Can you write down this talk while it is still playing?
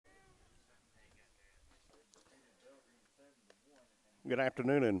Good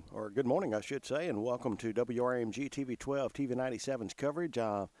afternoon, or good morning, I should say, and welcome to WRMG-TV-12 TV97's coverage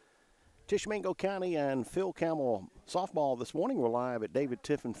of Tishomingo County and Phil Campbell softball this morning. We're live at David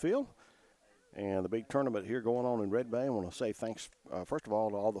Tiffin Field, and the big tournament here going on in Red Bay. I want to say thanks, first of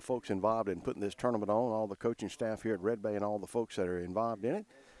all, to all the folks involved in putting this tournament on, all the coaching staff here at Red Bay and all the folks that are involved in it.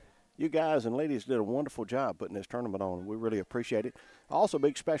 You guys and ladies did a wonderful job putting this tournament on. We really appreciate it. Also,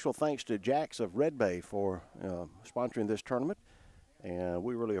 big special thanks to Jax of Red Bay for sponsoring this tournament. And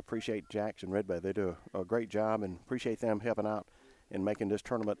we really appreciate Jax and Red Bay. They do a great job and appreciate them helping out in making this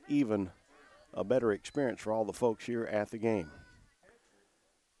tournament even a better experience for all the folks here at the game.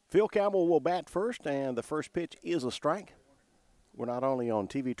 Phil Campbell will bat first, and the first pitch is a strike. We're not only on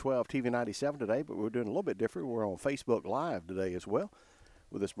TV12, TV97 today, but we're doing a little bit different. We're on Facebook Live today as well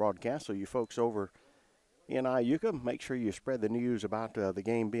with this broadcast. So you folks over in Iuka, make sure you spread the news about the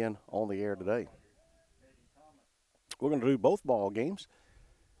game being on the air today. We're going to do both ball games.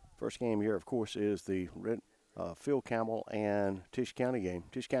 First game here, of course, is the Phil Campbell and Tish County game.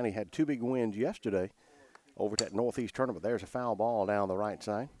 Tish County had two big wins yesterday over at that Northeast tournament. There's a foul ball down the right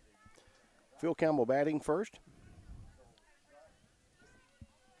side. Phil Campbell batting first.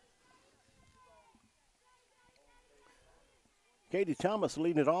 Katie Thomas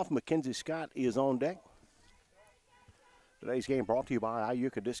leading it off. Mackenzie Scott is on deck. Today's game brought to you by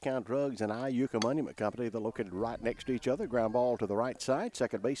Iuka Discount Drugs and Iuka Monument Company. They're located right next to each other. Ground ball to the right side.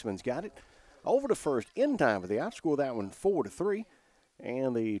 Second baseman's got it. Over to first in time for the out. Score that one 4-3.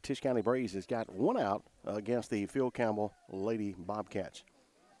 And the Tish County Braves has got one out against the Phil Campbell Lady Bobcats.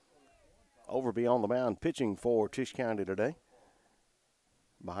 Overby on the mound pitching for Tish County today.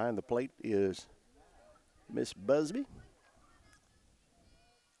 Behind the plate is Miss Busby.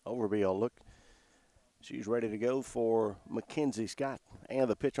 Overby will look. She's ready to go for Mackenzie Scott, and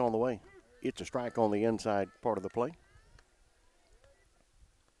the pitch on the way. It's a strike on the inside part of the play.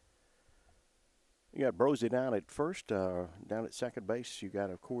 You got Brosey down at first, down at second base. You got,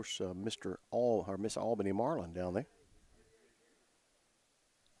 of course, Miss Albany Marlin down there.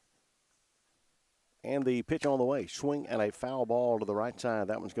 And the pitch on the way. Swing and a foul ball to the right side.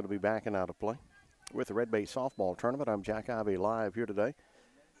 That one's going to be backing out of play. With the Red Bay softball tournament, I'm Jack Ivey live here today.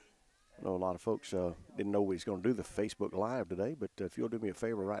 I know a lot of folks didn't know we was going to do the Facebook Live today, but if you'll do me a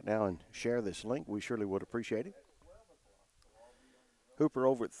favor right now and share this link, we surely would appreciate it. Hooper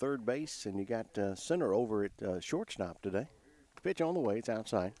over at third base, and you got Center over at shortstop today. Pitch on the way. It's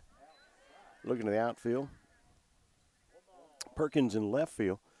outside. Looking at the outfield. Perkins in left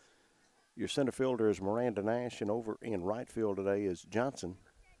field. Your center fielder is Miranda Nash, and over in right field today is Johnson.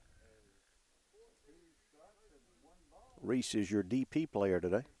 Reese is your DP player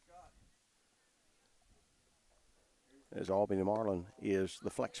today. As Albany Marlin is the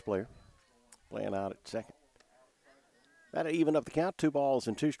flex player, playing out at second. That'll even up the count. 2 balls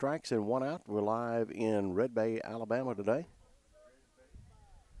and 2 strikes and 1 out. We're live in Red Bay, Alabama today.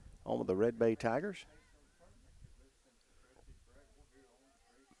 Home of the Red Bay Tigers.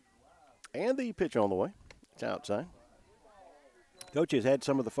 And the pitch on the way. It's outside. Coach has had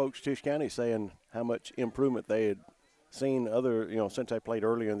some of the folks Tish County saying how much improvement they had seen since they played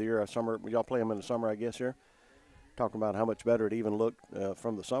earlier in the year. Summer, y'all play them in the summer, I guess, here. Talking about how much better it even looked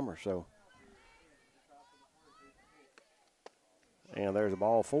from the summer. So, and there's a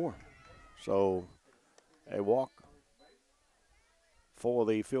ball 4. So, a walk for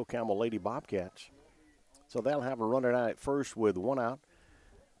the Phil Campbell Lady Bobcats. So they'll have a runner out at first with 1 out.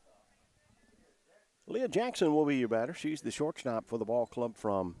 Leah Jackson will be your batter. She's the shortstop for the ball club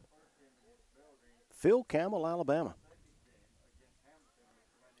from Phil Campbell, Alabama.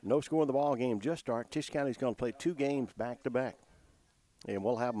 No score in the ball game just start. Tish County's going to play 2 games back-to-back. And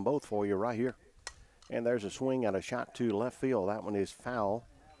we'll have them both for you right here. And there's a swing and a shot to left field. That one is foul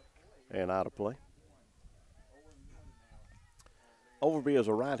and out of play. Overby is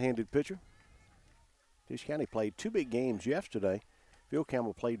a right-handed pitcher. Tish County played 2 big games yesterday. Phil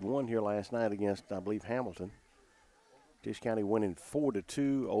Campbell played 1 here last night against, I believe, Hamilton. Tish County winning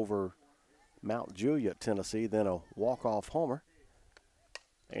 4-2 over Mount Juliet, Tennessee. Then a walk-off homer.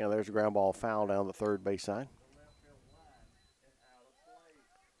 And there's a ground ball foul down the third base side.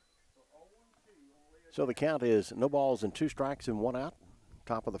 So the count is no balls and 2 strikes and 1 out.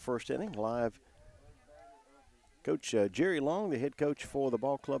 Top of the first inning. Live Coach Jerry Long, the head coach for the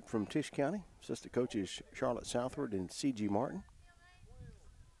ball club from Tish County. Assistant coaches Charlotte Southward and C.G. Martin.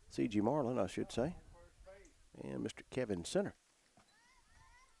 C.G. Marlin, I should say. And Mr. Kevin Center.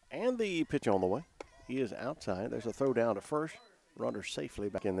 And the pitch on the way. He is outside. There's a throw down to first. Runner safely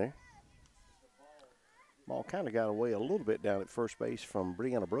back in there. Ball kind of got away a little bit down at first base from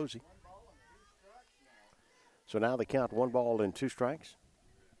Brianna Brosey. So now the count 1 ball and 2 strikes.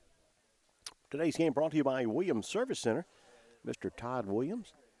 Today's game brought to you by Williams Service Center, Mr. Todd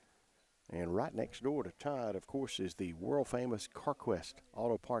Williams. And right next door to Todd, of course, is the world-famous CarQuest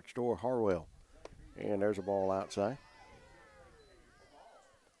Auto Parts Store, Harwell. And there's a ball outside.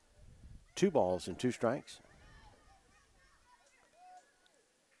 2 balls and 2 strikes.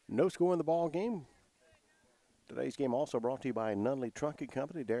 No score in the ball game. Today's game also brought to you by Nunley Trucking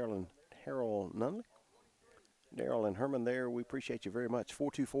Company, Darrell and Harold Nunley. Darrell and Herman there, we appreciate you very much.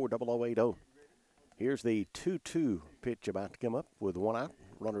 424-0080. Here's the 2-2 pitch about to come up with 1 out.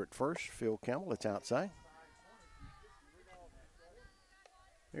 Runner at first, Phil Campbell, it's outside.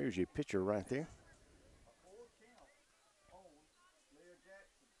 There's your pitcher right there.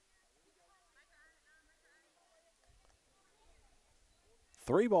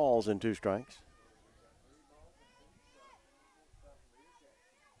 Three balls and 2 strikes.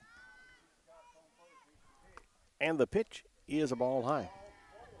 And the pitch is a ball high.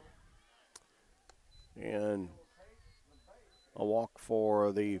 And a walk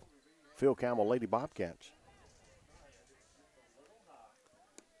for the Phil Campbell Lady Bobcats.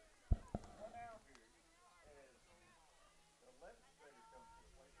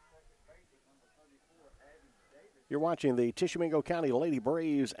 You're watching the Tishomingo County Lady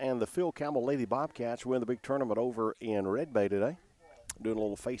Braves and the Phil Campbell Lady Bobcats win the big tournament over in Red Bay today. Doing a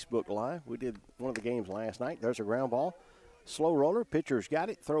little Facebook Live. We did one of the games last night. There's a ground ball. Slow roller. Pitcher's got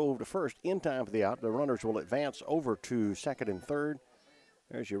it. Throw over to first in time for the out. The runners will advance over to second and third.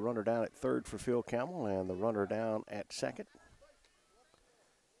 There's your runner down at third for Phil Campbell and the runner down at second.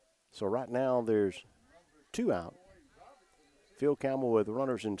 So right now there's 2 out. Phil Campbell with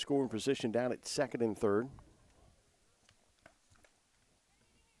runners in scoring position down at second and third.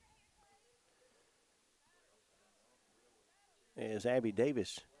 As Abby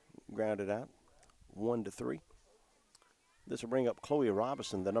Davis grounded out, 1-3. This will bring up Chloe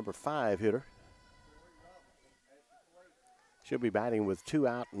Robinson, the number 5 hitter. She'll be batting with 2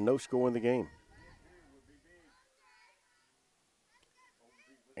 out and no score in the game.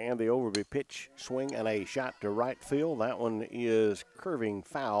 And the Overby pitch, swing, and a shot to right field. That one is curving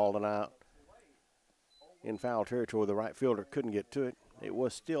foul and out in foul territory. The right fielder couldn't get to it. It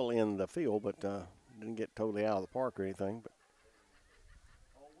was still in the field, but didn't get totally out of the park or anything. But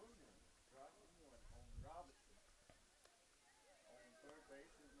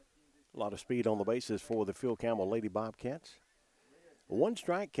a lot of speed on the bases for the Phil Campbell Lady Bobcats. 1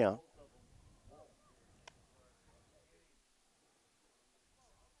 strike count.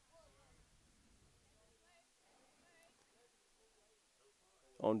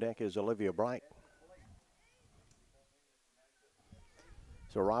 On deck is Olivia Bright.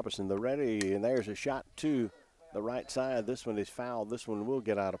 So Robinson, the ready, and there's a shot to the right side. This one is foul. This one will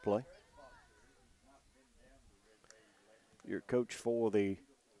get out of play. Your coach for the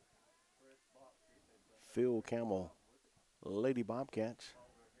Phil Campbell Lady Bobcats.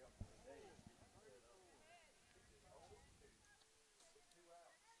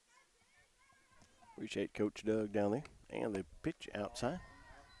 Appreciate Coach Doug down there. And the pitch outside.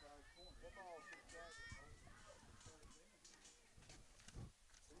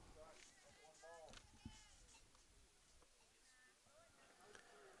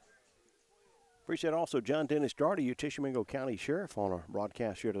 Appreciate also John Dennis Darty, your Tishomingo County Sheriff, on our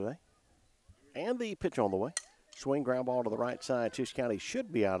broadcast here today. And the pitch on the way. Swing, ground ball to the right side. Tish County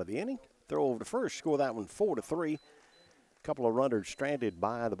should be out of the inning. Throw over to first. Score that one 4-3. A couple of runners stranded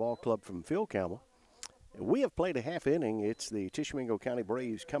by the ball club from Phil Campbell. We have played a half inning. It's the Tishomingo County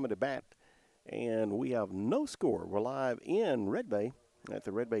Braves coming to bat. And we have no score. We're live in Red Bay at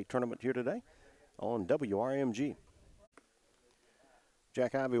the Red Bay tournament here today on WRMG.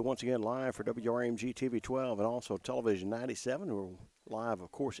 Jack Ivey once again live for WRMG-TV-12 and also Television 97. We're live,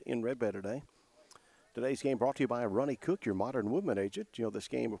 of course, in Red Bay today. Today's game brought to you by Ronnie Cook, your Modern Woman agent. You know, this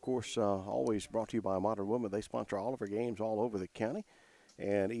game, of course, always brought to you by Modern Woman. They sponsor all of our games all over the county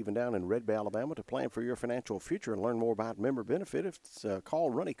and even down in Red Bay, Alabama. To plan for your financial future and learn more about member benefits, call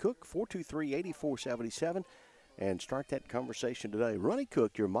Ronnie Cook, 423-8477, and start that conversation today. Ronnie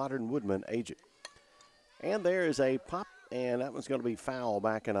Cook, your Modern Woodman agent. And there is a pop, and that one's going to be foul,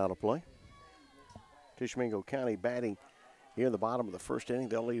 backing out of play. Tishomingo County batting here in the bottom of the first inning.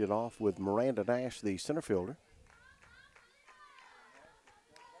 They'll lead it off with Miranda Nash, the center fielder.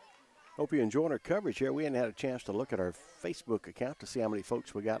 Hope you're enjoying our coverage here. We hadn't had a chance to look at our Facebook account to see how many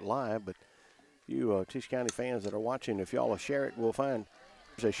folks we got live, but you Tish County fans that are watching, if y'all will share it, we'll find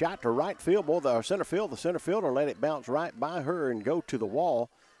there's a shot to right field. Boy, the center fielder let it bounce right by her and go to the wall.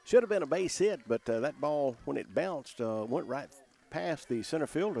 Should have been a base hit, but that ball, when it bounced, went right past the center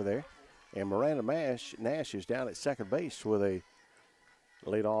fielder there. And Miranda Nash is down at second base with a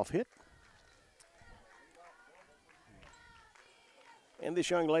leadoff hit. And this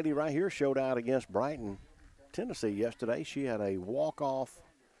young lady right here showed out against Brighton, Tennessee yesterday. She had a walk-off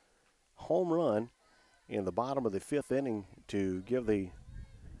home run in the bottom of the fifth inning to give the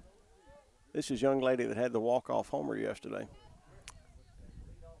 – this is a young lady that had the walk-off homer yesterday.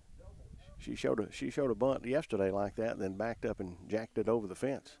 She showed a bunt yesterday like that and then backed up and jacked it over the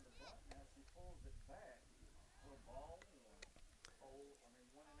fence.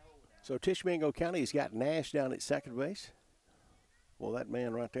 So Tishomingo County's got Nash down at second base. Well, that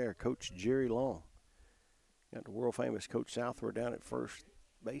man right there, Coach Jerry Long. Got the world-famous Coach Southward down at first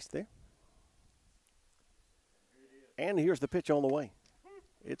base there. And here's the pitch on the way.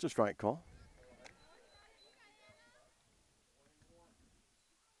 It's a strike call.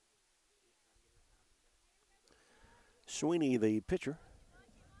 Sweeney, the pitcher.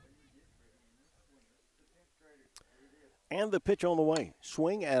 And the pitch on the way.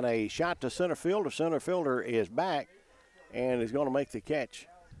 Swing and a shot to center field. The center fielder is back and is going to make the catch.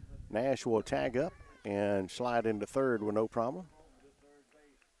 Nash will tag up and slide into third with no problem.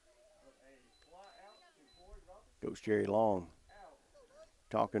 Coach Jerry Long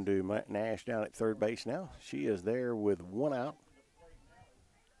talking to Nash down at third base now. She is there with one out.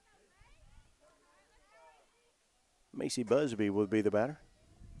 Macy Busby would be the batter.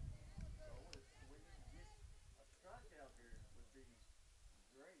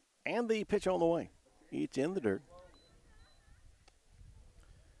 And the pitch on the way. It's in the dirt.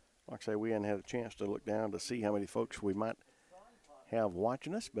 Like I say, we hadn't had a chance to look down to see how many folks we might have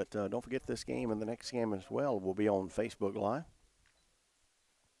watching us, but don't forget this game and the next game as well will be on Facebook Live.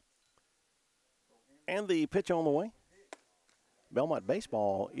 And the pitch on the way. Belmont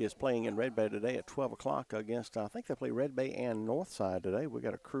Baseball is playing in Red Bay today at 12 o'clock against, I think they play Red Bay and Northside today. We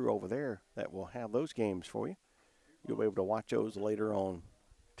got a crew over there that will have those games for you. You'll be able to watch those later on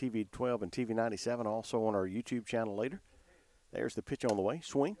TV-12 and TV-97, also on our YouTube channel later. There's the pitch on the way.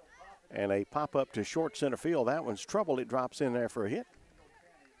 Swing. And a pop-up to short center field. That one's trouble. It drops in there for a hit.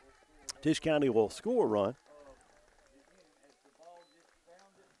 Tisch County will score a run.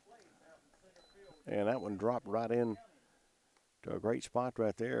 And that one dropped right in to a great spot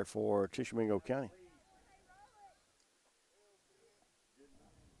right there for Tishomingo County.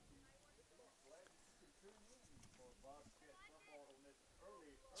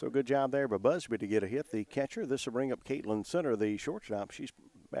 So good job there by Busby to get a hit, the catcher. This will bring up Caitlin Center, the shortstop. She's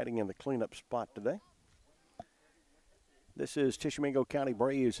batting in the cleanup spot today. This is Tishomingo County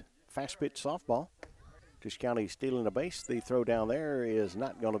Braves fast pitch softball. Tisch County stealing a base. The throw down there is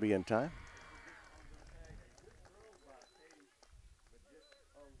not going to be in time.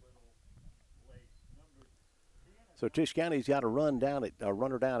 So Tisch County's got a runner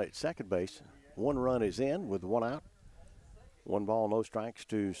down at second base. One run is in with one out. One ball, no strikes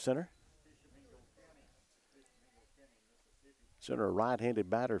to center. Center, right-handed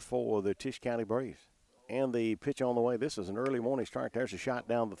batter for the Tisch County Braves. And the pitch on the way. This is an early morning start. There's a shot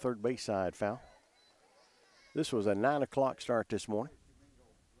down the third base side, foul. This was a 9 o'clock start this morning.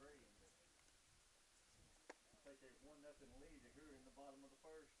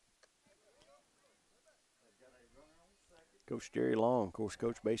 Coach Jerry Long, of course,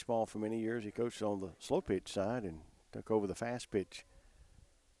 coached baseball for many years. He coached on the slow pitch side and took over the fast pitch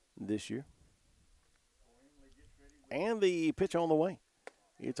this year. And the pitch on the way.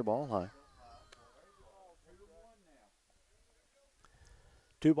 It's a ball high.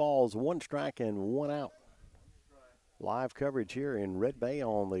 2 balls, 1 strike, and 1 out. Live coverage here in Red Bay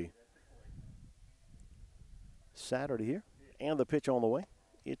on the Saturday here. And the pitch on the way.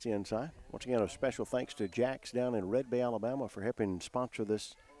 It's inside. Once again, a special thanks to Jack's down in Red Bay, Alabama for helping sponsor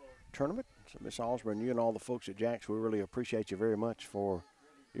this tournament. So, Miss Osborne, you and all the folks at Jack's, we really appreciate you very much for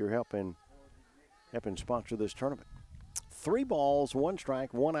your help in helping sponsor this tournament. 3 balls, 1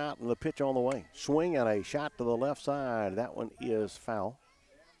 strike, 1 out, and the pitch on the way. Swing and a shot to the left side. That one is foul.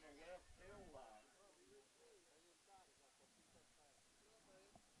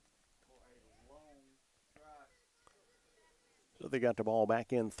 So they got the ball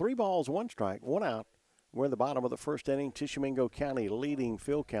back in. 3 balls, 1 strike, 1 out. We're in the bottom of the first inning. Tishomingo County leading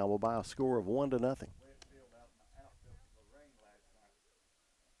Phil Campbell by a score of 1-0. Of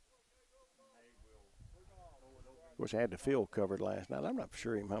course, I had the field covered last night. I'm not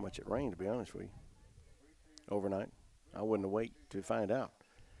sure even how much it rained, to be honest with you, overnight. I wouldn't wait to find out.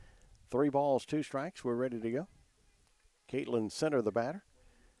 3 balls, 2 strikes. We're ready to go. Caitlin Center, the batter.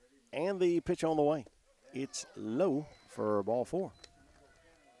 And the pitch on the way. It's low for ball 4.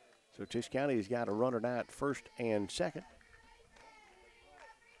 So Tisch County's got a runner now at first and second.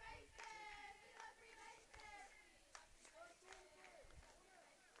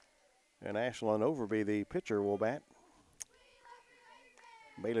 And Ashlyn Overby, the pitcher, will bat.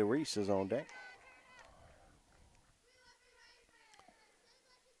 Bailey Reese is on deck.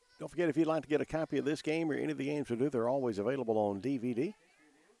 Don't forget, if you'd like to get a copy of this game or any of the games we do, they're always available on DVD.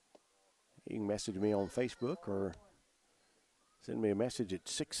 You can message me on Facebook or send me a message at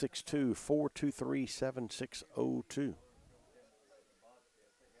 662-423-7602.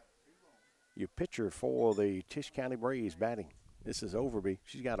 Your pitcher for the Tisch County Braves batting. This is Overby.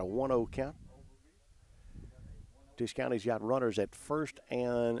 She's got a 1-0 count. Tisch County's got runners at first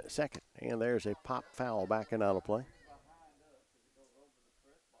and second. And there's a pop foul backing out of play.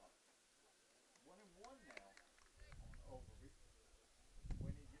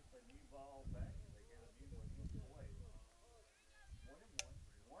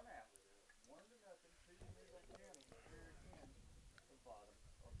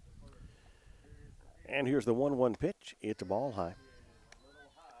 And here's the 1-1 pitch. It's a ball high.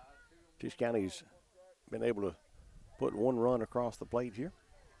 Tisch County's been able to put one run across the plate here.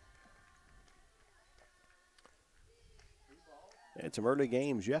 Had some early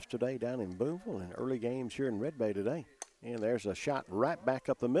games yesterday down in Boonville and early games here in Red Bay today. And there's a shot right back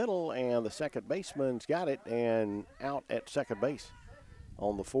up the middle, and the second baseman's got it and out at second base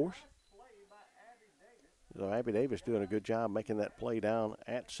on the force. So Abby Davis doing a good job making that play down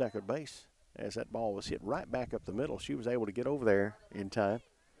at second base. As that ball was hit right back up the middle, she was able to get over there in time.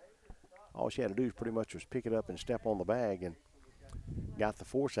 All she had to do pretty much was pick it up and step on the bag and got the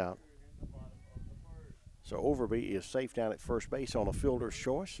force out. So Overby is safe down at first base on a fielder's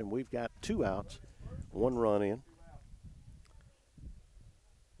choice, and we've got 2 outs, 1 run in.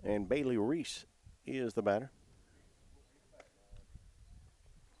 And Bailey Reese is the batter.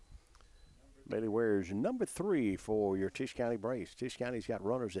 Bailey wears number 3 for your Tisch County Braves. Tisch County's got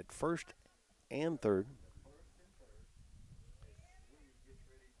runners at first and third.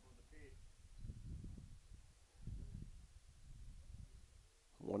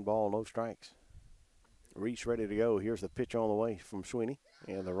 One ball, no strikes. Reese ready to go. Here's the pitch on the way from Sweeney,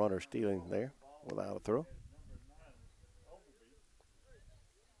 and the runner stealing there without a throw.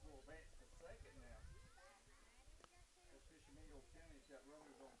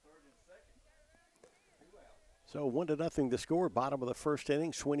 So 1-0 the score, bottom of the first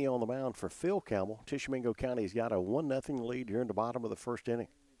inning. Sweeney on the mound for Phil Campbell. Tishomingo County's got a 1-0 lead here in the bottom of the first inning.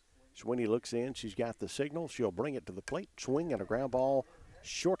 Sweeney looks in. She's got the signal. She'll bring it to the plate. Swing and a ground ball.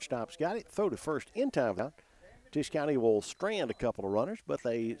 Shortstop's got it. Throw to first in time. Tisch County will strand a couple of runners, but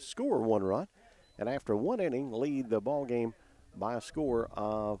they score 1 run. And after 1 inning, lead the ball game by a score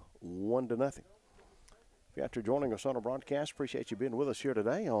of 1-0. If you're after joining us on our broadcast, appreciate you being with us here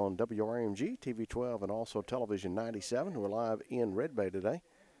today on WRMG-TV-12 and also Television 97. We're live in Red Bay today.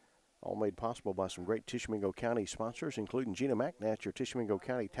 All made possible by some great Tishomingo County sponsors, including Gina McNatt, your Tishomingo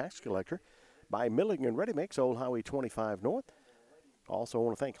County tax collector, by Milligan Ready Mix, Old Highway 25 North. Also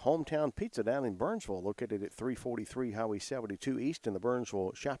want to thank Hometown Pizza down in Burnsville, located at 343 Highway 72 East in the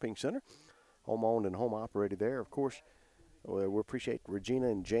Burnsville Shopping Center. Home-owned and home-operated there. Of course, we appreciate Regina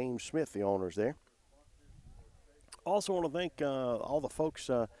and James Smith, the owners there. Also want to thank all the folks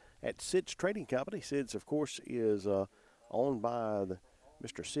at Sid's Trading Company. Sid's, of course, is owned by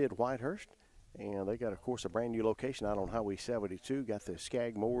Mr. Sid Whitehurst. And they got, of course, a brand new location out on Highway 72. Got the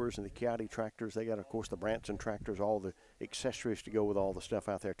Skag mowers and the Coyote tractors. They got, of course, the Branson tractors, all the accessories to go with all the stuff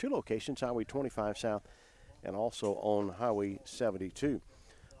out there. 2 locations, Highway 25 South and also on Highway 72.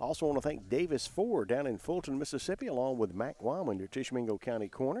 Also want to thank Davis Ford down in Fulton, Mississippi, along with Mac Wyman, your Tishomingo County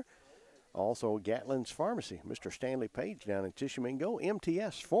corner. Also, Gatlin's Pharmacy, Mr. Stanley Page down in Tishomingo.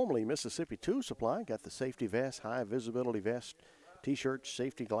 MTS, formerly Mississippi Tool Supply, got the safety vest, high visibility vest, T-shirts,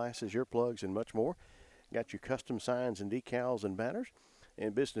 safety glasses, earplugs, and much more. Got your custom signs and decals and banners.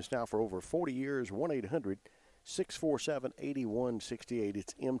 In business now for over 40 years, 1-800-647-8168.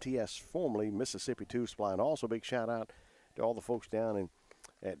 It's MTS, formerly Mississippi Tool Supply. And also a big shout-out to all the folks down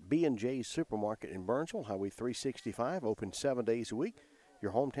at B&J's Supermarket in Burnsville, Highway 365, open 7 days a week.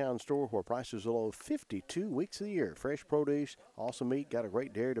 Your hometown store where prices are low 52 weeks of the year. Fresh produce, awesome meat, got a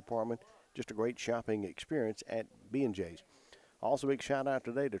great dairy department, just a great shopping experience at B&J's. Also, big shout out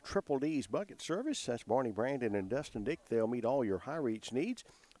today to Triple D's Bucket Service. That's Barney Brandon and Dustin Dick. They'll meet all your high-reach needs.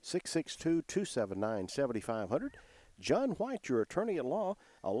 662-279-7500. John White, your attorney at law,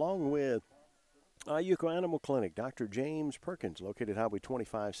 along with Ayuko Animal Clinic. Dr. James Perkins, located Highway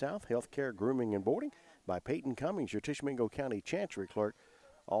 25 South. Healthcare, grooming, and boarding by Peyton Cummings, your Tishomingo County Chancery Clerk.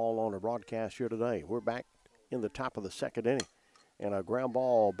 All on a broadcast here today. We're back in the top of the second inning. And a ground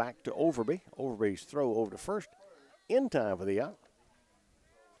ball back to Overby. Overby's throw over to first in time for the out.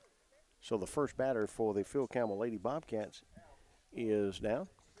 So the first batter for the Phil Campbell Lady Bobcats is down.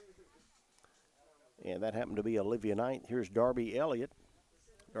 And that happened to be Olivia Knight. Here's Darby Elliott.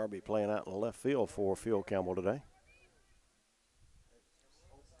 Darby playing out in the left field for Phil Campbell today.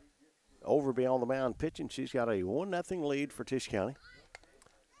 Overby on the mound pitching. She's got a 1-0 lead for Tisch County.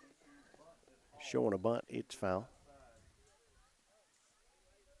 Showing a bunt. It's foul.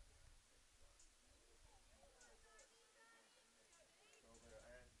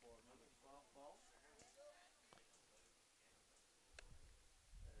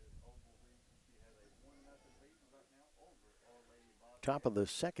 Top of the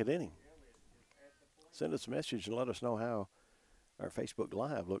second inning. Send us a message and let us know how our Facebook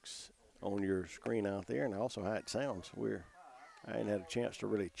Live looks on your screen out there, and also how it sounds. I ain't had a chance to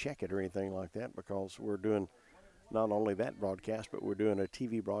really check it or anything like that, because we're doing not only that broadcast, but we're doing a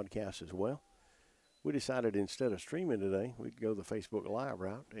TV broadcast as well. We decided instead of streaming today, we'd go the Facebook Live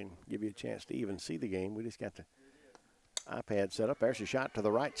route and give you a chance to even see the game. We just got the iPad set up. There's a shot to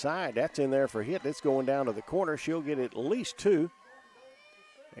the right side. That's in there for a hit. It's going down to the corner. She'll get at least 2.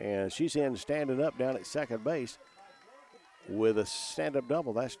 And she's in standing up down at second base with a stand-up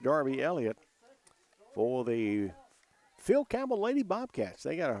double. That's Darby Elliott for the Phil Campbell Lady Bobcats.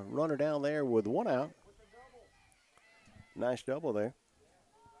 They got a runner down there with 1 out. Nice double there.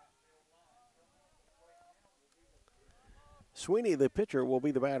 Sweeney, the pitcher, will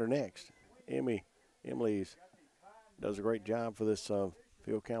be the batter next. Emily's does a great job for this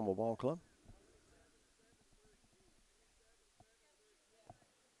Phil Campbell Ball Club.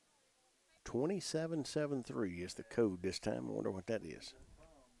 $27.73 is the code this time. I wonder what that is.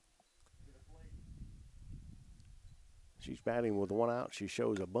 She's batting with 1 out. She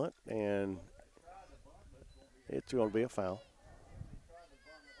shows a bunt, and it's going to be a foul.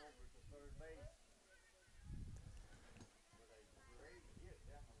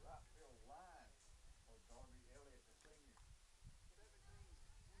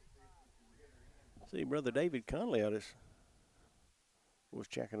 See, Brother David Conley was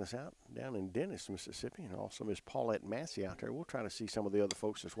checking us out down in Dennis, Mississippi, and also Miss Paulette Massey out there. We'll try to see some of the other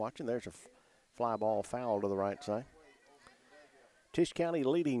folks that's watching. There's a fly ball foul to the right side. Tisch County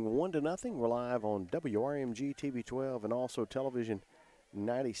leading 1-0. We're live on WRMG-TV-12 and also Television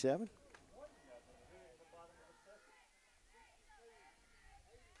 97.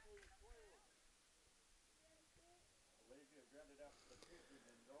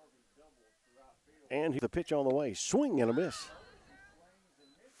 And the pitch on the way. Swing and a miss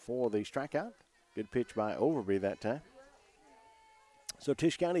for the strikeout. Good pitch by Overby that time. So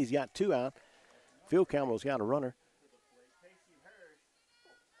Tisch County's got 2 out. Phil Campbell's got a runner.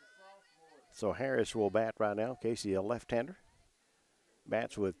 So Harris will bat right now. Casey, a left-hander,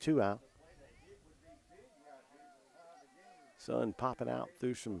 bats with 2 out. Sun popping out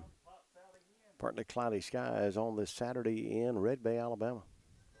through some partly cloudy skies on this Saturday in Red Bay, Alabama.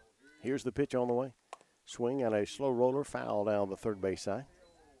 Here's the pitch on the way. Swing and a slow roller, foul down the third base side.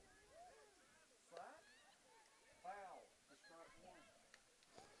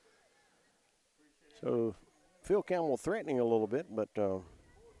 So Phil Campbell threatening a little bit, but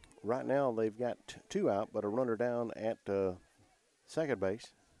right now they've got 2 out, but a runner down at second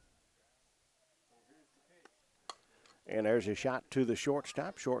base. And there's a shot to the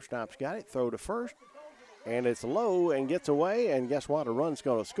shortstop. Shortstop's got it. Throw to first. And it's low and gets away. And guess what? A run's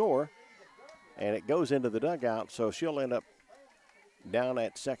going to score. And it goes into the dugout, so she'll end up down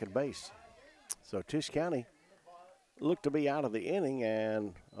at second base. So Tisch County looked to be out of the inning,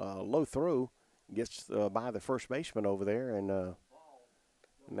 and low throw gets by the first baseman over there. And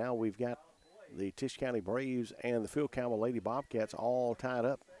now we've got the Tisch County Braves and the Phil Campbell Lady Bobcats all tied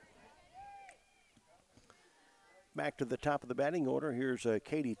up. Back to the top of the batting order. Here's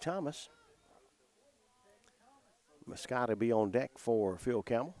Katie Thomas. Scott will be on deck for Phil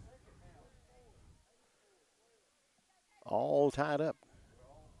Campbell. All tied up.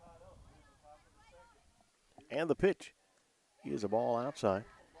 And the pitch is a ball outside.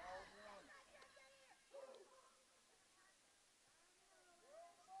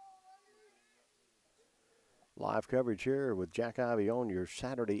 Live coverage here with Jack Ivey on your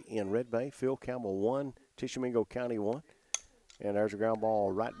Saturday in Red Bay. Phil Campbell 1, Tishomingo County 1. And there's a ground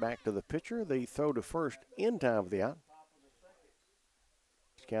ball right back to the pitcher. The throw to first in time for the out.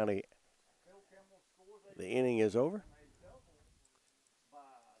 County, the inning is over.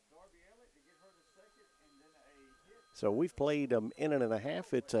 So we've played an inning and a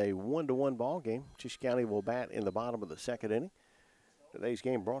half. It's a 1-1 ball game. Tisch County will bat in the bottom of the second inning. Today's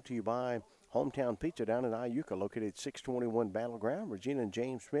game brought to you by Hometown Pizza down in Iuka, located at 621 Battleground. Regina and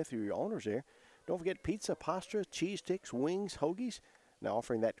James Smith are your owners there. Don't forget pizza, pasta, cheese sticks, wings, hoagies. Now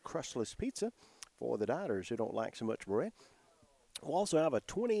offering that crustless pizza for the diners who don't like so much bread. We'll also have a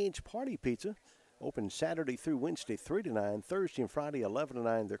 20-inch party pizza Open Saturday through Wednesday, 3 to 9. Thursday and Friday, 11 to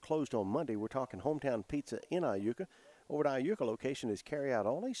 9. They're closed on Monday. We're talking Hometown Pizza in Iuka. Over at Iuka location is carry-out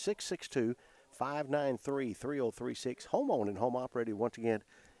only, 662-593-3036. Home-owned and home-operated once again.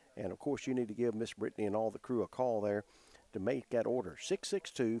 And, of course, you need to give Miss Brittany and all the crew a call there to make that order,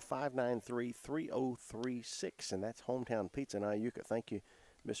 662-593-3036. And that's Hometown Pizza in Iuka. Thank you,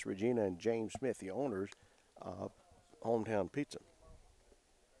 Miss Regina and James Smith, the owners of Hometown Pizza.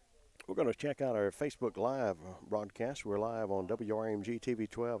 We're going to check out our Facebook Live broadcast. We're live on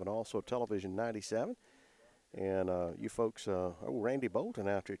WRMG-TV-12 and also Television 97. And you folks, Randy Bolton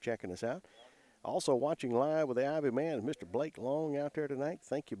out there checking us out. Also watching live with the Ivy Man is Mr. Blake Long out there tonight.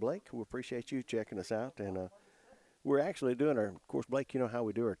 Thank you, Blake. We appreciate you checking us out. And we're actually doing of course, Blake, you know how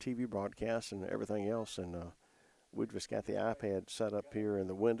we do our TV broadcasts and everything else. And we've just got the iPad set up here in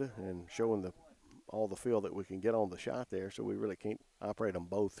the window and showing all the field that we can get on the shot there, so we really can't operate them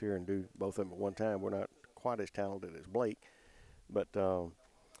both here and do both of them at one time. We're not quite as talented as Blake, but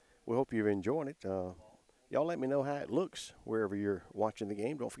we hope you're enjoying it. Y'all let me know how it looks wherever you're watching the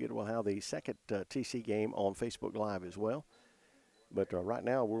game. Don't forget we'll have the second TC game on Facebook Live as well. But right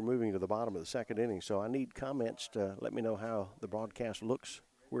now we're moving to the bottom of the second inning, so I need comments to let me know how the broadcast looks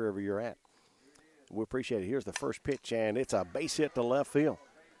wherever you're at. We appreciate it. Here's the first pitch, and it's a base hit to left field.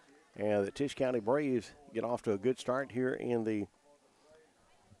 And the Tisch County Braves get off to a good start here in the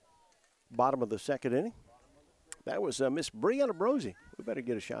bottom of the second inning. That was Miss Brianna Brosey. We better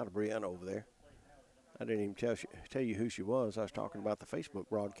get a shot of Brianna over there. I didn't even tell you who she was. I was talking about the Facebook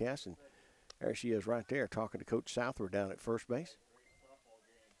broadcast, and there she is right there talking to Coach Southward down at first base.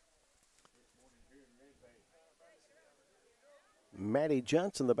 Maddie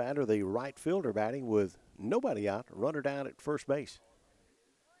Johnson, the batter, the right fielder, batting with nobody out, runner down at first base.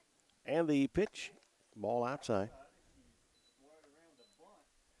 And the pitch, ball outside.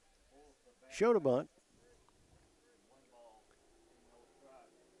 Showed a bunt.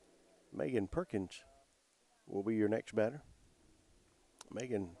 Megan Perkins will be your next batter.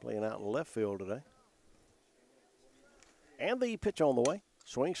 Megan playing out in left field today. And the pitch on the way.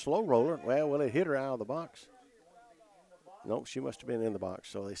 Swing, slow roller. Well, it hit her out of the box. Nope, she must have been in the box,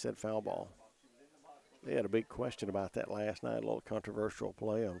 so they said foul ball. They had a big question about that last night, a little controversial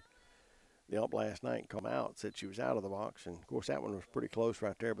play on the ump last night. Come out, said she was out of the box, and of course that one was pretty close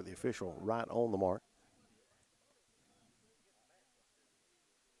right there, but the official right on the mark.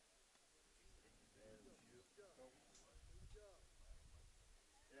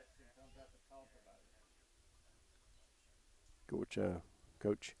 Coach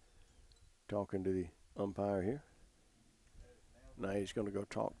talking to the umpire here. Now he's going to go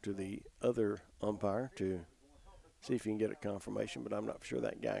talk to the other umpire to see if he can get a confirmation, but I'm not sure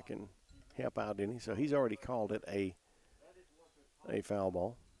that guy can help out any. So he's already called it a foul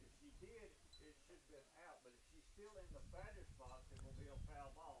ball.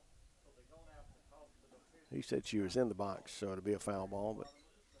 He said she was in the box, so it'll be a foul ball, but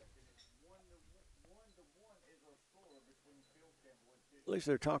at least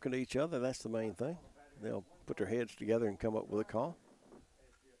they're talking to each other. That's the main thing. They'll put their heads together and come up with a call.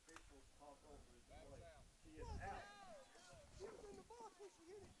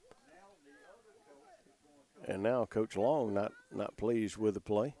 And now Coach Long not pleased with the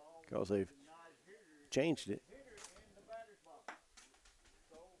play because they've changed it.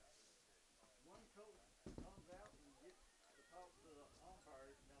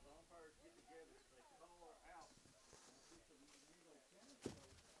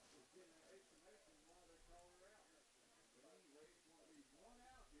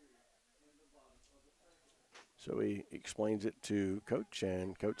 So he explains it to Coach,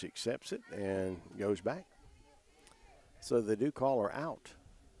 and Coach accepts it and goes back. So they do call her out.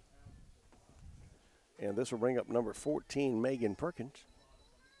 And this will bring up number 14, Megan Perkins.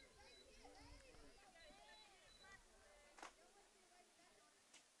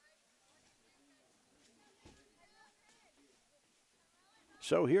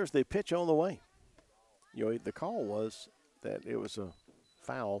 So here's the pitch on the way. You know, the call was that it was a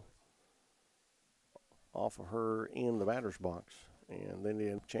foul off of her in the batter's box. And then they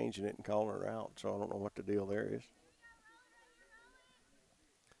ended up changing it and calling her out. So I don't know what the deal there is.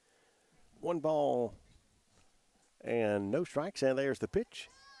 1 ball and no strikes, and there's the pitch.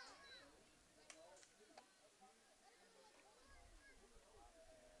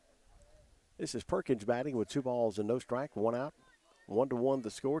 This is Perkins batting with 2 balls and no strike, 1 out. 1-1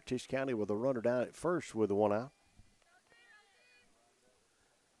 the score. Tisch County with a runner down at first with a 1 out.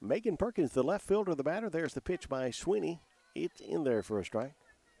 Megan Perkins, the left fielder, the batter. There's the pitch by Sweeney. It's in there for a strike.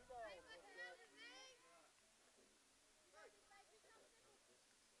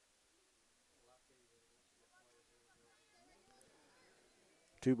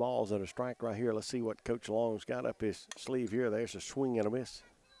 2 balls and a strike right here. Let's see what Coach Long's got up his sleeve here. There's a swing and a miss.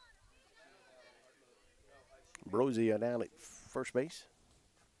 Brosia down at first base.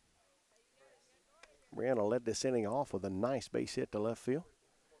 Brianna led this inning off with a nice base hit to left field.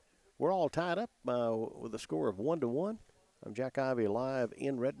 We're all tied up with a score of 1-1. I'm Jack Ivey live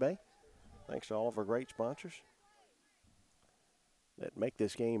in Red Bay. Thanks to all of our great sponsors that make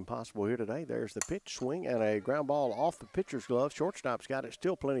this game possible here today. There's the pitch, swing, and a ground ball off the pitcher's glove. Shortstop's got it.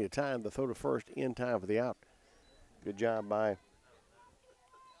 Still plenty of time to throw to first in time for the out. Good job by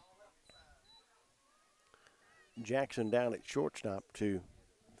Jackson down at shortstop to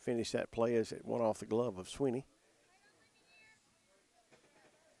finish that play as it went off the glove of Sweeney.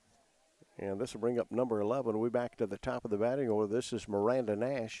 And this will bring up number 11. We're back to the top of the batting order. This is Miranda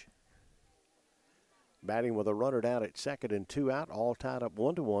Nash. Batting with a runner down at second and 2 out, all tied up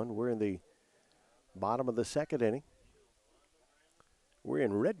 1-1. We're in the bottom of the second inning. We're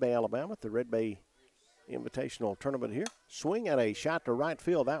in Red Bay, Alabama, at the Red Bay Invitational Tournament here. Swing and a shot to right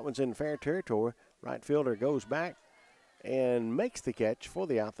field. That one's in fair territory. Right fielder goes back and makes the catch for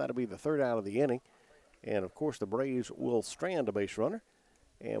the out. That'll be the 3rd out of the inning. And, of course, the Braves will strand a base runner.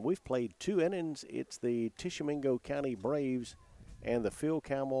 And we've played 2 innings. It's the Tishomingo County Braves and the Phil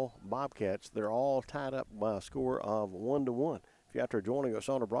Campbell Bobcats. They're all tied up by a score of 1-1. If you're out there joining us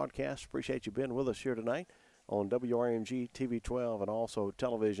on the broadcast, appreciate you being with us here tonight on WRMG-TV-12 and also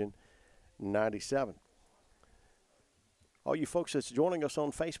Television 97. All you folks that's joining us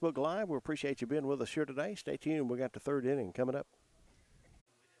on Facebook Live, we appreciate you being with us here today. Stay tuned. We got the 3rd inning coming up.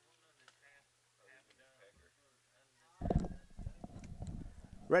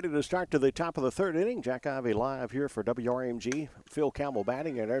 Ready to start to the top of the 3rd inning. Jack Ivey live here for WRMG. Phil Campbell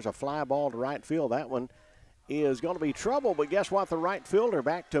batting, and there's a fly ball to right field. That one is going to be trouble, but guess what? The right fielder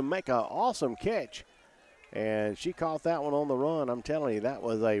back to make an awesome catch. And she caught that one on the run. I'm telling you, that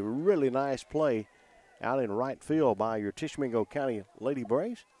was a really nice play out in right field by your Tishomingo County Lady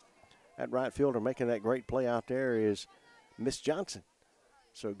Braves. That right fielder making that great play out there is Miss Johnson.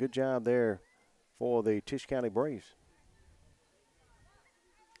 So good job there for the Tish County Braves.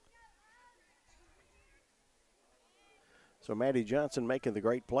 So Maddie Johnson making the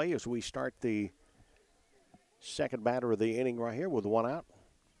great play as we start the second batter of the inning right here with 1 out.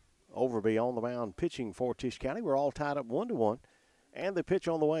 Overby on the mound pitching for Tish County. We're all tied up 1-1. And the pitch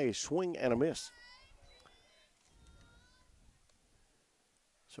on the way, swing and a miss.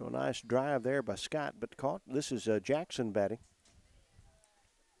 So a nice drive there by Scott, but caught. This is Jackson batting.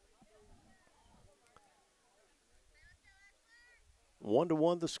 One to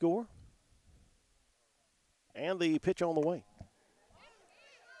one the score. And the pitch on the way.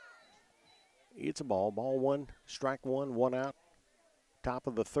 It's a ball. Ball 1, strike 1, 1 out. Top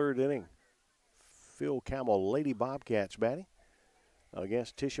of the 3rd inning. Phil Campbell Lady Bobcats batting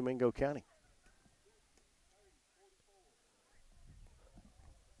against Tishomingo County.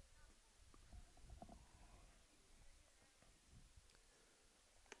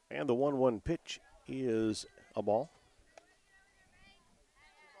 And the 1-1 pitch is a ball.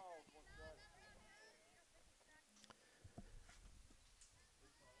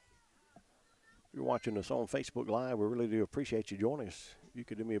 If you're watching us on Facebook Live, we really do appreciate you joining us. You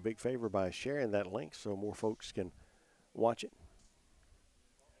could do me a big favor by sharing that link so more folks can watch it.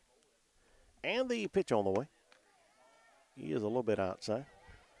 And the pitch on the way. He is a little bit outside.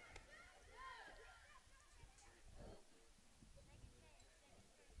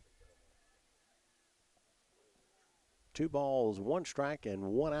 Two balls, 1 strike, and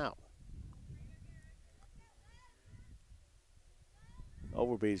 1 out.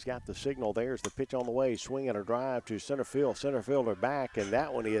 Overby's got the signal. There's the pitch on the way. Swing and a drive to center field. Center fielder back, and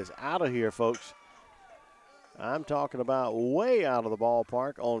that one is out of here, folks. I'm talking about way out of the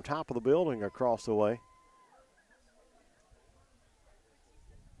ballpark on top of the building across the way.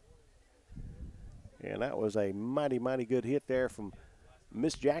 And that was a mighty, mighty good hit there from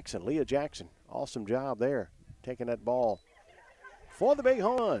Miss Jackson, Leah Jackson. Awesome job there, taking that ball for the big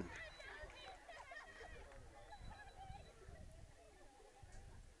home run.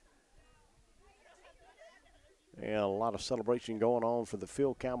 And a lot of celebration going on for the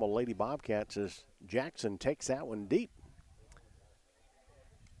Phil Campbell Lady Bobcats as Jackson takes that one deep.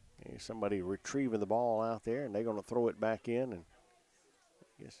 And somebody retrieving the ball out there, and they're going to throw it back in. And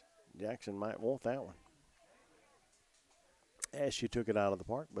I guess Jackson might want that one. As she took it out of the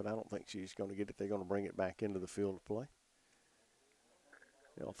park, but I don't think she's going to get it. They're going to bring it back into the field to play.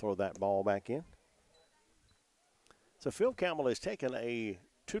 They'll throw that ball back in. So Phil Campbell has taken a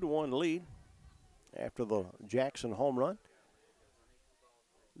 2-1 lead after the Jackson home run.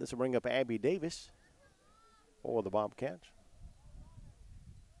 This will bring up Abby Davis for the Bobcats.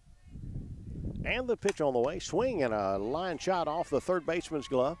 And the pitch on the way. Swing and a line shot off the third baseman's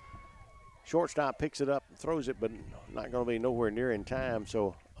glove. Shortstop picks it up and throws it, but not going to be nowhere near in time.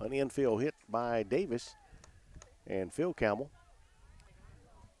 So an infield hit by Davis. And Phil Campbell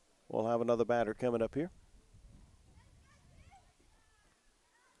will have another batter coming up here.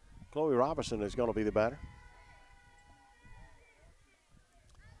 Chloe Robinson is going to be the batter.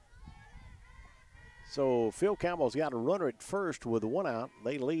 So Phil Campbell's got a runner at first with one out.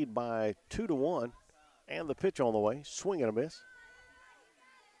 They lead by 2-1. And the pitch on the way. Swing and a miss.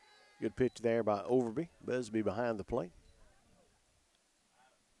 Good pitch there by Overby. Busby behind the plate.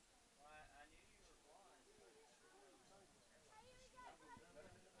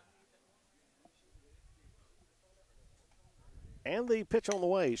 And the pitch on the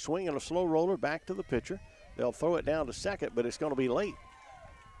way. Swing and a slow roller back to the pitcher. They'll throw it down to second, but it's going to be late.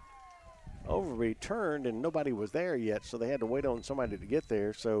 Overby turned, and nobody was there yet, so they had to wait on somebody to get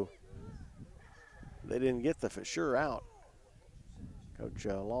there. So they didn't get the for sure out. Coach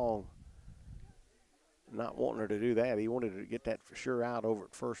Long not wanting her to do that. He wanted her to get that for sure out over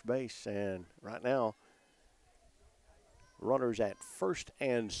at first base. And right now, runners at first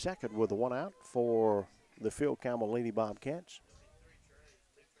and second with the one out for the Phil Campbell Lady Bobcats.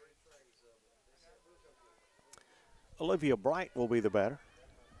 Olivia Bright will be the batter.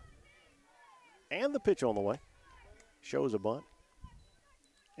 And the pitch on the way. Shows a bunt.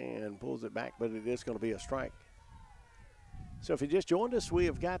 And pulls it back, but it is going to be a strike. So if you just joined us, we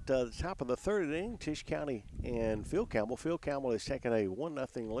have got the top of the third inning, Tisch County and Phil Campbell. Phil Campbell has taken a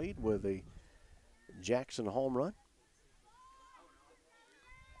 1-0 lead with a Jackson home run.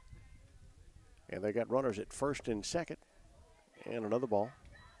 And they got runners at first and second. And another ball.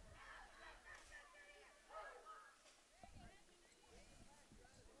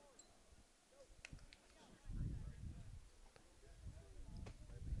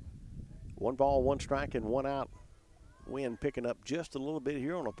 One ball, one strike, and one out. Wind picking up just a little bit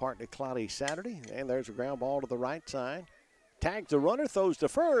here on a partly cloudy Saturday. And there's a ground ball to the right side. Tags the runner, throws to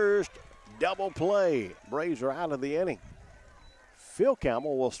first. Double play. Braves are out of the inning. Phil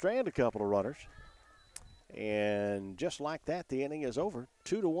Campbell will strand a couple of runners. And just like that, the inning is over.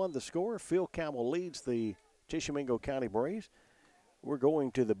 2-1 the score. Phil Campbell leads the Tishomingo County Braves. We're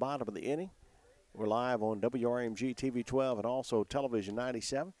going to the bottom of the inning. We're live on WRMG-TV-12 and also Television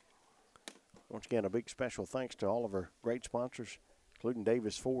 97. Once again, a big special thanks to all of our great sponsors, including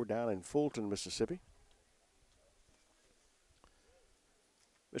Davis Ford down in Fulton, Mississippi.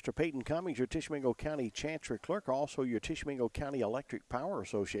 Mr. Peyton Cummings, your Tishomingo County Chancery Clerk, also your Tishomingo County Electric Power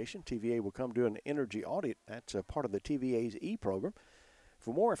Association. TVA will come do an energy audit. That's a part of the TVA's E-program.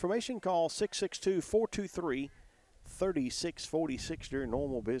 For more information, call 662-423-3646 during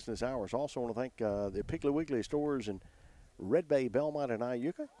normal business hours. Also want to thank the Piggly Wiggly stores in Red Bay, Belmont, and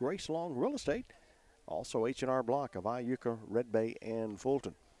Iuka. Grace Long Real Estate. Also H&R Block of Iuka, Red Bay, and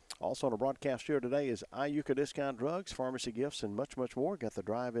Fulton. Also on the broadcast here today is Iuka Discount Drugs, Pharmacy Gifts, and much, much more. Got the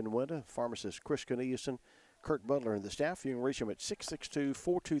drive-in window. Pharmacist Chris Corneliuson, Kurt Butler, and the staff. You can reach them at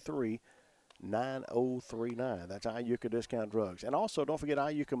 662-423-9039. That's Iuka Discount Drugs. And also, don't forget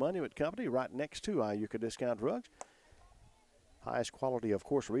Iuka Monument Company right next to Iuka Discount Drugs. Highest quality, of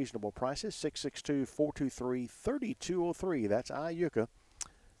course, reasonable prices. 662-423-3203. That's Iuka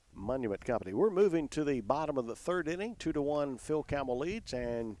Monument Company. We're moving to the bottom of the third inning. 2-1 Phil Campbell leads,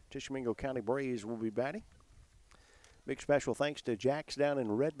 and Tishomingo County Braves will be batting. Big special thanks to Jack's down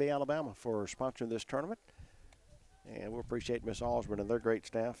in Red Bay, Alabama for sponsoring this tournament. And we appreciate Miss Osborne and their great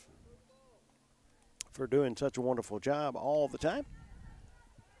staff for doing such a wonderful job all the time.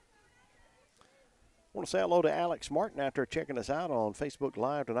 I want to say hello to Alex Martin after checking us out on Facebook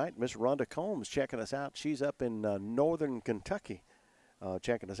Live tonight. Miss Rhonda Combs checking us out. She's up in northern Kentucky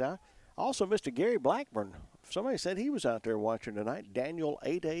checking us out. Also, Mr. Gary Blackburn. Somebody said he was out there watching tonight. Daniel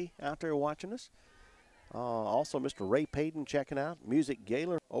A-Day out there watching us. Also, Mr. Ray Payton checking out. Music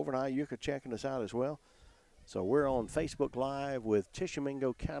Gaylor over in Iuka checking us out as well. So we're on Facebook Live with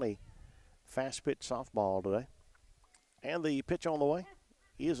Tishomingo County fast pitch softball today. And the pitch on the way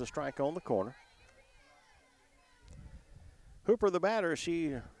is a strike on the corner. Hooper, the batter,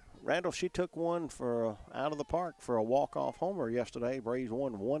 she took one for out of the park for a walk-off homer yesterday. Braves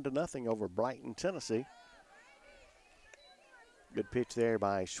won 1-0 over Brighton, Tennessee. Good pitch there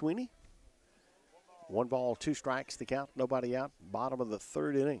by Sweeney. 1 ball, 2 strikes, the count, nobody out. Bottom of the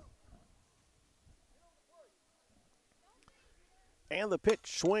third inning. And the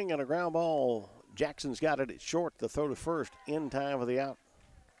pitch, swing and a ground ball. Jackson's got it at short. The throw to first in time for the out.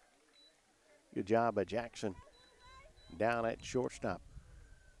 Good job by Jackson down at shortstop.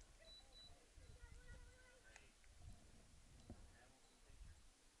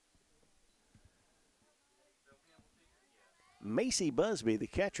 Macy Busby, the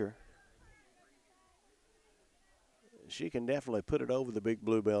catcher. She can definitely put it over the big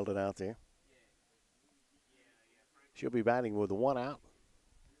blue belted out there. She'll be batting with 1 out.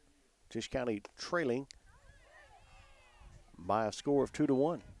 Tisch County trailing by a score of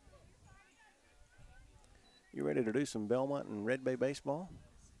 2-1. You ready to do some Belmont and Red Bay baseball?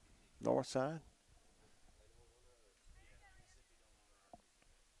 North side.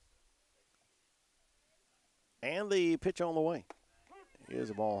 And the pitch on the way. Here's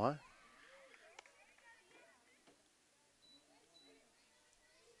a ball high.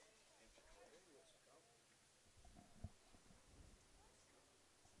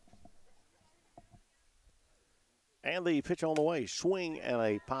 And the pitch on the way. Swing and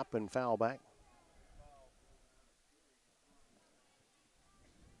a pop and foul back.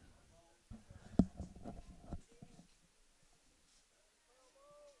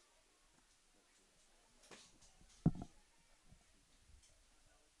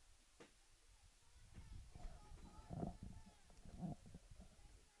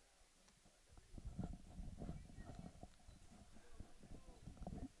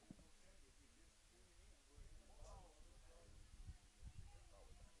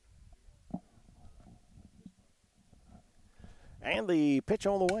 And the pitch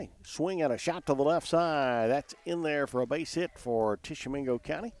on the way. Swing and a shot to the left side. That's in there for a base hit for Tishomingo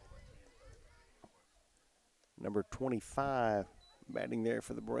County. Number 25 batting there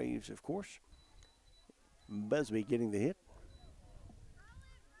for the Braves, of course. Busby getting the hit.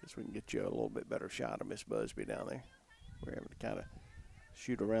 Guess we can get you a little bit better shot of Miss Busby down there. We're able to kind of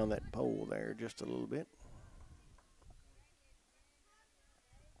shoot around that pole there just a little bit.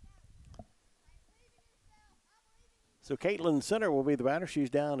 So Caitlin Center will be the batter. She's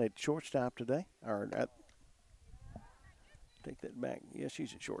down at shortstop today. Take that back. Yeah,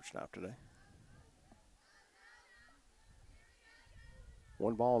 she's at shortstop today.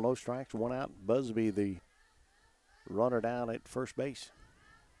 1 ball, no strikes, 1 out. Busby, the runner down at first base.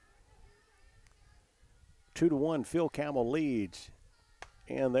 2-1, Phil Campbell leads.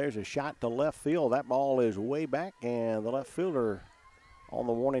 And there's a shot to left field. That ball is way back, and the left fielder on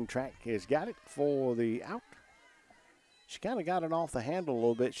the warning track has got it for the out. She kind of got it off the handle a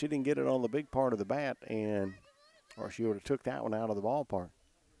little bit. She didn't get it on the big part of the bat, or she would have took that one out of the ballpark.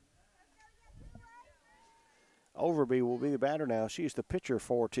 Overby will be the batter now. She's the pitcher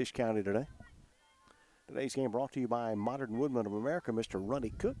for Tisch County today. Today's game brought to you by Modern Woodman of America, Mr.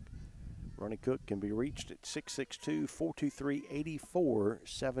 Ronnie Cook. Ronnie Cook can be reached at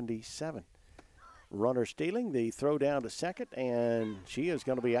 662-423-8477. Runner stealing, the throw down to second, and she is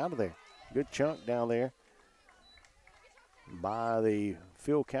going to be out of there. Good chunk down there by the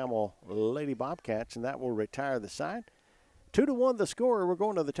Phil Campbell Lady Bobcats, and that will retire the side. 2-1 the score. We're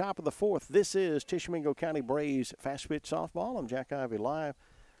going to the top of the 4th. This is Tishomingo County Braves Fast Pitch Softball. I'm Jack Ivey live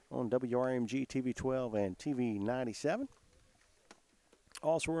on WRMG-TV-12 and TV97.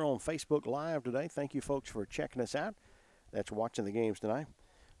 Also, we're on Facebook Live today. Thank you, folks, for checking us out. That's watching the games tonight.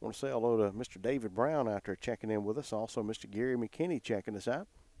 I want to say hello to Mr. David Brown out there checking in with us. Also, Mr. Gary McKinney checking us out.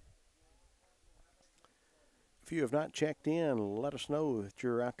 If you have not checked in, let us know that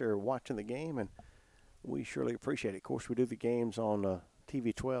you're out there watching the game, and we surely appreciate it. Of course, we do the games on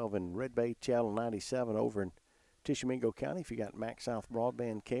TV12 and Red Bay Channel 97 over in Tishomingo County if you got Max South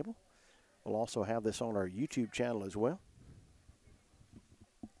broadband cable. We'll also have this on our YouTube channel as well.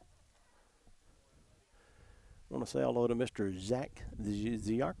 I want to say hello to Mr. Zach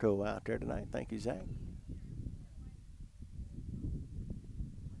Ziarko out there tonight. Thank you, Zach.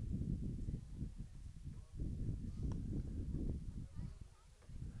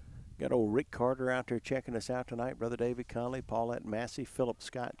 Got old Rick Carter out there checking us out tonight. Brother David Conley, Paulette Massey, Philip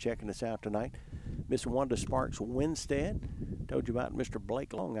Scott checking us out tonight. Miss Wanda Sparks Winstead. Told you about Mr.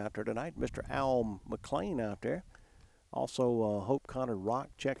 Blake Long out there tonight. Mr. Al McLean out there. Also Hope Connor Rock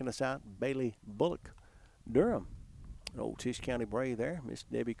checking us out. Bailey Bullock Durham. An old Tisch County Brave there. Miss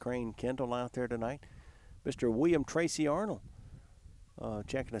Debbie Crane Kendall out there tonight. Mr. William Tracy Arnold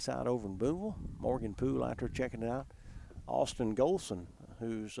checking us out over in Boonville. Morgan Poole out there checking it out. Austin Golson,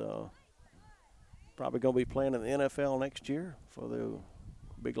 who's probably going to be playing in the NFL next year for the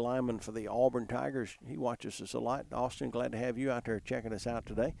big lineman for the Auburn Tigers. He watches us a lot. Austin, glad to have you out there checking us out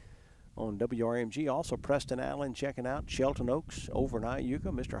today on WRMG. Also, Preston Allen checking out. Shelton Oaks over in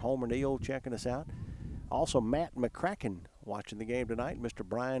Iuka. Mr. Homer Neal checking us out. Also, Matt McCracken watching the game tonight. Mr.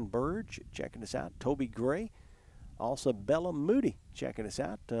 Brian Burge checking us out. Toby Gray. Also, Bella Moody checking us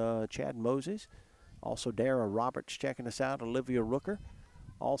out. Chad Moses. Also, Dara Roberts checking us out. Olivia Rooker.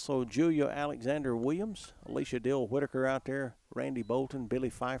 Also, Julia Alexander Williams. Alicia Dill Whitaker out there. Randy Bolton. Billy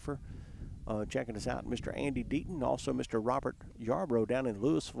Pfeiffer. checking us out, Mr. Andy Deaton, also Mr. Robert Yarbrough down in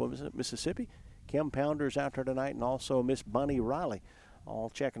Louisville, Mississippi. Kim Pounder's out there tonight, and also Miss Bunny Riley, all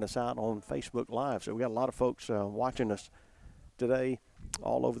checking us out on Facebook Live. So we got a lot of folks watching us today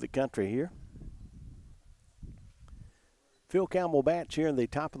all over the country here. Phil Campbell bats here in the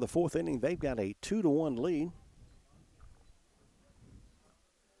top of the fourth inning. They've got a 2-1 lead,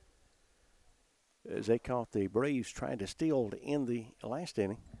 as they caught the Braves trying to steal to end the last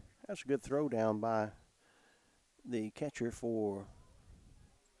inning. That's a good throw down by the catcher for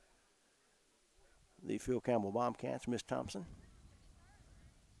the Phil Campbell Bobcats, Miss Thompson.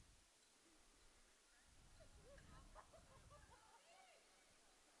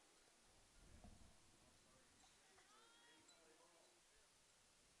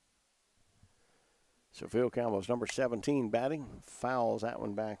 So Phil Campbell's number 17 batting, fouls that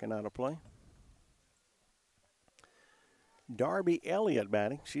one back and out of play. Darby Elliott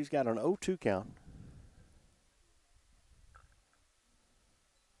batting. She's got an 0-2 count.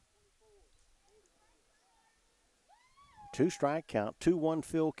 Two-strike count, 2-1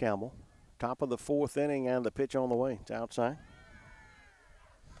 Phil Campbell. Top of the fourth inning and the pitch on the way. It's outside.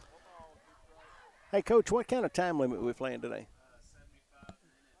 Hey, Coach, what kind of time limit are we playing today?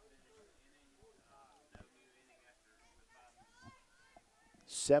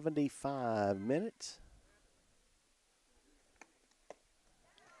 75 minutes.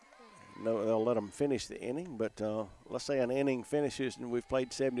 No, they'll let them finish the inning, but let's say an inning finishes and we've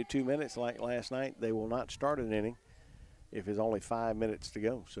played 72 minutes like last night, they will not start an inning if it's only 5 minutes to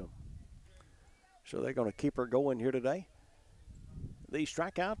go. So they're going to keep her going here today. The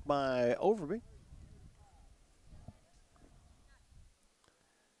strikeout by Overby.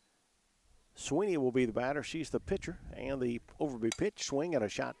 Sweeney will be the batter. She's the pitcher, and the Overby pitch, swing and a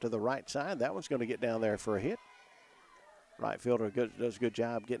shot to the right side. That one's going to get down there for a hit. Right fielder does a good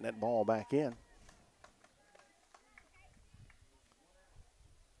job getting that ball back in.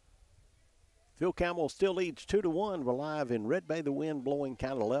 Phil Campbell still leads 2-1. We're live in Red Bay, the wind blowing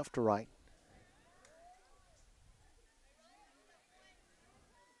kind of left to right.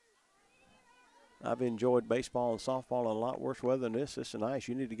 I've enjoyed baseball and softball in a lot worse weather than this. This is nice.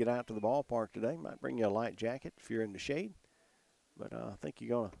 You need to get out to the ballpark today. Might bring you a light jacket if you're in the shade. But I think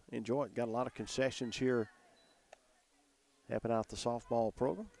you're going to enjoy it. Got a lot of concessions here helping out the softball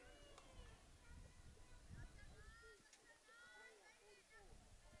program.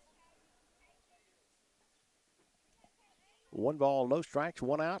 One ball, no strikes,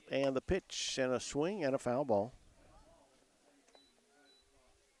 one out, and the pitch and a swing and a foul ball.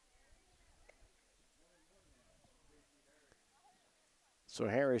 So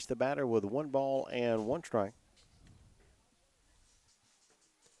Harris, the batter, with one ball and one strike.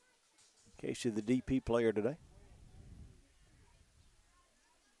 Casey, the DP player today.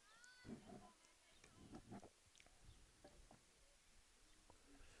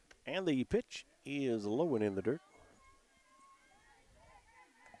 And the pitch is low and in the dirt.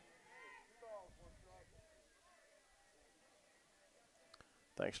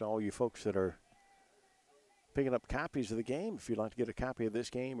 Thanks to all you folks that are picking up copies of the game. If you'd like to get a copy of this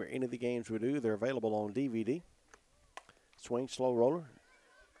game or any of the games we do, they're available on DVD. Swing, slow roller.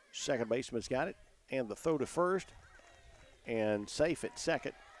 Second baseman's got it. And the throw to first. And safe at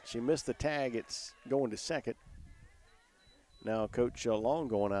second. She missed the tag. It's going to second. Now Coach Long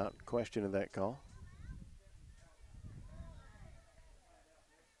going out questioning that call.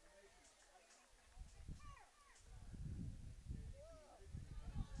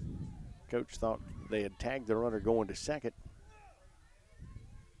 Coach thought they had tagged the runner going to second.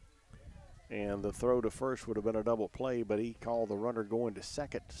 And the throw to first would have been a double play, but he called the runner going to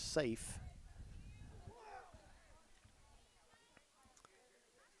second safe.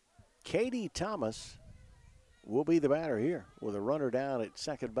 Katie Thomas will be the batter here with a runner down at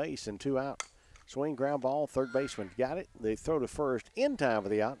second base and two out. Swing, ground ball, third baseman got it. They throw to first in time for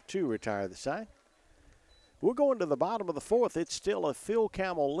the out to retire the side. We're going to the bottom of the fourth. It's still a Phil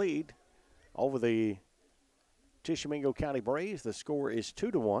Campbell lead over the Tishomingo County Braves. The score is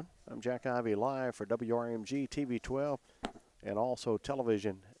 2-1. I'm Jack Ivey live for WRMG TV-12 and also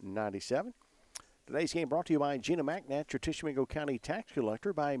Television 97. Today's game brought to you by Gina McNatt, your Tishomingo County tax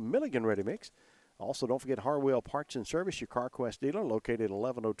collector, by Milligan Ready Mix. Also, don't forget Harwell Parts and Service, your CarQuest dealer, located at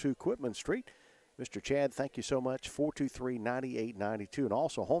 1102 Quitman Street. Mr. Chad, thank you so much, 423-9892. And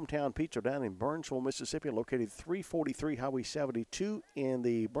also Hometown Pizza down in Burnsville, Mississippi, located 343 Highway 72 in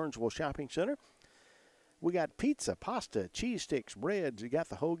the Burnsville Shopping Center. We got pizza, pasta, cheese sticks, breads. You got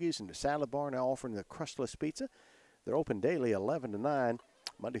the hoagies and the salad bar now offering the crustless pizza. They're open daily 11 to 9.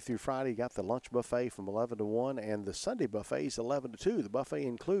 Monday through Friday, you got the lunch buffet from 11 to 1, and the Sunday buffet is 11 to 2. The buffet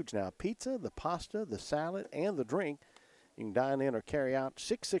includes now pizza, the pasta, the salad, and the drink. You can dine in or carry out.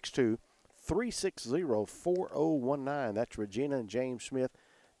 662-360-4019. That's Regina and James Smith.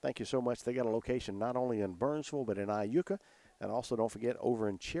 Thank you so much. They got a location not only in Burnsville but in Iuka, and also don't forget over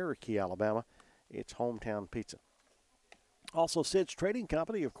in Cherokee, Alabama. It's Hometown Pizza. Also, Sid's Trading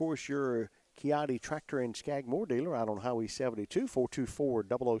Company, of course, your Kiati Tractor and Skagmore dealer out on Highway 72,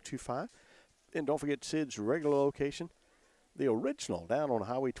 424-0025. And don't forget Sid's regular location, the original, down on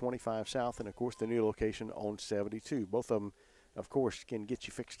Highway 25 South, and, of course, the new location on 72. Both of them, of course, can get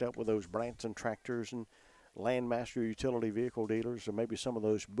you fixed up with those Branson tractors and Landmaster utility vehicle dealers, or maybe some of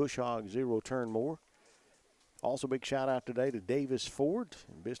those Bush Hog zero-turn more. Also, big shout-out today to Davis Ford,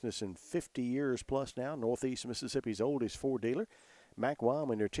 in business in 50 years plus now, Northeast Mississippi's oldest Ford dealer. Mac Wam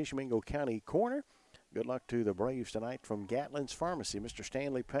in their Tishomingo County corner. Good luck to the Braves tonight from Gatlin's Pharmacy. Mr.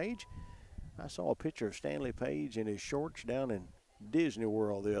 Stanley Page. I saw a picture of Stanley Page in his shorts down in Disney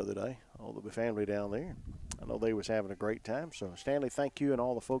World the other day. All the family down there. I know they was having a great time. So, Stanley, thank you and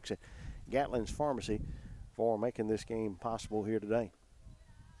all the folks at Gatlin's Pharmacy for making this game possible here today.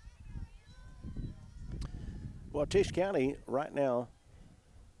 Well, Tisch County right now,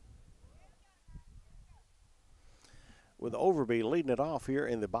 with Overby leading it off here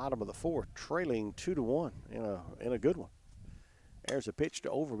in the bottom of the fourth, trailing 2-1 in a good one. There's a pitch to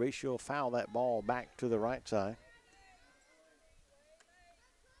Overby. She'll foul that ball back to the right side.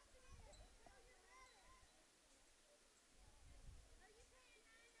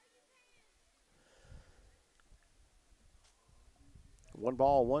 One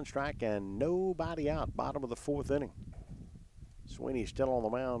ball, one strike, and nobody out. Bottom of the fourth inning. Sweeney's still on the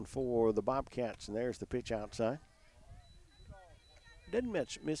mound for the Bobcats, and there's the pitch outside. Didn't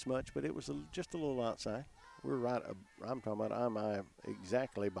miss much, but it was just a little outside. We're right. I'm talking about. I'm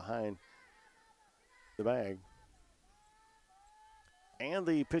exactly behind the bag. And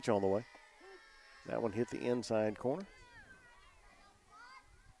the pitch on the way. That one hit the inside corner.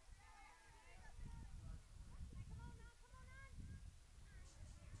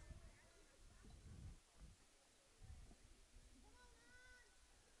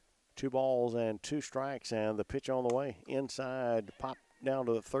 Two balls and two strikes, and the pitch on the way. Inside, pop down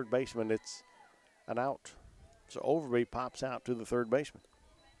to the third baseman. It's an out. So Overby pops out to the third baseman.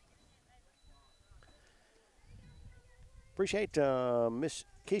 Appreciate Miss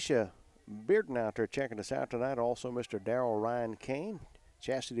Keisha Bearden out there checking us out tonight. Also, Mr. Darrell Ryan Kane.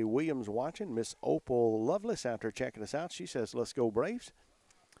 Chastity Williams watching. Miss Opal Lovelace out there checking us out. She says, let's go Braves.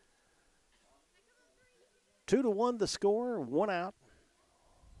 2-1 the score, one out.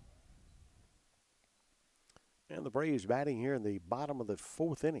 And the Braves batting here in the bottom of the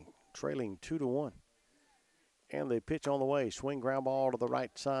fourth inning, trailing 2-1. And the pitch on the way. Swing ground ball to the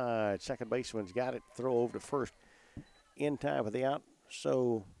right side. Second baseman's got it. Throw over to first in time for the out.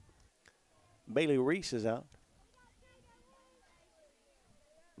 So Bailey Reese is out.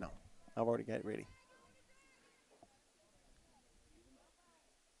 No, I've already got it ready.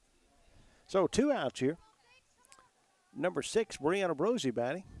 So two outs here. Number 6, Brianna Brosey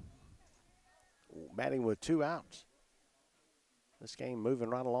batting with two outs. This game moving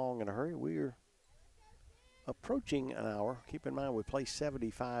right along in a hurry. We're approaching an hour. Keep in mind we play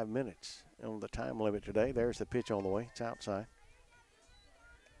 75 minutes on the time limit today. There's the pitch on the way. It's outside.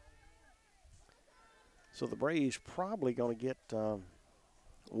 So the Braves probably going to get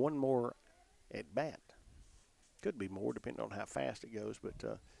one more at bat. Could be more depending on how fast it goes, but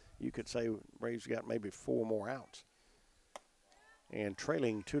you could say Braves got maybe 4 more outs. And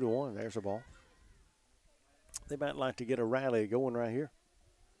trailing 2-1, there's a ball. They might like to get a rally going right here.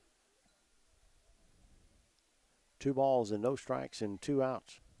 2 balls and no strikes and 2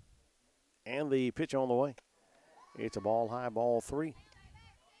 outs. And the pitch on the way. It's a ball high, ball 3.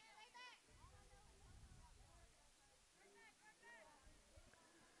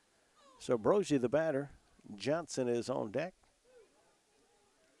 So Brosey the batter. Johnson is on deck.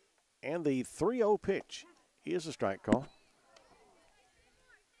 And the 3-0 pitch is a strike call.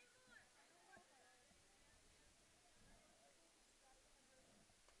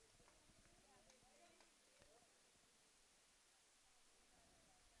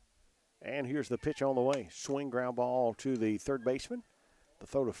 And here's the pitch on the way. Swing ground ball to the third baseman. The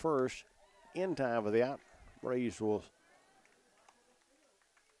throw to first in time for the out. Braves will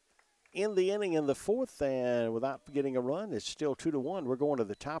end the inning in the fourth, and without getting a run, it's still 2-1. We're going to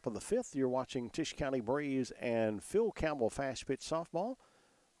the top of the fifth. You're watching Tisch County Braves and Phil Campbell fast pitch softball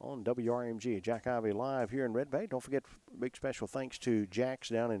on WRMG. Jack Ivy live here in Red Bay. Don't forget, big special thanks to Jack's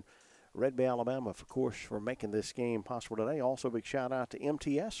down in Red Bay, Alabama, of course, for making this game possible today. Also, big shout out to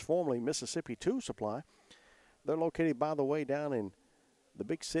MTS, formerly Mississippi Tool Supply. They're located, by the way, down in the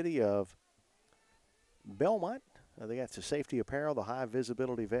big city of Belmont. They got the safety apparel, the high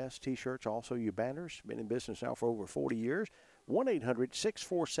visibility vests, T-shirts, also your banners. Been in business now for over 40 years.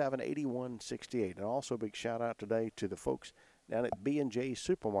 1-800-647-8168. And also a big shout out today to the folks down at B&J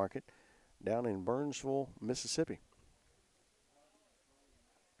Supermarket down in Burnsville, Mississippi.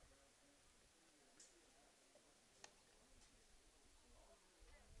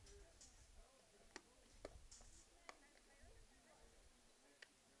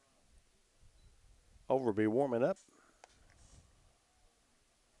 Overby warming up.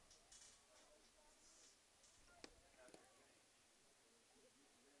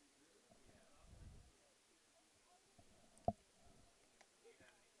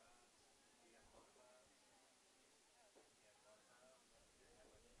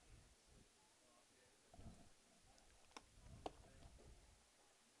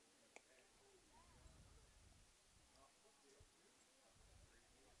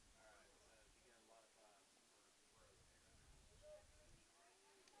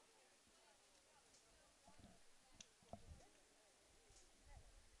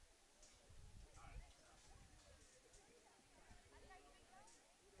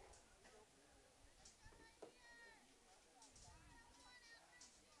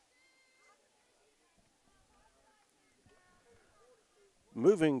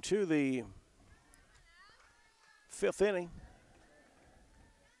 Moving to the 5th inning.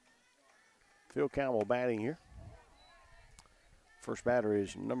 Phil Campbell batting here. First batter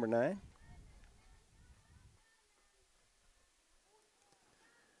is number 9.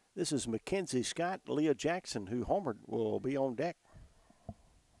 This is Mackenzie Scott. Leah Jackson, who homered, will be on deck.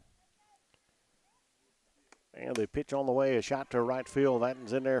 And the pitch on the way, a shot to right field. That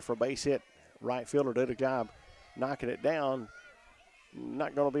one's in there for a base hit. Right fielder did a job knocking it down.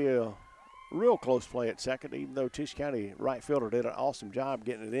 Not going to be a real close play at second, even though Tisch County right fielder did an awesome job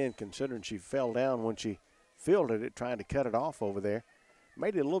getting it in, considering she fell down when she fielded it, trying to cut it off over there.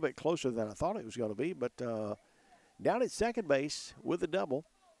 Made it a little bit closer than I thought it was going to be, but down at second base with a double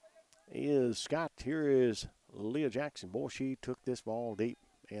is Scott. Here is Leah Jackson. Boy, she took this ball deep,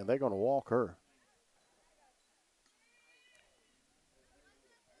 and they're going to walk her.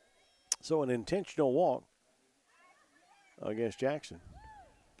 So an intentional walk against Jackson.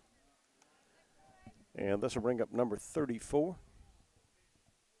 And this will bring up number 34.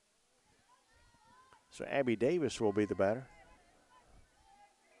 So Abby Davis will be the batter.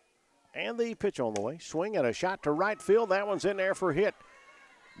 And the pitch on the way. Swing and a shot to right field. That one's in there for a hit.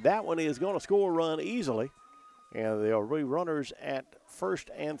 That one is going to score a run easily. And they'll be runners at first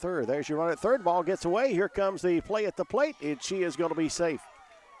and third. There's your runner at third. Ball gets away. Here comes the play at the plate. She is going to be safe.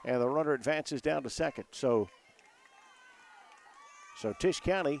 And the runner advances down to second. So Tisch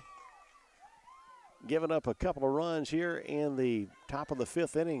County giving up a couple of runs here in the top of the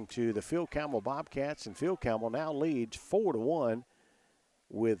 5th inning to the Phil Campbell Bobcats. And Phil Campbell now leads 4-1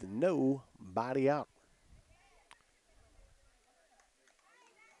 with nobody out.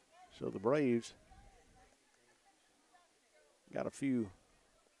 So the Braves got a few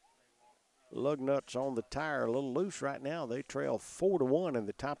lug nuts on the tire, a little loose right now. They trail 4-1 in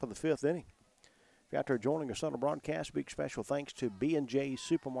the top of the 5th inning. If you're out there joining us on the broadcast, big special thanks to B&J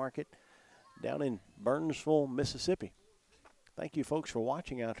Supermarket down in Burnsville, Mississippi. Thank you, folks, for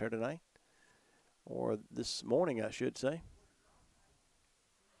watching out there tonight, or this morning, I should say.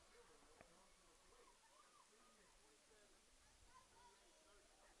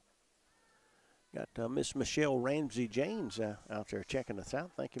 Got Miss Michelle Ramsey-James out there checking us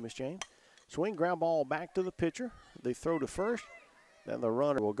out. Thank you, Miss James. Swing, ground ball back to the pitcher. They throw to first. Then the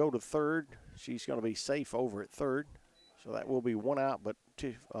runner will go to third. She's going to be safe over at third. So that will be one out, but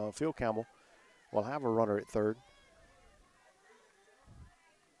Phil Campbell will have a runner at third.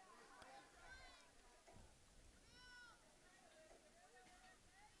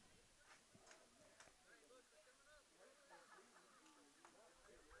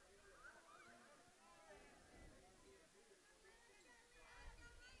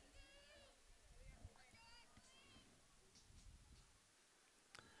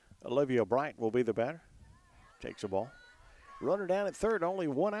 Olivia Bright will be the batter. Takes the ball. Runner down at third, only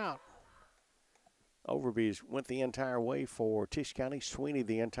one out. Overby's went the entire way for Tisch County. Sweeney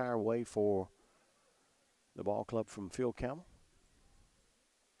the entire way for the ball club from Phil Campbell.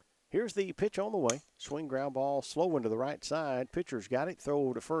 Here's the pitch on the way. Swing, ground ball, slow into the right side. Pitcher's got it.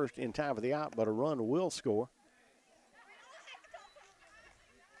 Throw to first in time for the out, but a run will score.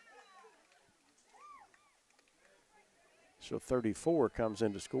 So 34 comes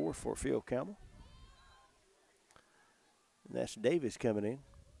in to score for Phil Campbell. And that's Davis coming in.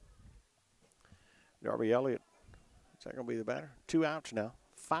 Darby Elliott, is that going to be the batter? 2 outs now.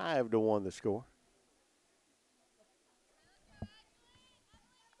 5-1 the score.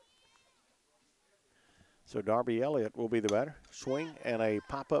 So Darby Elliott will be the batter. Swing and a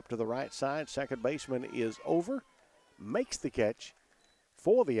pop up to the right side. Second baseman is over. Makes the catch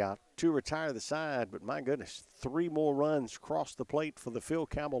for the out to retire the side. But my goodness, 3 more runs cross the plate for the Phil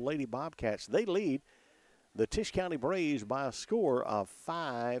Campbell Lady Bobcats. They lead the Tisch County Braves by a score of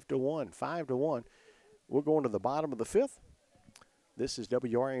 5-1. 5-1. We're going to the bottom of the 5th. This is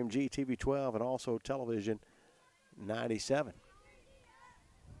WRMG TV-12 and also television 97.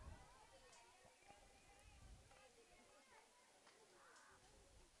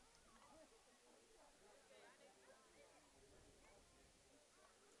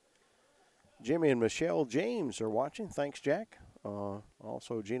 Jimmy and Michelle James are watching. Thanks, Jack.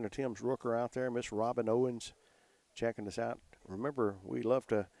 Also, Gina Timms Rooker out there. Miss Robin Owens checking us out. Remember, we love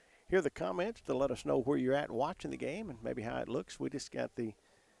to hear the comments to let us know where you're at watching the game and maybe how it looks. We just got the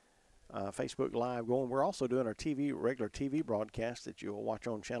Facebook Live going. We're also doing our regular TV broadcast that you'll watch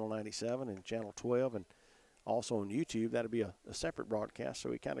on Channel 97 and Channel 12 and also on YouTube. That'll be a separate broadcast, so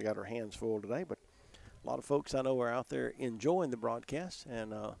we kind of got our hands full today. But a lot of folks I know are out there enjoying the broadcast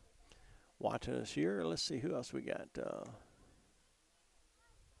and watching us here. Let's see who else we got.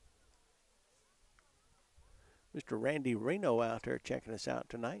 Mr. Randy Reno out there checking us out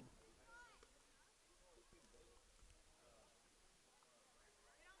tonight.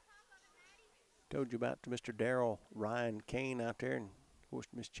 Told you about Mr. Darrell Ryan Kane out there, and of course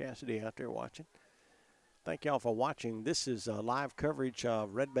Miss Chastity out there watching. Thank y'all for watching. This is live coverage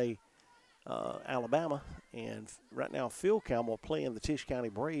of Red Bay, Alabama, and right now Phil Campbell playing the Tisch County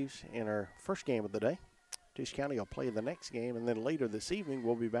Braves in our first game of the day. Tisch County will play the next game, and then later this evening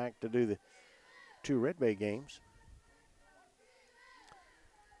we'll be back to do the 2 Red Bay games.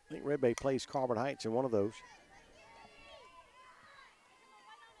 I think Red Bay plays Carbon Heights in one of those.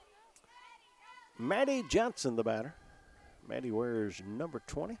 Maddie Johnson, the batter. Maddie wears number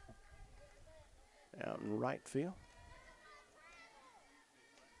 20 out in right field.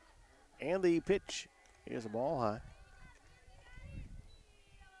 And the pitch is a ball high.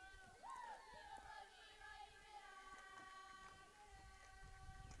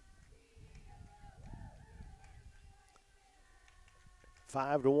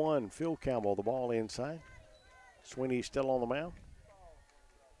 5-1, Phil Campbell, the ball inside. Sweeney's still on the mound.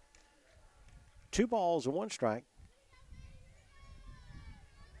 2 balls and 1 strike.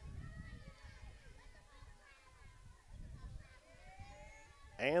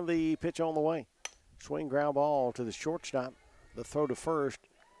 And the pitch on the way. Swing ground ball to the shortstop. The throw to first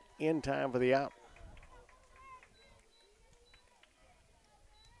in time for the out.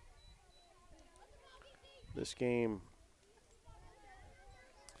 This game,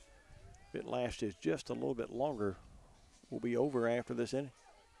 if it lasts just a little bit longer, will be over after this inning.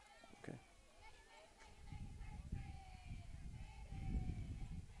 Okay.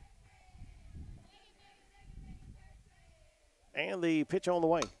 And the pitch on the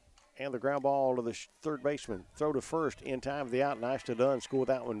way. And the ground ball to the third baseman. Throw to first in time for the out. Nicely done. Scored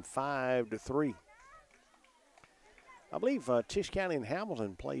that one 5-3. I believe Tisch County and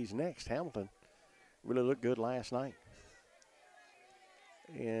Hamilton plays next. Hamilton really looked good last night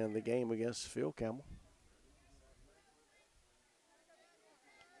in the game against Phil Campbell.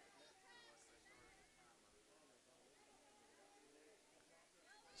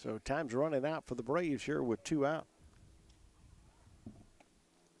 So time's running out for the Braves here with 2 out.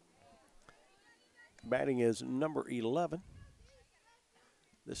 Batting is number 11.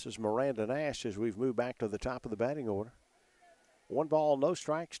 This is Miranda Nash as we've moved back to the top of the batting order. 1 ball, no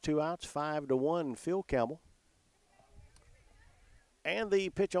strikes, 2 outs, 5-1, Phil Campbell. And the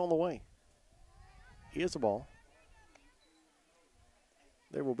pitch on the way is a ball.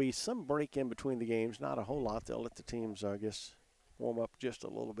 There will be some break in between the games, not a whole lot. They'll let the teams, I guess, warm up just a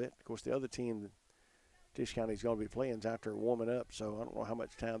little bit. Of course, the other team that Tisch County is going to be playing is out there warming up, so I don't know how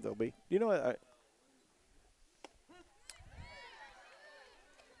much time there'll be. You know,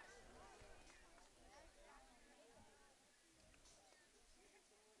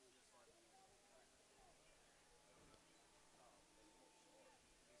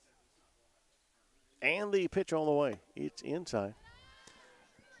 and the pitch on the way. It's inside.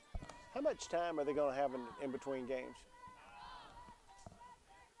 How much time are they going to have in between games?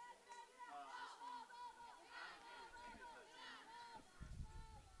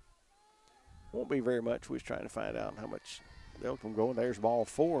 Won't be very much. We're trying to find out how much they'll come going. There's ball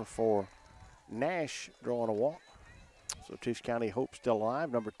 4 for Nash drawing a walk. So Tisch County hope still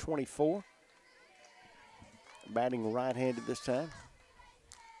alive. Number 24. Batting right-handed this time.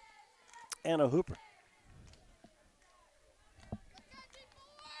 Anna Hooper.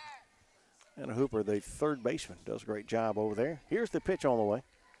 Anna Hooper, the third baseman, does a great job over there. Here's the pitch on the way.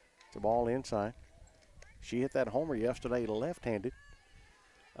 It's a ball inside. She hit that homer yesterday left-handed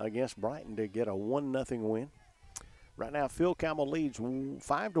against Brighton to get a 1-0 win. Right now, Phil Campbell leads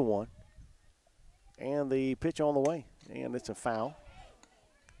 5-1. And the pitch on the way. And it's a foul.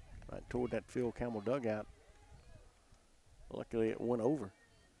 Right toward that Phil Campbell dugout. Luckily, it went over.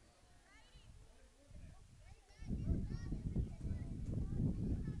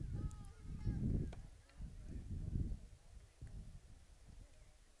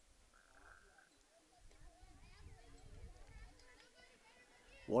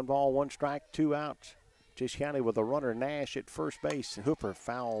 One ball, one strike, 2 outs. Tisch County with a runner, Nash at first base. Hooper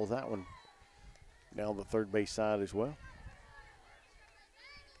fouls that one down the third base side as well.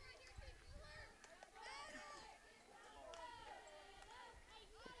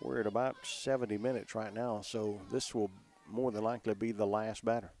 We're at about 70 minutes right now, so this will more than likely be the last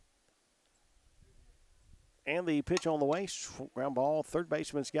batter. And the pitch on the way, ground ball, third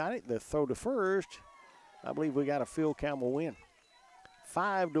baseman's got it. The throw to first, I believe we got a Phil Campbell win.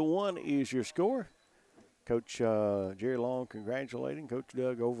 5-1 is your score. Coach Jerry Long congratulating Coach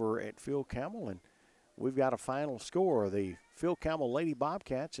Doug over at Phil Campbell, and we've got a final score. The Phil Campbell Lady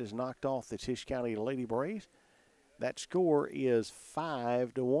Bobcats has knocked off the Tisch County Lady Braves. That score is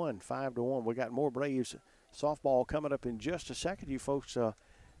 5-1. 5-1. We got more Braves softball coming up in just a second. You folks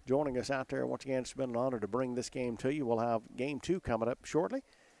joining us out there, once again, it's been an honor to bring this game to you. We'll have game 2 coming up shortly.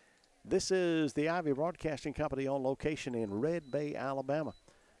 This is the Ivy Broadcasting Company on location in Red Bay, Alabama.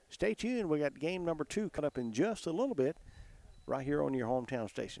 Stay tuned. We got game number 2 coming up in just a little bit right here on your hometown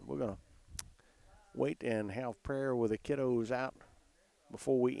station. We're going to wait and have prayer with the kiddos out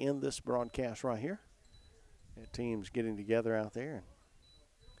before we end this broadcast right here. The team's getting together out there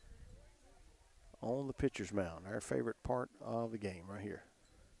on the pitcher's mound, our favorite part of the game right here.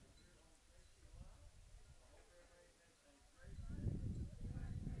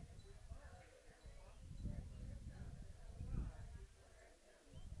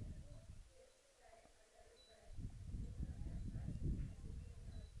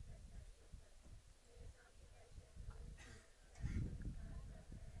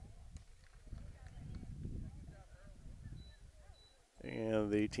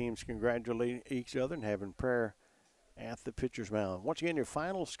 And the teams congratulating each other and having prayer at the pitcher's mound. Once again, your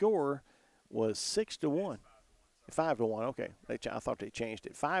final score was 6-1. 5-1, okay. I thought they changed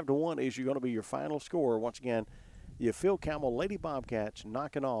it. 5-1 is going to be your final score. Once again, your Phil Campbell Lady Bobcats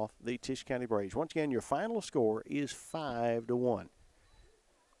knocking off the Tisch County Braves. Once again, your final score is 5-1.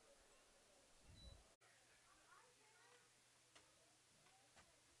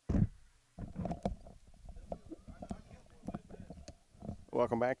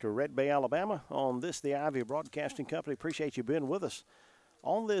 Welcome back to Red Bay, Alabama on this, the Ivy Broadcasting Company. Appreciate you being with us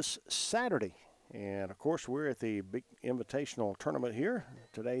on this Saturday. And, of course, we're at the big invitational tournament here.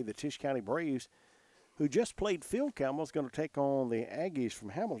 Today, the Tisch County Braves, who just played Phil Campbell, is going to take on the Aggies from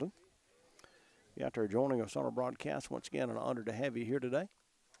Hamilton. You out there joining us on our broadcast. Once again, an honor to have you here today.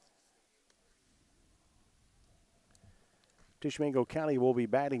 Tishomingo County will be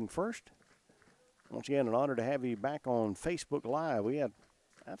batting first. Once again, an honor to have you back on Facebook Live. We had,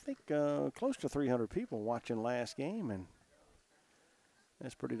 I think, close to 300 people watching last game, and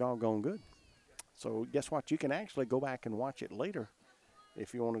that's pretty doggone good. So guess what? You can actually go back and watch it later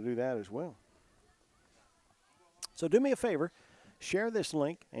if you want to do that as well. So do me a favor, share this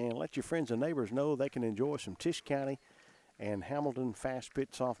link and let your friends and neighbors know they can enjoy some Tisch County and Hamilton fast pitch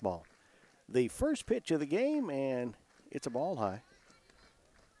softball. The first pitch of the game, and it's a ball high.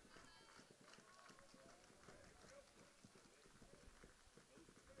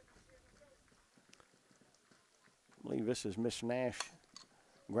 I believe this is Miss Nash.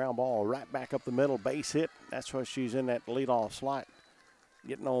 Ground ball right back up the middle, base hit. That's why she's in that leadoff slot,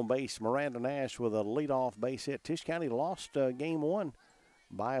 getting on base. Miranda Nash with a leadoff base hit. Tisch County lost game 1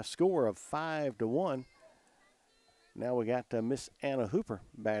 by a score of 5-1. Now we got Miss Anna Hooper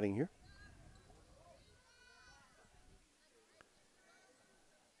batting here.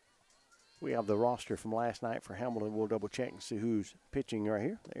 We have the roster from last night for Hamilton. We'll double check and see who's pitching right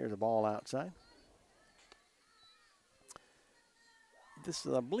here. There's a ball outside. This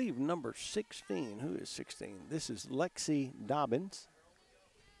is, I believe, number 16. Who is 16? This is Lexi Dobbins.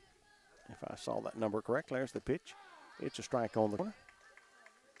 If I saw that number correctly, there's the pitch. It's a strike on the corner.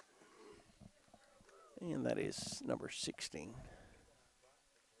 And that is number 16.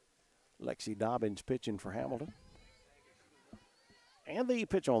 Lexi Dobbins pitching for Hamilton. And the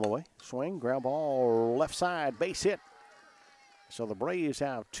pitch on the way. Swing, ground ball, left side, base hit. So the Braves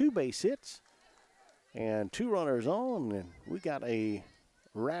have 2 base hits and 2 runners on, and we got a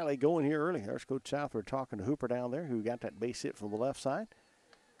rally going here early. There's Coach Southward talking to Hooper down there, who got that base hit from the left side.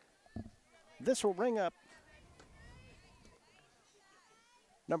 This will bring up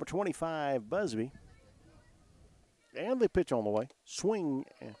number 25, Busby. And the pitch on the way. Swing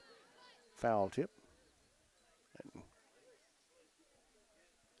and foul tip. And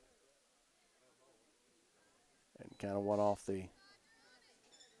kind of went off the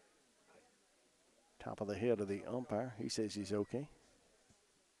top of the head of the umpire. He says he's okay.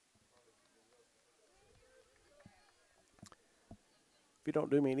 If you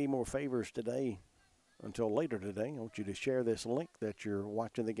don't do me any more favors today until later today, I want you to share this link that you're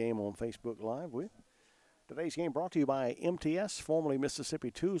watching the game on Facebook Live with. Today's game brought to you by MTS, formerly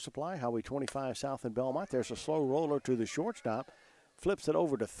Mississippi 2 Supply, Highway 25 South in Belmont. There's a slow roller to the shortstop. Flips it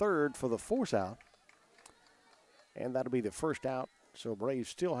over to third for the force out. And that'll be the first out. So Braves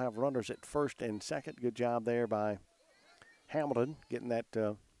still have runners at first and second. Good job there by Hamilton getting that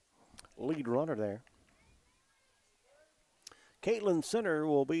lead runner there. Caitlin Center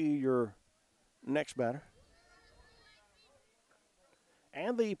will be your next batter.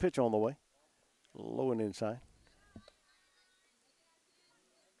 And the pitch on the way. Low and inside.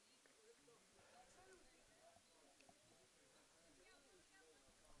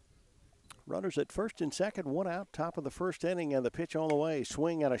 Runners at first and second, 1 out, top of the first inning, and the pitch on the way.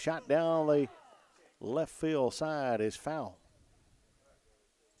 Swing and a shot down the left field side is foul.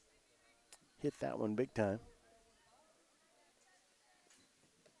 Hit that one big time.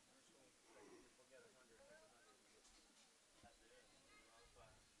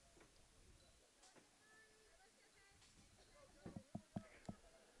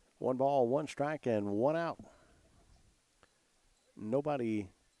 One ball, 1 strike, and 1 out. Nobody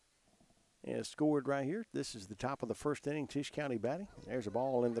has scored right here. This is the top of the first inning. Tisch County batting. There's a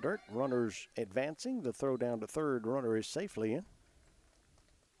ball in the dirt. Runners advancing. The throw down to third. Runner is safely in.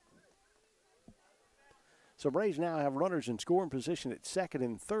 So Braves now have runners in scoring position at second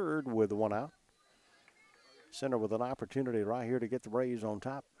and third with 1 out. Center with an opportunity right here to get the Braves on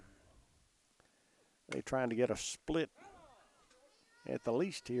top. They're trying to get a split at the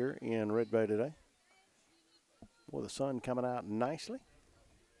least here in Red Bay today. With the sun coming out nicely.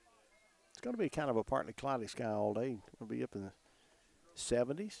 It's going to be kind of a partly cloudy sky all day. It'll be up in the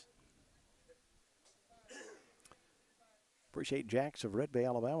 70s. Appreciate Jacks of Red Bay,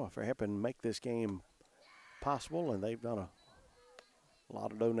 Alabama for helping make this game possible, and they've done a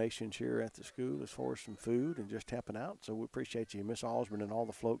lot of donations here at the school as far as some food and just helping out. So we appreciate you, Miss Osborne, and all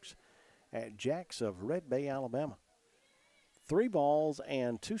the folks at Jacks of Red Bay, Alabama. 3 balls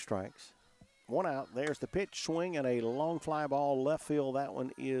and 2 strikes. 1 out. There's the pitch, swing, and a long fly ball left field. That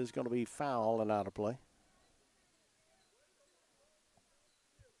one is going to be foul and out of play.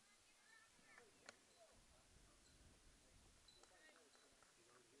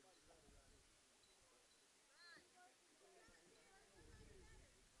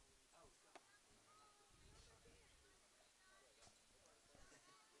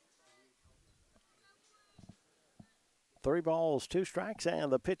 Three balls, 2 strikes,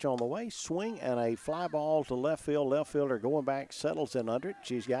 and the pitch on the way. Swing and a fly ball to left field. Left fielder going back, settles in under it.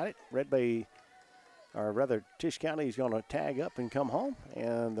 She's got it. Red Bay, or rather Tisch County, is going to tag up and come home,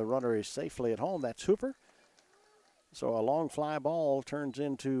 and the runner is safely at home. That's Hooper. So a long fly ball turns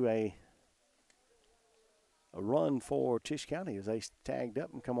into a run for Tisch County as they tagged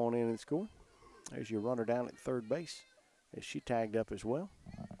up and come on in and score. There's your runner down at third base as she tagged up as well.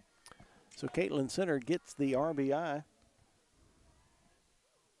 So Caitlin Center gets the RBI.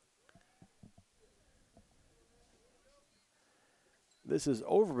 This is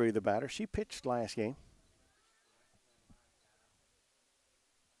Overby, the batter. She pitched last game.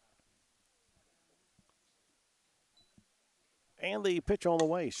 And the pitch on the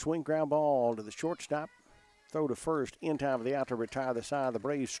way. Swing, ground ball to the shortstop. Throw to first in time for the out to retire the side. The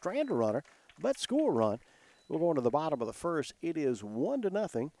Braves strand a runner, but score a run. We'll go into the bottom of the first. It is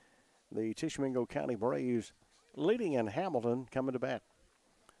 1-0. The Tishomingo County Braves leading in Hamilton coming to bat.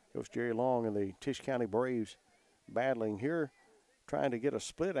 Coach Jerry Long and the Tisch County Braves battling here, trying to get a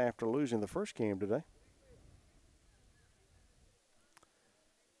split after losing the first game today.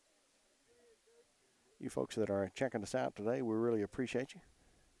 You folks that are checking us out today, we really appreciate you.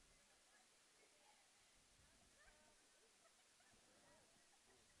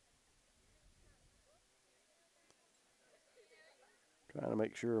 Trying to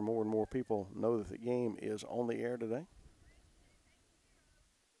make sure more and more people know that the game is on the air today.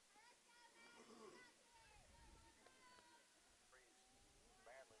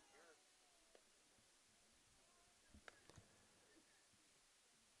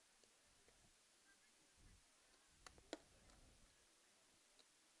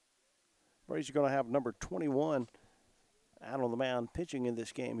 Brady's going to have number 21 out on the mound pitching in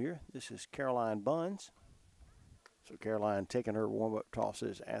this game here. This is Caroline Buns. So Caroline taking her warm-up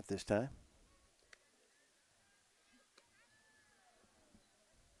tosses at this time.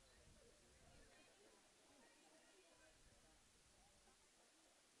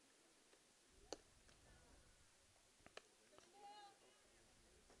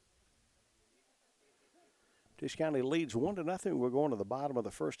 Tisch County leads 1-0. We're going to the bottom of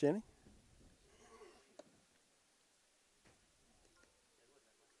the first inning.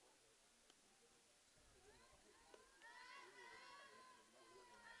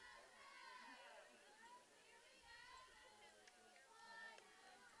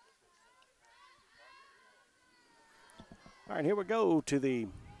 All right, here we go to the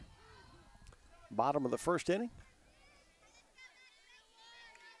bottom of the first inning.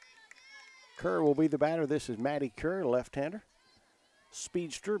 Kerr will be the batter. This is Maddie Kerr, left-hander.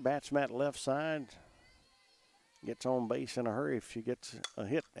 Speedster, bats mat left side. Gets on base in a hurry if she gets a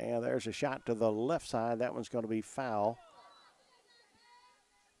hit. And there's a shot to the left side. That one's going to be foul.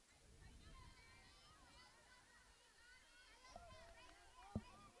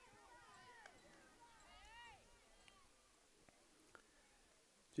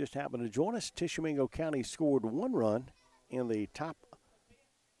 Just happened to join us. Tishomingo County scored 1 run in the top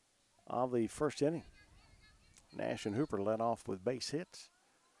of the first inning. Nash and Hooper led off with base hits.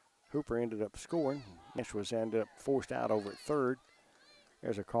 Hooper ended up scoring. Nash was ended up forced out over at third.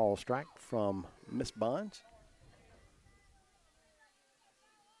 There's a call strike from Miss Bonds.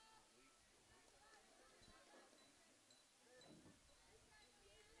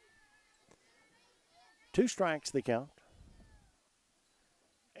 Two strikes the count.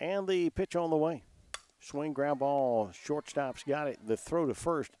 And the pitch on the way. Swing, ground ball, shortstop's got it. The throw to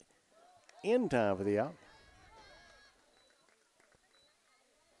first in time for the out.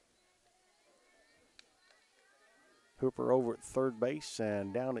 Hooper over at third base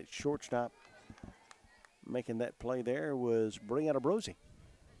and down at shortstop. Making that play there was Brianna Brosey.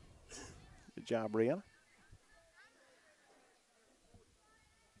 Good job, Brianna.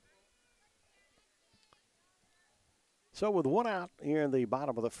 So with 1 out here in the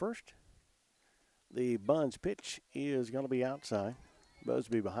bottom of the first, the Buns pitch is going to be outside.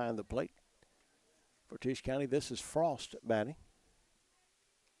 Busby behind the plate. For Tisch County, this is Frost batting.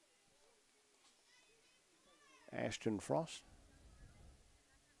 Ashton Frost.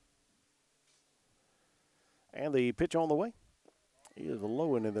 And the pitch on the way is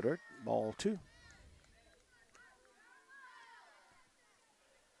low and in the dirt. Ball 2.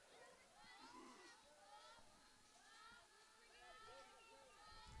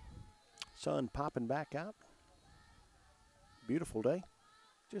 Sun popping back out. Beautiful day.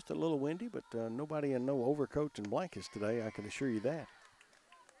 Just a little windy, but nobody in no overcoats and blankets today, I can assure you that.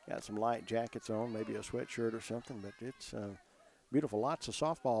 Got some light jackets on, maybe a sweatshirt or something, but it's beautiful. Lots of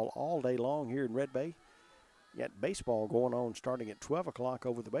softball all day long here in Red Bay. Got baseball going on starting at 12 o'clock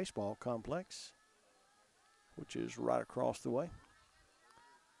over the baseball complex, which is right across the way.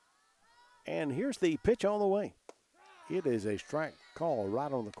 And here's the pitch on the way. It is a strike call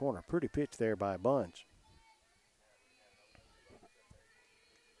right on the corner. Pretty pitch there by Buns.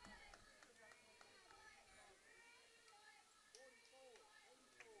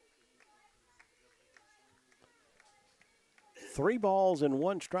 Three balls and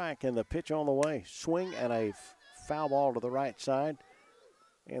 1 strike, and the pitch on the way. Swing and a foul ball to the right side.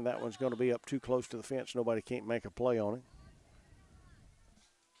 And that one's going to be up too close to the fence. Nobody can't make a play on it.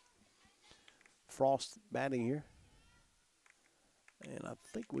 Frost batting here. And I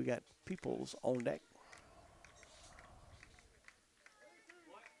think we got Peoples on deck.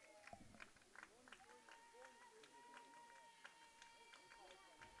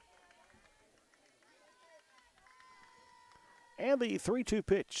 And the 3-2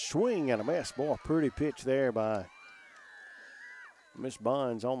 pitch, swing and a miss. Boy, pretty pitch there by Miss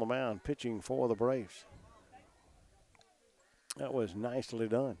Bonds on the mound, pitching for the Braves. That was nicely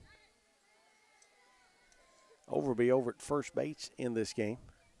done. Overby over at first base in this game.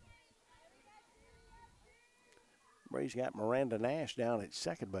 Braves got Miranda Nash down at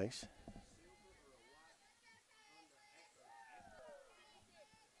second base.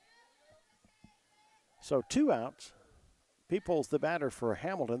 So 2 outs. Peoples the batter for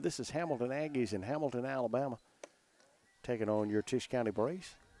Hamilton. This is Hamilton Aggies in Hamilton, Alabama, taking on your Tisch County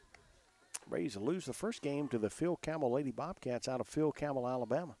Braves. Braves lose the first game to the Phil Campbell Lady Bobcats out of Phil Campbell,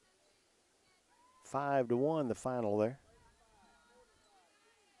 Alabama. 5-1 the final there.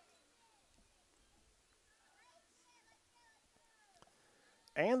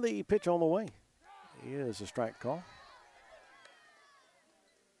 And the pitch on the way is a strike call.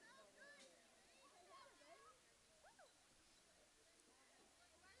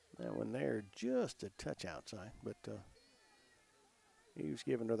 That one there just a touch outside, but he was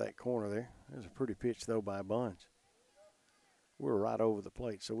giving her that corner there. It was a pretty pitch, though, by Buns. We're right over the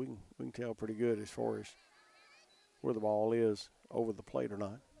plate, so we can tell pretty good as far as where the ball is over the plate or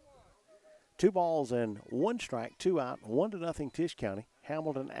not. 2 balls and 1 strike, 2 out, 1-0 Tisch County.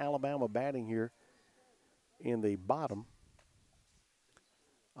 Hamilton, Alabama batting here in the bottom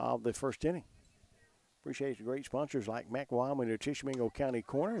of the first inning. Appreciate the great sponsors like Mac Wyoming, your Tishomingo County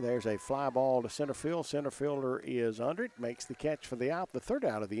corner. There's a fly ball to center field. Center fielder is under it, makes the catch for the out, the 3rd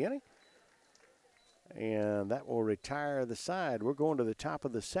out of the inning. And that will retire the side. We're going to the top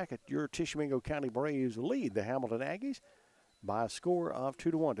of the 2nd. Your Tishomingo County Braves lead the Hamilton Aggies by a score of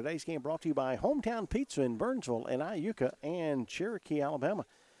 2-1. Today's game brought to you by Hometown Pizza in Burnsville and Iuka and Cherokee, Alabama.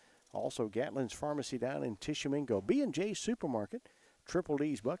 Also, Gatlin's Pharmacy down in Tishomingo. B&J Supermarket. Triple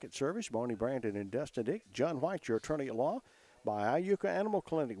D's Bucket Service, Barney Brandon and Dustin Dick. John White, your attorney at law. By Iuka Animal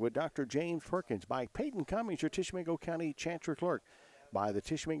Clinic with Dr. James Perkins. By Peyton Cummings, your Tishomingo County Chancery Clerk. By the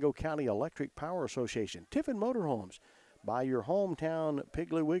Tishomingo County Electric Power Association. Tiffin Motorhomes. By your hometown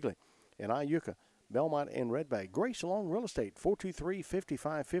Piggly Wiggly. And Iuka, Belmont and Red Bay. Grace Long Real Estate,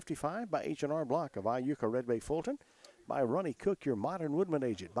 423-5555. By H&R Block of Iuka Red Bay Fulton. By Ronnie Cook, your modern Woodman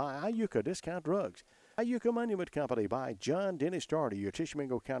agent. By Iuka Discount Drugs. Iuka Monument Company. By John Dennis Doherty, your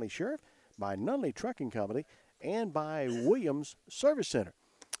Tishomingo County Sheriff. By Nunley Trucking Company. And by Williams Service Center.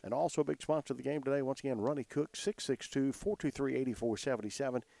 And also a big sponsor of the game today, once again, Ronnie Cook,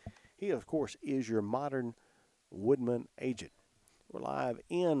 662-423-8477. He, of course, is your modern Woodman agent. We're live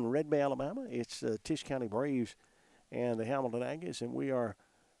in Red Bay, Alabama. It's the Tisch County Braves and the Hamilton Aggies, and we are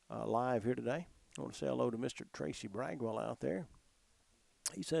live here today. I want to say hello to Mr. Tracy Bragwell out there.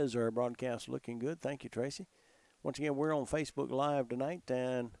 He says our broadcast looking good. Thank you, Tracy. Once again, we're on Facebook Live tonight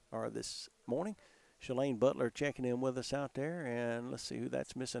or this morning. Shalane Butler checking in with us out there. And let's see who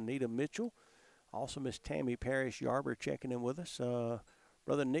that's, Miss Anita Mitchell. Also, Miss Tammy Parrish-Yarber checking in with us.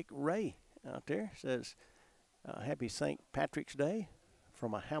 Brother Nick Ray out there says, happy St. Patrick's Day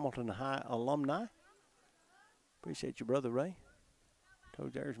from a Hamilton High alumni. Appreciate you, Brother Ray.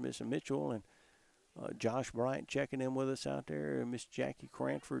 Told there's Miss Mitchell and Josh Bryant checking in with us out there. Miss Jackie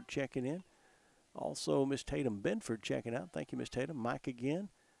Cranford checking in. Also, Miss Tatum Benford checking out. Thank you, Miss Tatum. Mike again.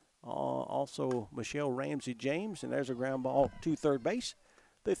 Also, Michelle Ramsey James. And there's a ground ball to third base.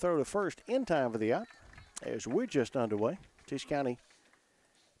 They throw to first in time for the out as we're just underway. Tisch County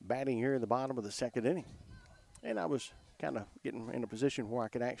batting here in the bottom of the 2nd inning. And I was kind of getting in a position where I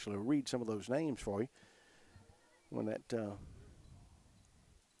could actually read some of those names for you when that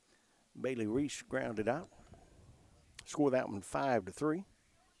Bailey Reese grounded out. Score that one 5-3.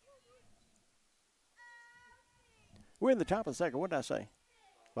 We're in the top of the 2nd. What did I say?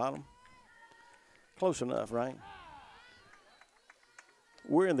 Bottom? Close enough, right?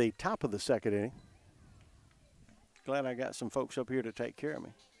 We're in the top of the 2nd inning. Glad I got some folks up here to take care of me.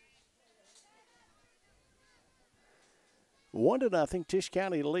 1-0, Tisch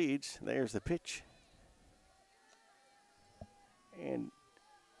County leads. There's the pitch. And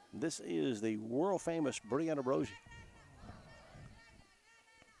this is the world-famous Brianna Brosey.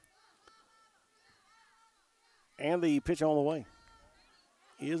 And the pitch on the way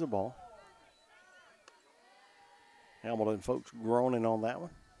is a ball. Hamilton folks groaning on that one.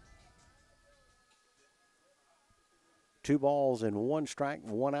 2 balls and 1 strike,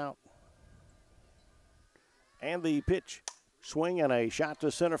 1 out. And the pitch. Swing and a shot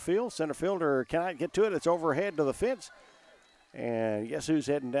to center field. Center fielder cannot get to it. It's overhead to the fence. And guess who's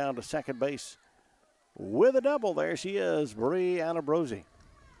heading down to second base with a double? There she is, Brianna Brosey.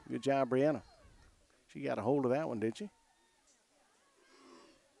 Good job, Brianna. She got a hold of that one, didn't she?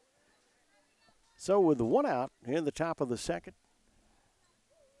 So with the 1 out in the top of the 2nd,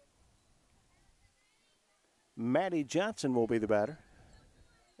 Maddie Johnson will be the batter.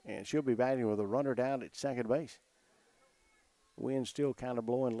 And she'll be batting with a runner down at second base. Wind still kind of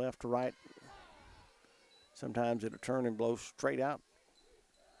blowing left to right. Sometimes it'll turn and blow straight out.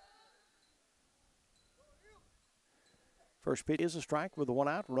 First pitch is a strike with the 1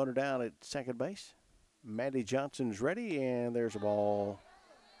 out, runner down at second base. Maddie Johnson's ready, and there's a ball,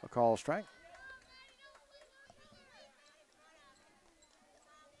 a call strike.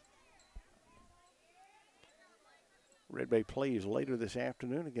 Red Bay plays later this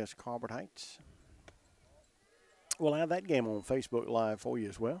afternoon against Colbert Heights. We'll have that game on Facebook Live for you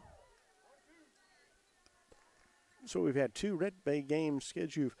as well. So we've had 2 Red Bay games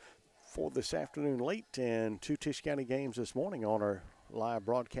scheduled for this afternoon late and 2 Tisch County games this morning on our live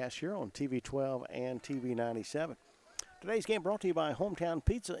broadcast here on TV-12 and TV-97. Today's game brought to you by Hometown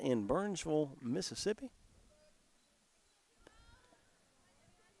Pizza in Burnsville, Mississippi.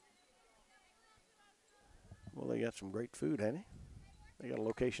 They got some great food, ain't they? They got a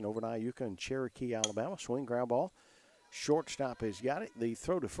location over in Iuka and Cherokee, Alabama. Swing, ground ball. Shortstop has got it. The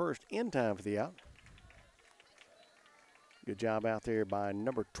throw to first in time for the out. Good job out there by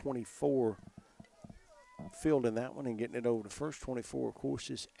number 24, fielding that one and getting it over to first. 24, of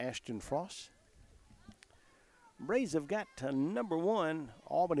course, is Ashton Frost. Braves have got to number 1,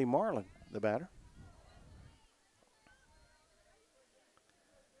 Albany Marlin, the batter.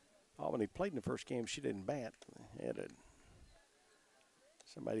 Albany played in the first game. She didn't bat. Had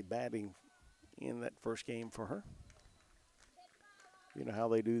somebody batting in that first game for her. You know how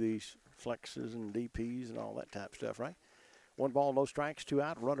they do these flexes and DPs and all that type of stuff, right? 1 ball, no strikes, 2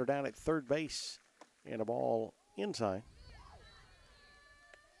 out. Runner down at third base and a ball inside.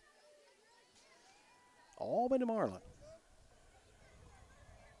 Albany Marlin.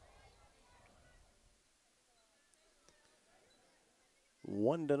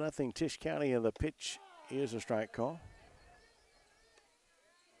 One to nothing Tisch County, and the pitch is a strike call.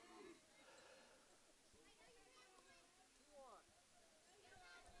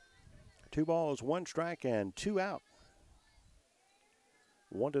 Two balls, 1 strike, and 2 out.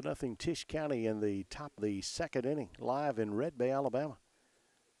 1 to nothing Tisch County in the top of the second inning, live in Red Bay, Alabama.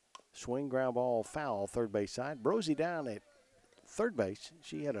 Swing, ground ball, foul, third base side. Brosie down at third base.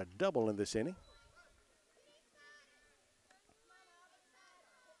 She had a double in this inning.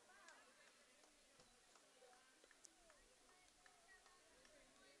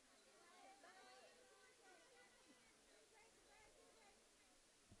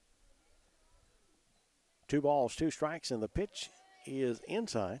 Two balls, 2 strikes, and the pitch is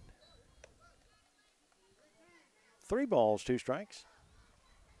inside. 3 balls, 2 strikes.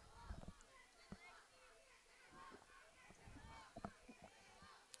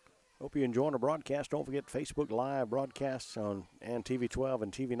 Hope you're enjoying the broadcast. Don't forget Facebook Live broadcasts on and TV-12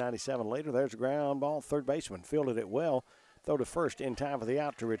 and TV-97 later. There's a ground ball. Third baseman fielded it well. Throw to first in time for the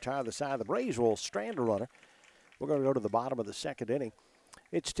out to retire the side. The Braves will strand a runner. We're going to go to the bottom of the second inning.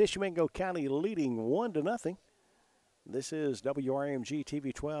 It's Tishomingo County leading 1 to nothing. This is WRMG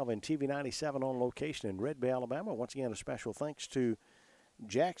TV-12 and TV-97 on location in Red Bay, Alabama. Once again, a special thanks to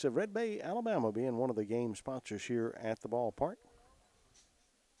Jack's of Red Bay, Alabama, being one of the game sponsors here at the ballpark.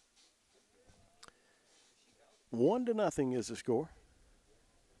 1 to nothing is the score.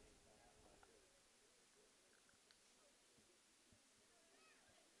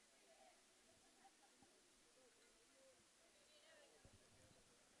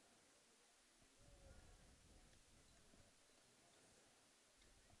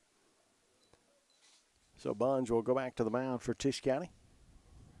 So Bunge will go back to the mound for Tisch County.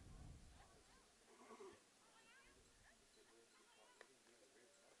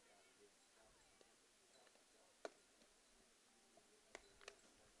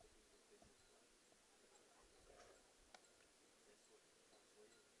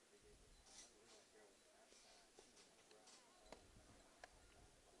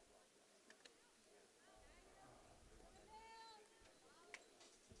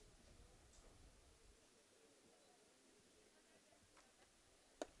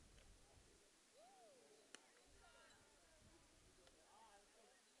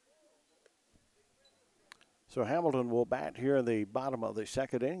 So Hamilton will bat here in the bottom of the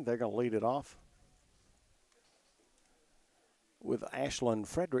second inning. They're going to lead it off with Ashlyn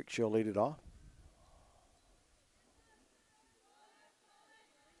Frederick. She'll lead it off.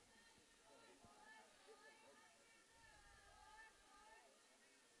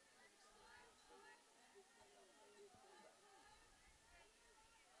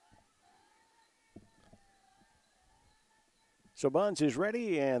 So Buns is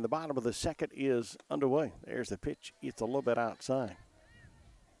ready, and the bottom of the second is underway. There's the pitch. It's a little bit outside.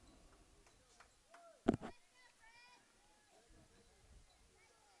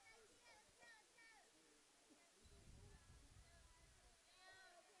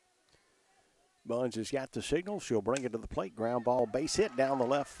 Buns has got the signal. She'll bring it to the plate. Ground ball, base hit down the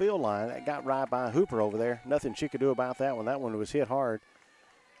left field line. That got right by Hooper over there. Nothing she could do about that one. That one was hit hard.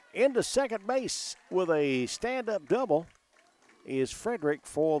 Into second base with a stand-up double is Frederick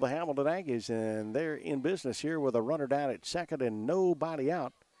for the Hamilton Aggies, and they're in business here with a runner down at second and nobody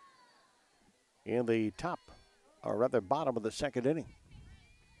out in the top, or rather bottom of the second inning.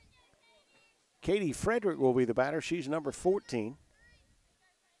 Katie Frederick will be the batter. She's number 14.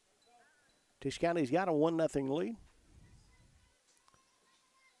 Tisch County's got a 1-0 lead.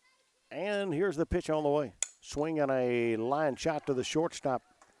 And here's the pitch on the way. Swing on a line shot to the shortstop.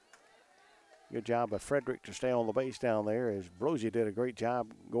 Good job by Frederick to stay on the base down there, as Brosie did a great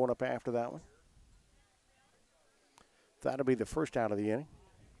job going up after that one. That'll be the first out of the inning.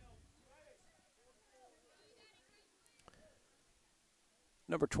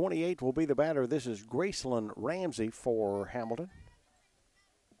 Number 28 will be the batter. This is Gracelyn Ramsey for Hamilton.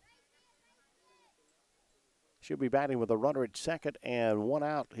 She'll be batting with a runner at second and one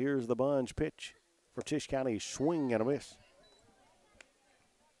out. Here's the Bunge pitch for Tisch County. Swing and a miss.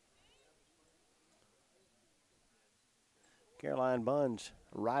 Caroline Bunge,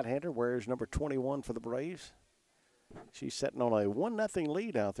 right-hander, wears number 21 for the Braves. She's sitting on a 1-0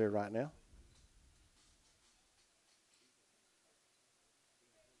 lead out there right now.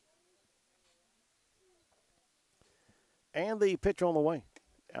 And the pitch on the way,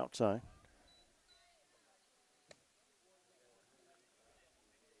 outside.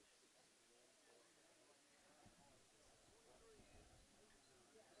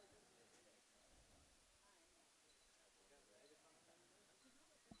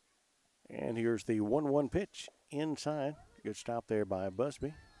 And here's the 1-1 pitch inside. Good stop there by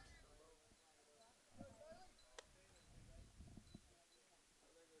Busby.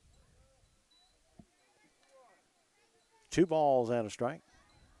 Two balls and a strike.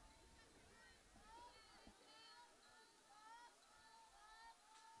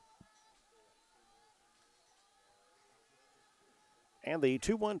 And the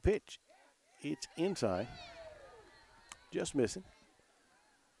 2-1 pitch, it's inside. Just missing.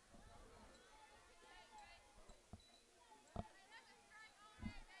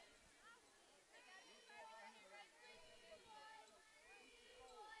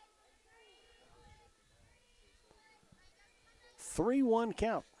 Three-one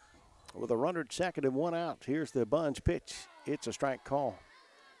count with a runner at second and one out. Here's the Bunge pitch. It's a strike call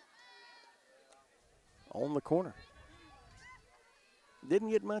on the corner. Didn't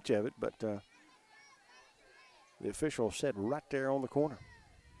get much of it, but the official said right there on the corner.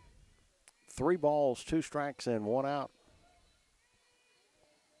 3 balls, 2 strikes, and 1 out.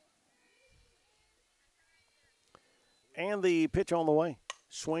 And the pitch on the way.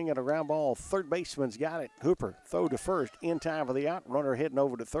 Swing at a ground ball. Third baseman's got it. Hooper throw to first in time for the out. Runner heading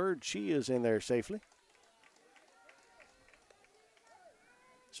over to third. She is in there safely.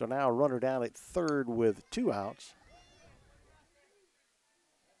 So now a runner down at third with 2 outs.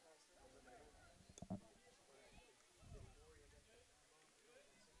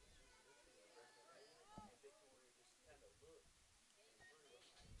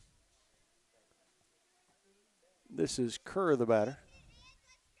 This is Kerr, the batter.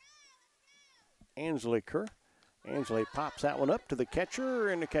 Ansley Kerr. Ansley pops that one up to the catcher,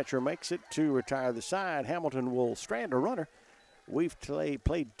 and the catcher makes it to retire the side. Hamilton will strand a runner. We've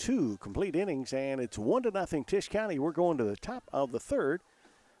played 2 complete innings, and it's 1-0 Tisch County. We're going to the top of the third.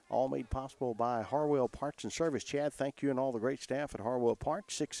 All made possible by Harwell Parts and Service. Chad, thank you and all the great staff at Harwell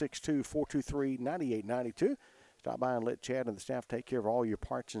Parts. 662-423-9892. Stop by and let Chad and the staff take care of all your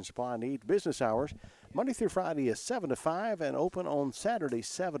parts and supply needs. Business hours, Monday through Friday is 7 to 5 and open on Saturday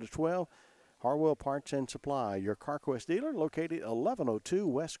 7 to 12. Harwell Parts and Supply, your CarQuest dealer, located 1102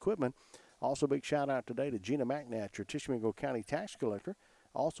 West Quitman. Also, big shout-out today to Gina McNatt, your Tishomingo County tax collector.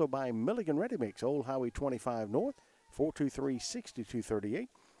 Also by Milligan Ready Mix, Old Highway 25 North, 423-6238.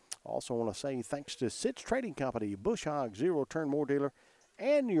 Also want to say thanks to Sid's Trading Company, Bush Hog, Zero Turn More dealer,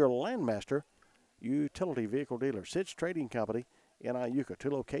 and your Landmaster utility vehicle dealer. Sid's Trading Company in Iuka. 2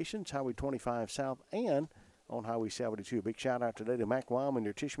 locations, Highway 25 South and on Highway 72. Big shout out today to Mac Wyman,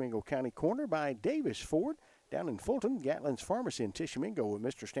 your Tishomingo County corner by Davis Ford down in Fulton. Gatlin's Pharmacy in Tishomingo with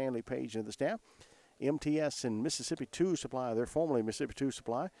Mr. Stanley Page and the staff. MTS and Mississippi 2 Supply, they're formerly Mississippi 2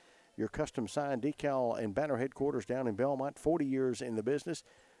 Supply. Your custom sign, decal, and banner headquarters down in Belmont. 40 years in the business.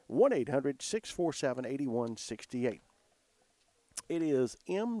 1-800-647-8168. It is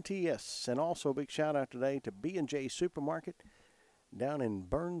MTS. And also a big shout out today to B&J Supermarket down in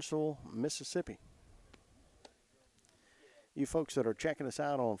Burnsville, Mississippi. You folks that are checking us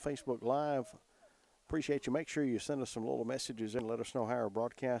out on Facebook Live, appreciate you. Make sure you send us some little messages and let us know how our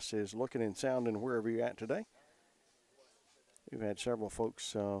broadcast is looking and sounding wherever you're at today. We've had several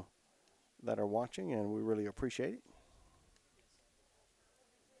folks that are watching, and we really appreciate it.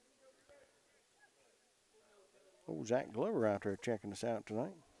 Oh, Zach Glover out there checking us out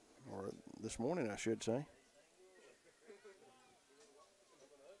tonight, or this morning, I should say.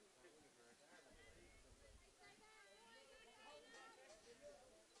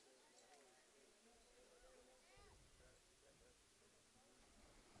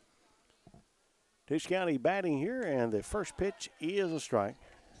 Tisch County batting here, and the first pitch is a strike.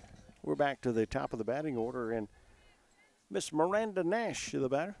 We're back to the top of the batting order, and Miss Miranda Nash, the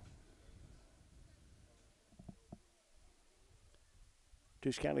batter.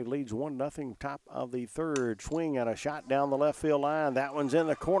 Tisch County leads 1-0, top of the third. Swing and a shot down the left field line. That one's in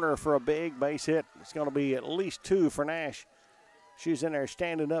the corner for a big base hit. It's going to be at least 2 for Nash. She's in there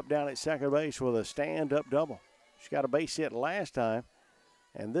standing up down at second base with a stand-up double. She got a base hit last time,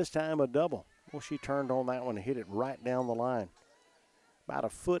 and this time a double. Well, she turned on that one and hit it right down the line. About a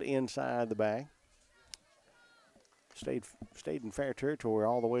foot inside the bag. Stayed in fair territory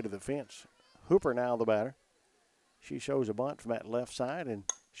all the way to the fence. Hooper now the batter. She shows a bunt from that left side, and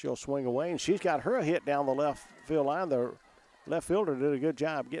she'll swing away, and she's got her hit down the left field line. The left fielder did a good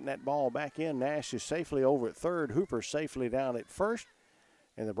job getting that ball back in. Nash is safely over at third. Hooper safely down at first.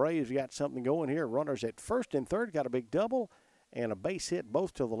 And the Braves got something going here. Runners at first and third, got a big double and a base hit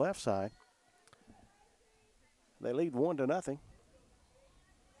both to the left side. They lead 1-0.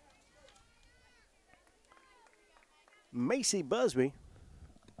 Macy Busby.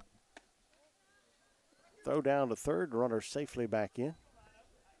 Throw down to third, runner safely back in.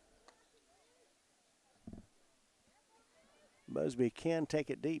 Busby can take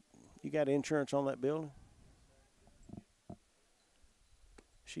it deep. You got insurance on that building?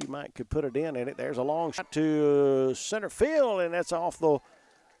 She could put it in it. There's a long shot to center field, and that's off the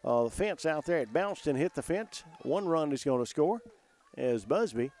fence out there. It bounced and hit the fence. One run is going to score as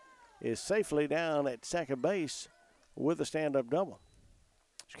Busby is safely down at second base with a stand-up double.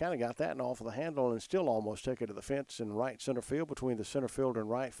 She kind of got that and off of the handle and still almost took it to the fence in right center field between the center fielder and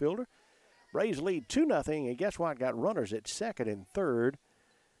right fielder. Braves lead 2-0, and guess what? Got runners at second and third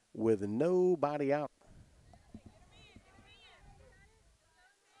with nobody out.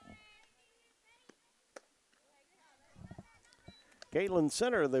 Caitlin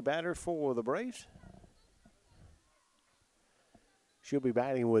Center, the batter for the Braves. She'll be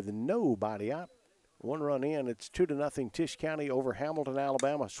batting with nobody out. One run in. It's 2-0 Tisch County over Hamilton,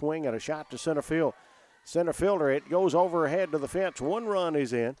 Alabama. Swing and a shot to center field. Center fielder, it goes overhead to the fence. One run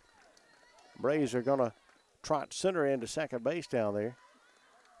is in. Braves are going to trot center into second base down there.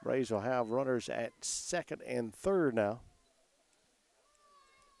 Braves will have runners at second and third now.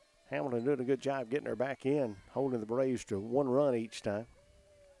 Hamilton doing a good job getting her back in, holding the Braves to one run each time.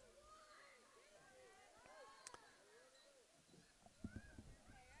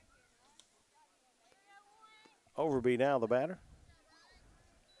 Overby now the batter.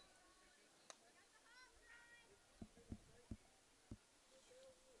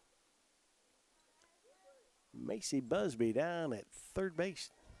 Macy Busby down at third base.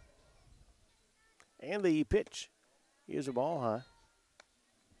 And the pitch is a ball high.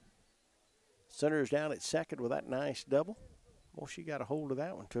 Center's down at second with that nice double. Well, she got a hold of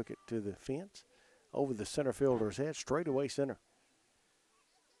that one, took it to the fence over the center fielder's head, straight away center.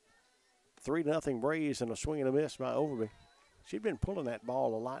 3-0 Braves and a swing and a miss by Overby. She'd been pulling that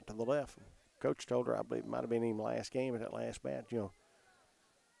ball a lot to the left. Coach told her, I believe it might have been in last game at that last bat,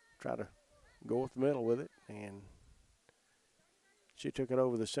 try to go with the middle with it. And she took it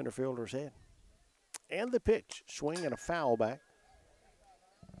over the center fielder's head. And the pitch, swing and a foul back.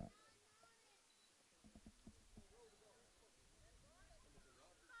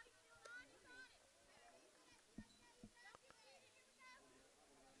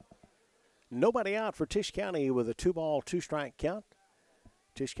 Nobody out for Tisch County with a 2-ball, 2-strike count.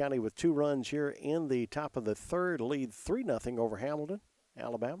 Tisch County with 2 runs here in the top of the third, lead 3-0 over Hamilton,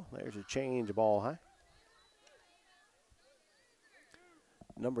 Alabama. There's a change, ball high.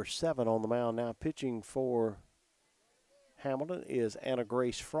 Number 7 on the mound now, pitching for Hamilton is Anna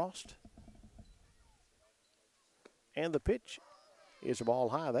Grace Frost. And the pitch is a ball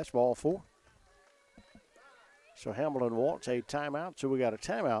high. That's ball 4. So Hamilton wants a timeout, so we got a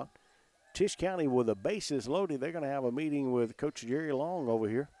timeout. Tisch County with the bases loaded. They're going to have a meeting with Coach Jerry Long over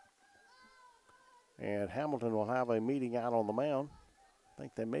here. And Hamilton will have a meeting out on the mound. I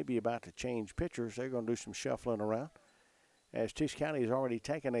think they may be about to change pitchers. They're going to do some shuffling around. As Tisch County has already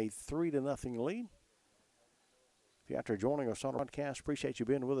taken a 3-0 lead. If you're after joining us on the broadcast, appreciate you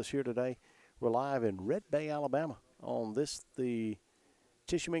being with us here today. We're live in Red Bay, Alabama on the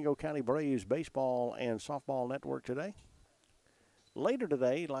Tishomingo County Braves baseball and softball network today. Later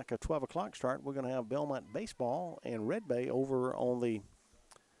today, like a 12 o'clock start, we're going to have Belmont baseball and Red Bay over on the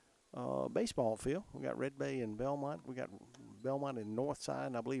baseball field. We got Red Bay and Belmont. We got Belmont and Northside,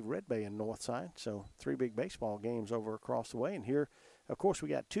 and I believe Red Bay and Northside. So 3 big baseball games over across the way. And here, of course, we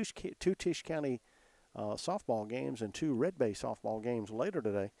got two Tisch County softball games and 2 Red Bay softball games later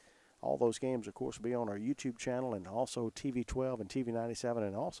today. All those games, of course, will be on our YouTube channel and also TV-12 and TV-97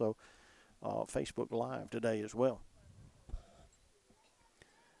 and also Facebook Live today as well.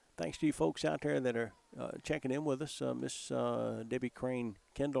 Thanks to you folks out there that are checking in with us. Miss Debbie Crane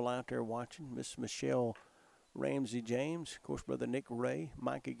Kendall out there watching. Miss Michelle Ramsey James. Of course, Brother Nick Ray.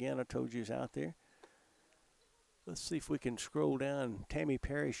 Mike again, I told you, is out there. Let's see if we can scroll down. Tammy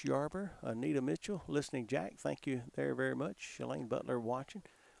Parrish Yarber, Anita Mitchell, Listening Jack, thank you there very much. Shalane Butler watching.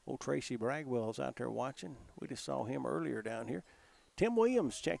 Old Tracy Bragwell's out there watching. We just saw him earlier down here. Tim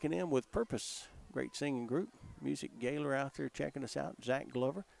Williams checking in with Purpose. Great singing group. Music Gaylor out there checking us out. Zach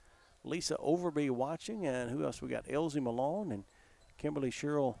Glover. Lisa Overby watching. And who else we got? Elsie Malone and Kimberly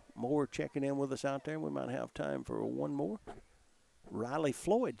Cheryl Moore checking in with us out there. We might have time for one more. Riley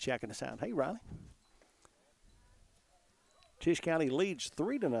Floyd checking us out. Hey, Riley. Tisch County leads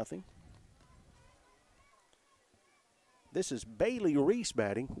 3-0. This is Bailey Reese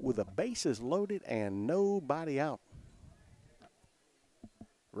batting with the bases loaded and nobody out.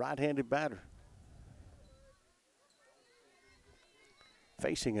 Right-handed batter.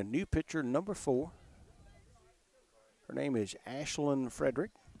 Facing a new pitcher, number 4. Her name is Ashlyn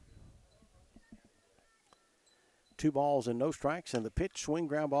Frederick. 2 balls and no strikes, and the pitch, swing,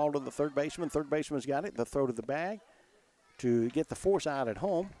 ground ball to the third baseman. Third baseman's got it. The throw to the bag to get the force out at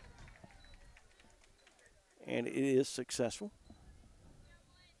home. And it is successful.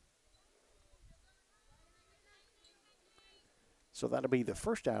 So that'll be the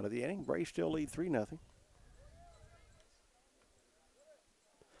first out of the inning. Braves still lead 3-0.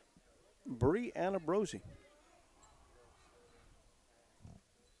 Brianna Brosey.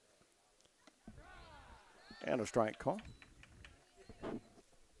 And a strike call.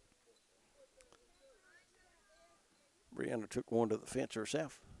 Brianna took one to the fence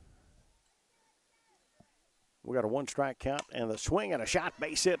herself. We got a 1-strike count and the swing and a shot,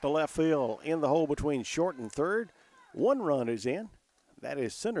 base hit to left field in the hole between short and third. 1 run is in. That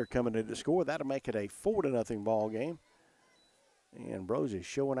is center coming in to score. That'll make it a 4-0 ball game. And Brose is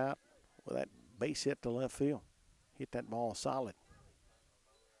showing out with that base hit to left field. Hit that ball solid.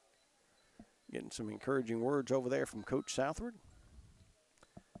 Getting some encouraging words over there from Coach Southward.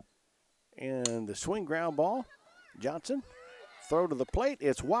 And the swing ground ball. Johnson, throw to the plate.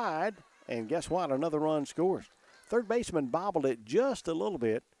 It's wide. And guess what? Another run scores. Third baseman bobbled it just a little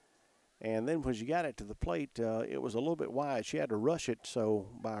bit. And then when she got it to the plate, it was a little bit wide. She had to rush it. So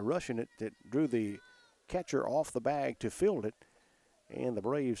by rushing it, it drew the catcher off the bag to field it. And the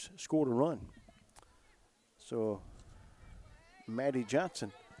Braves scored a run. So Maddie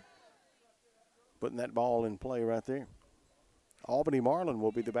Johnson putting that ball in play right there. Albany Marlin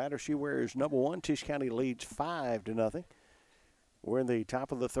will be the batter. She wears number 1. Tisch County leads 5-0. We're in the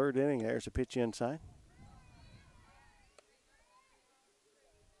top of the third inning. There's a pitch inside.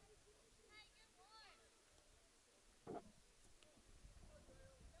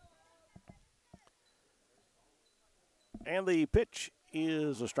 And the pitch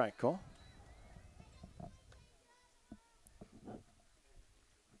is a strike call.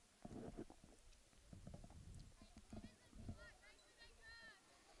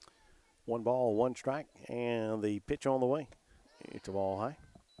 One ball, 1 strike, and the pitch on the way. It's a ball high.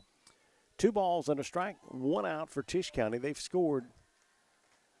 2 balls and a strike, 1 out for Tisch County. They've scored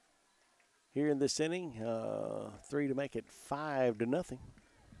here in this inning, 3 to make it 5-0.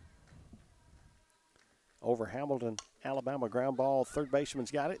 Over Hamilton, Alabama ground ball. Third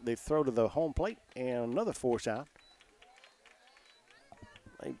baseman's got it. They throw to the home plate and another force out.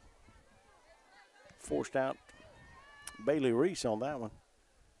 They forced out Bailey Reese on that one.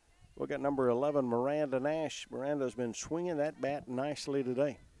 We got number 11, Miranda Nash. Miranda's been swinging that bat nicely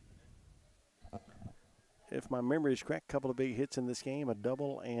today. If my memory is correct, a couple of big hits in this game, a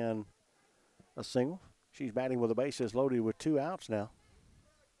double and a single. She's batting with the bases loaded with 2 outs now.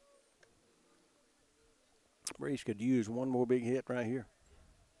 Braves could use one more big hit right here.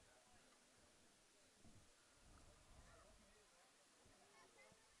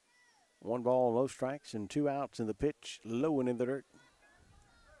 One ball, no strikes, and 2 outs in the pitch, low and in the dirt.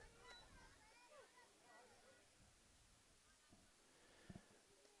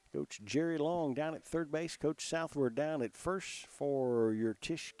 Coach Jerry Long down at third base. Coach Southward down at first for your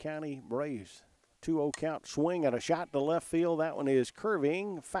Tisch County Braves. 2-0 count, swing and a shot to left field. That one is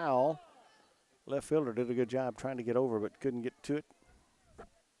curving, foul. Left fielder did a good job trying to get over, but couldn't get to it.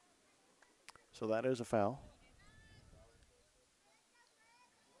 So that is a foul.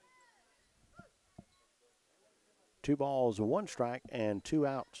 Two balls, 1 strike, and 2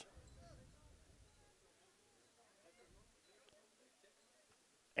 outs.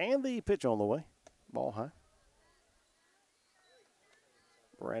 And the pitch on the way. Ball high.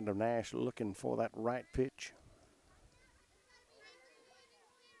 Miranda Nash looking for that right pitch.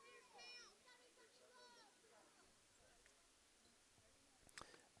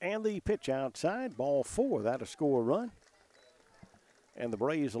 And the pitch outside. Ball 4. That'll score a run. And the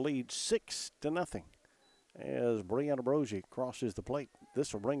Braves lead 6-0 as Brianna Brosey crosses the plate.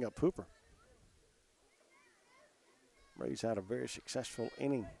 This will bring up Hooper. Braves had a very successful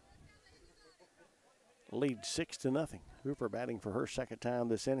inning. Lead 6-0. Hooper batting for her second time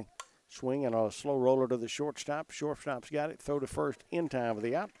this inning. Swing and a slow roller to the shortstop. Shortstop's got it. Throw to first in time for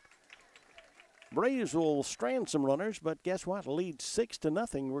the out. Braves will strand some runners, but guess what? Lead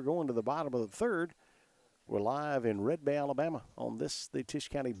 6-0. We're going to the bottom of the third. We're live in Red Bay, Alabama on this, the Tisch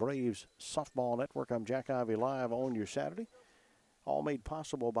County Braves Softball Network. I'm Jack Ivey live on your Saturday. All made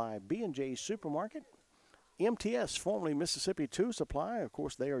possible by B&J Supermarket. MTS, formerly Mississippi 2 Supply. Of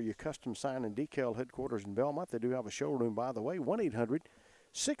course, they are your custom sign and decal headquarters in Belmont. They do have a showroom, by the way.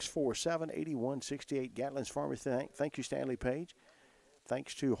 1-800-647-8168. Gatlin's Pharmacy. Thank you, Stanley Page.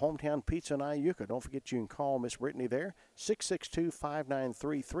 Thanks to Hometown Pizza in Iuka. Don't forget you can call Miss Brittany there.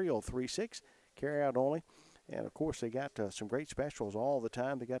 662-593-3036. Carry out only. And, of course, they got some great specials all the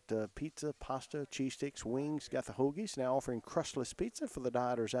time. They got pizza, pasta, cheese sticks, wings. Got the hoagies. Now offering crustless pizza for the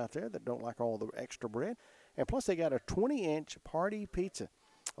dieters out there that don't like all the extra bread. And plus, they got a 20-inch party pizza.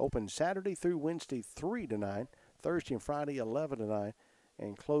 Open Saturday through Wednesday, 3 to 9. Thursday and Friday, 11 to 9.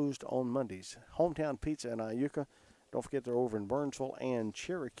 And closed on Mondays. Hometown Pizza in Iuka. Don't forget they're over in Burnsville and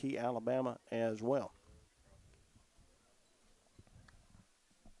Cherokee, Alabama as well.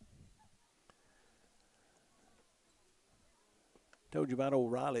 Told you about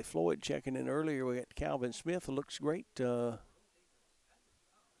old Riley Floyd checking in earlier. We got Calvin Smith. Looks great. Could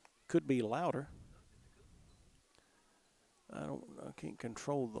be louder. I can't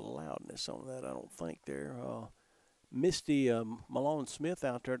control the loudness on that, I don't think there. Misty Malone Smith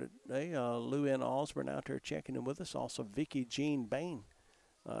out there today. Lou Ann Osborne out there checking in with us. Also Vicky Jean Bain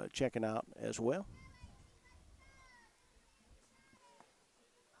checking out as well.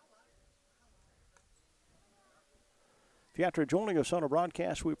 If you're after joining us on a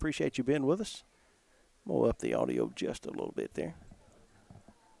broadcast, we appreciate you being with us. We'll up the audio just a little bit there.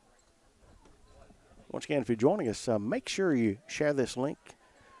 Once again, if you're joining us, make sure you share this link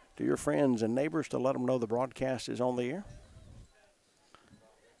to your friends and neighbors to let them know the broadcast is on the air.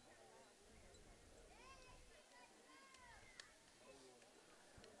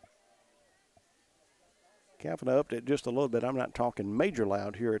 Calvin, I upped it just a little bit. I'm not talking major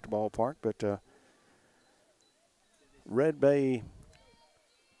loud here at the ballpark, but Red Bay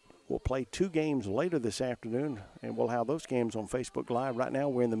will play 2 games later this afternoon, and we'll have those games on Facebook Live. Right now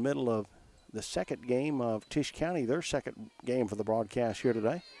we're in the middle of the second game of Tisch County, their second game for the broadcast here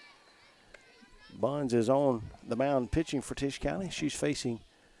today. Buns is on the mound pitching for Tisch County. She's facing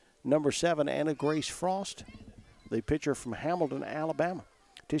number 7, Anna Grace Frost, the pitcher from Hamilton, Alabama.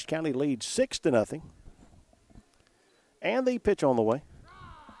 Tisch County leads 6-0. And the pitch on the way.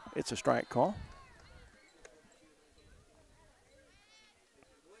 It's a strike call.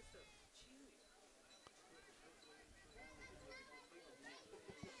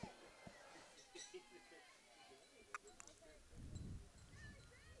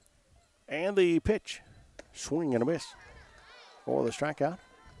 And the pitch, swing and a miss for the strikeout.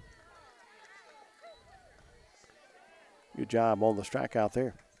 Good job on the strikeout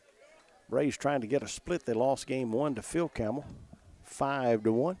there. Braves trying to get a split. They lost game 1 to Phil Campbell,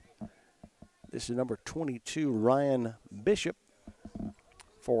 5-1. This is number 22, Ryan Bishop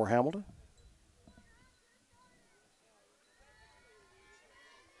for Hamilton.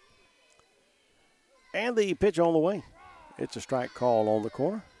 And the pitch on the way. It's a strike call on the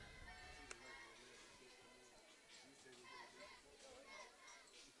corner.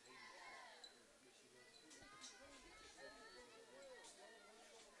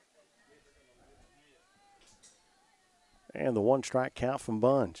 And the 1-strike count from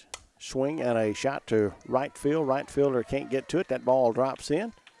Buns. Swing and a shot to right field. Right fielder can't get to it. That ball drops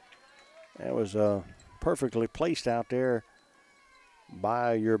in. That was perfectly placed out there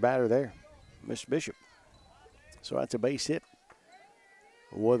by your batter there, Miss Bishop. So that's a base hit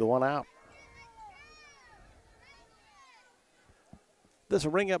with the 1 out. This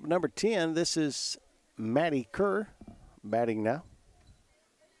will bring up number 10. This is Maddie Kerr batting now.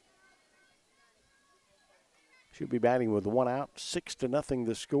 She'll be batting with 1 out, 6-0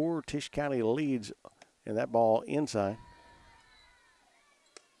 the score. Tisch County leads, and that ball inside.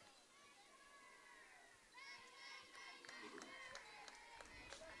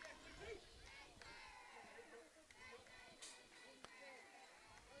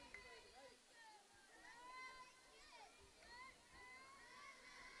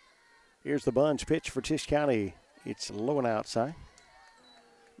 Here's the Buns pitch for Tisch County. It's low and outside.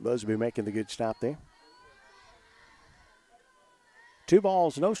 Buzz will be making the good stop there. 2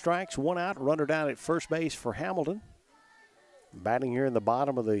 balls, no strikes, 1 out, runner down at first base for Hamilton. Batting here in the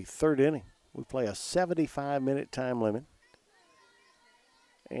bottom of the 3rd inning. We play a 75-minute time limit.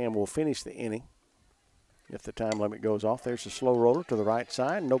 And we'll finish the inning if the time limit goes off. There's a slow roller to the right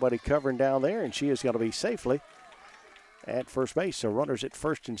side. Nobody covering down there, and she is going to be safely at first base. So runners at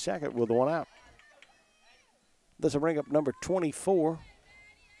first and second with one out. This will bring up number 24,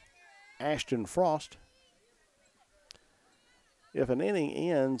 Ashton Frost. If an inning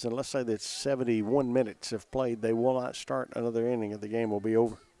ends, and let's say that 71 minutes have played, they will not start another inning and the game will be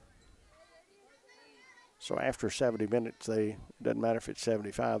over. So after 70 minutes, it doesn't matter if it's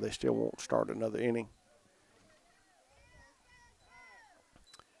 75, they still won't start another inning.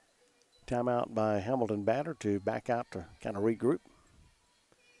 Timeout by Hamilton batter to back out to kind of regroup.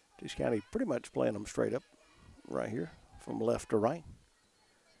 Tisch County pretty much playing them straight up right here from left to right.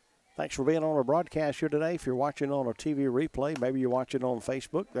 Thanks for being on our broadcast here today. If you're watching on a TV replay, maybe you're watching on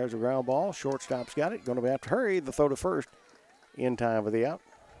Facebook, there's a ground ball. Shortstop's got it. Going to have to hurry the throw to first in time for the out.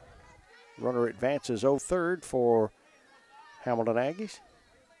 Runner advances 0-3 for Hamilton Aggies.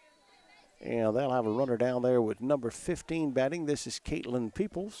 And they'll have a runner down there with number 15 batting. This is Caitlin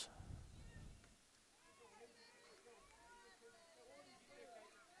Peoples.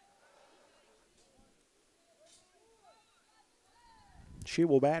 She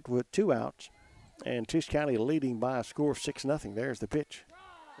will bat with 2 outs, and Tisch County leading by a score of 6-0. There's the pitch.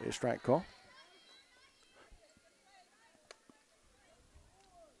 A strike call.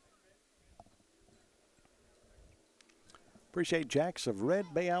 Appreciate Jax of Red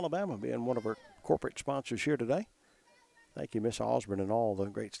Bay, Alabama, being one of our corporate sponsors here today. Thank you, Miss Osborne, and all the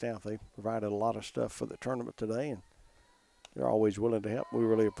great staff. They provided a lot of stuff for the tournament today, and they're always willing to help. We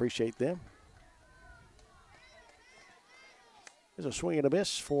really appreciate them. There's a swing and a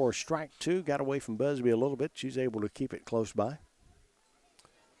miss for strike 2. Got away from Busby a little bit. She's able to keep it close by.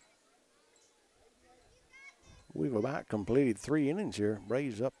 We've about completed 3 innings here.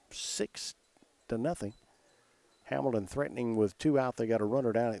 Braves up 6-0. Hamilton threatening with 2 out. They got a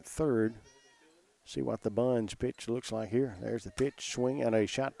runner down at third. See what the Buns pitch looks like here. There's the pitch, swing, and a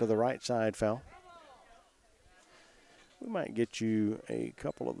shot to the right side foul. We might get you a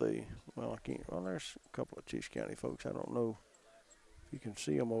couple of the, well, I can't, well, there's a couple of Tisch County folks. I don't know. You can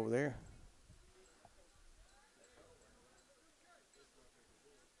see them over there.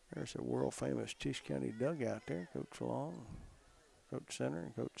 There's a world-famous Tisch County dugout there. Coach Long, Coach Center,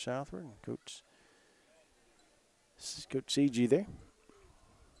 and Coach Southward, and Coach CG there.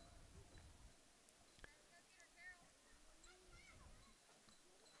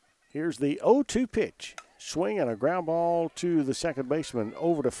 Here's the 0-2 pitch. Swing and a ground ball to the second baseman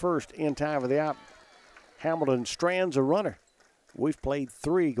over to first in time for the out. Hamilton strands a runner. We've played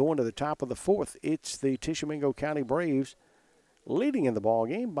 3 going to the top of the 4th. It's the Tishomingo County Braves leading in the ball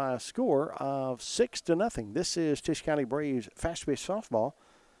game by a score of 6-0. This is Tisch County Braves Fast Pitch Softball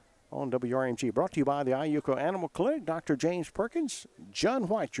on WRMG. Brought to you by the Iuko Animal Clinic, Dr. James Perkins, John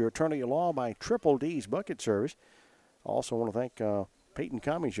White, your attorney at law, by Triple D's Bucket Service. Also want to thank Peyton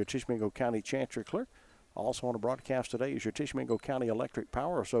Cummings, your Tishomingo County Chancery Clerk. Also on a broadcast today is your Tishomingo County Electric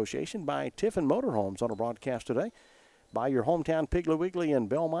Power Association, by Tiffin Motorhomes on a broadcast today. By your hometown Piggly Wiggly in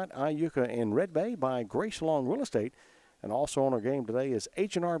Belmont, Iuka, and Red Bay, by Grace Long Real Estate. And also on our game today is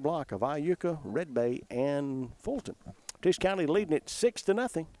H&R Block of Iuka, Red Bay, and Fulton. Tisch County leading it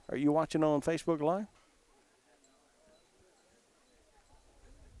 6-0. Are you watching on Facebook Live?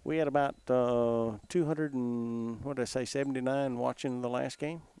 We had about 79 watching the last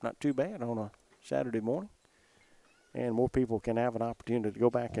game. Not too bad on a Saturday morning. And more people can have an opportunity to go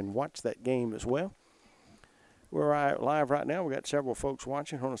back and watch that game as well. We're live right now. We got several folks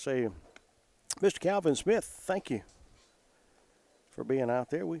watching. I want to say, Mr. Calvin Smith, thank you for being out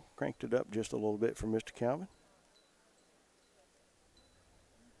there. We cranked it up just a little bit for Mr. Calvin.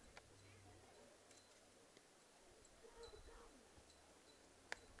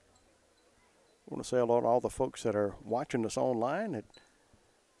 I want to say hello to all the folks that are watching us online at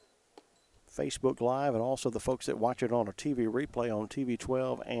Facebook Live, and also the folks that watch it on a TV replay on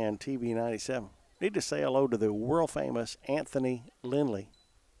TV-12 and TV-97. Need to say hello to the world-famous Anthony Lindley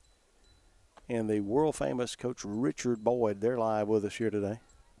and the world-famous Coach Richard Boyd. They're live with us here today.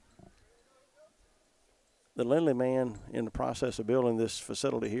 The Lindley man in the process of building this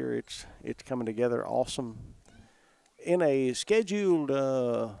facility here. It's coming together awesome in a scheduled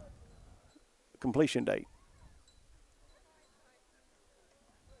completion date.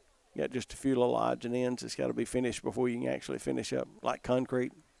 You got just a few little odds and ends. It's got to be finished before you can actually finish up, like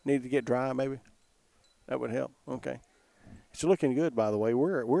concrete. Need to get dry, maybe. That would help. Okay. It's looking good, by the way.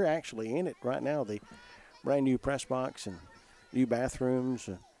 We're actually in it right now. The brand new press box and new bathrooms,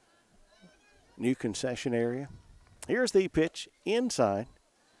 new concession area. Here's the pitch inside.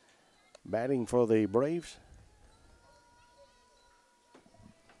 Batting for the Braves.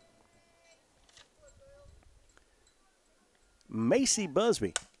 Macy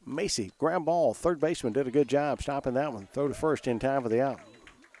Busby. Macy, ground ball, third baseman did a good job stopping that one. Throw to first in time for the out.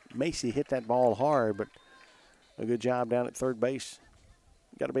 Macy hit that ball hard, but a good job down at third base.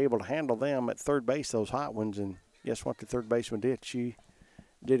 Got to be able to handle them at third base, those hot ones, and guess what the third baseman did? She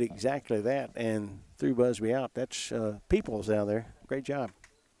did exactly that and threw Busby out. That's Peoples down there. Great job.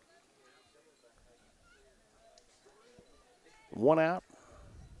 One out.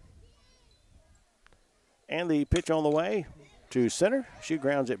 And the pitch on the way to center. She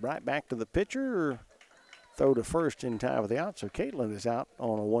grounds it right back to the pitcher. Throw to first in time for the out. So Caitlin is out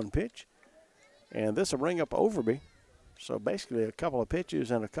on a one pitch. And this will bring up Overby. So basically a couple of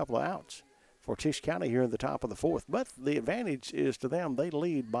pitches and a couple of outs for Tisch County here in the top of the fourth. But the advantage is to them. They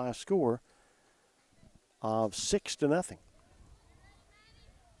lead by a score of 6-0.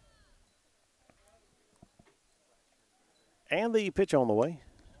 And the pitch on the way.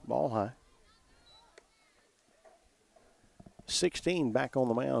 Ball high. 16 back on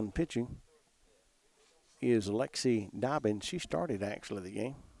the mound pitching is Lexi Dobbins. She started actually the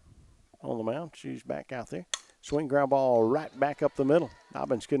game on the mound. She's back out there. Swing ground ball right back up the middle.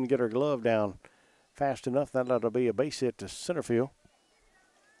 Dobbins couldn't get her glove down fast enough. That'll be a base hit to center field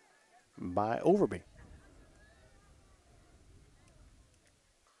by Overby.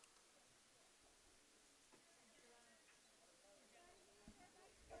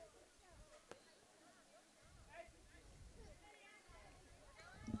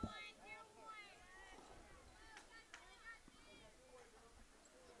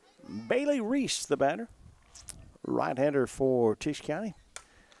 Bailey Reese, the batter. Right-hander for Tisch County.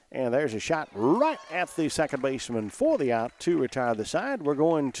 And there's a shot right at the second baseman for the out to retire the side. We're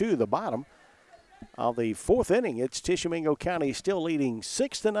going to the bottom of the fourth inning. It's Tishomingo County still leading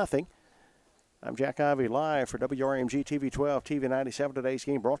 6-0. I'm Jack Ivey live for WRMG-TV-12, TV97. Today's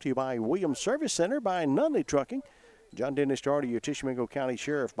game brought to you by Williams Service Center, by Nunley Trucking, John Dennis Darty, your Tishomingo County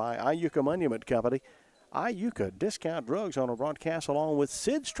Sheriff, by Iuka Monument Company, Iuka Discount Drugs on a broadcast along with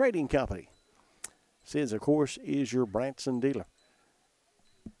Sid's Trading Company. Sid's, of course, is your Branson dealer.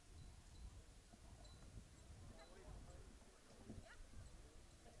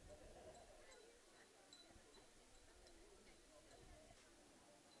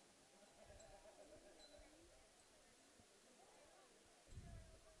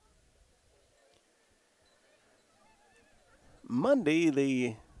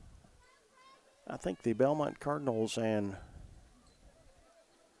 Monday, I think the Belmont Cardinals and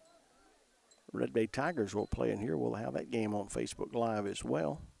Red Bay Tigers will play in here. We'll have that game on Facebook Live as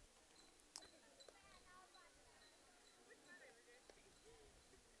well.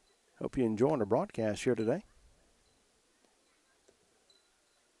 Hope you're enjoying the broadcast here today.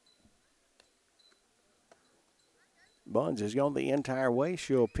 Buns has gone the entire way.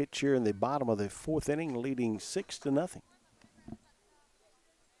 She'll pitch here in the bottom of the fourth inning, leading 6-0.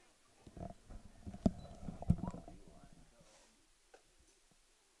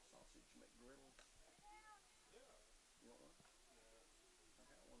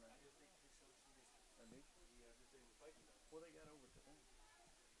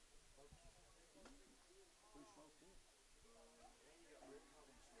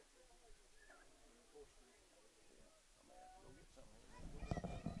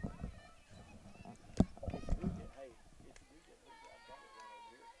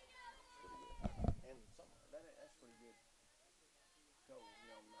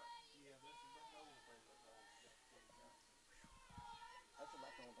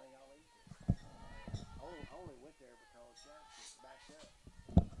 I only went there because that's backed up.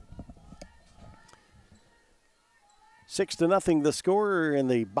 6-0 the score in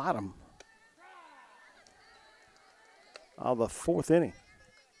the bottom of the fourth inning.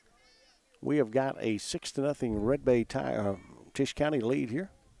 We have got a 6-0 Red Bay Tisch County lead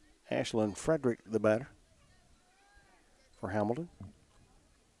here. Ashlyn Frederick, the batter for Hamilton.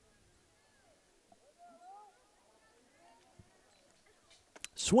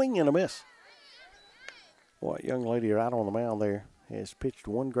 Swing and a miss. Boy, young lady right on the mound there has pitched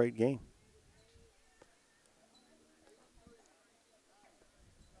one great game.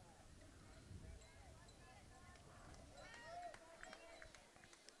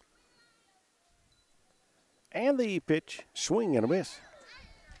 And the pitch, swing and a miss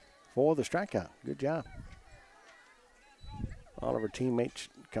for the strikeout. Good job. All of her teammates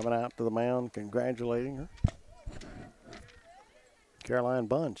coming out to the mound, congratulating her. Caroline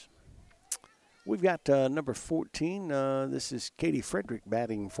Buns. We've got number 14. This is Katie Frederick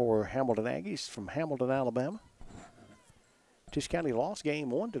batting for Hamilton Aggies from Hamilton, Alabama. Tisch County lost game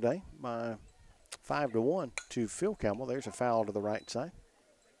one today by 5-1 to Phil Campbell. There's a foul to the right side.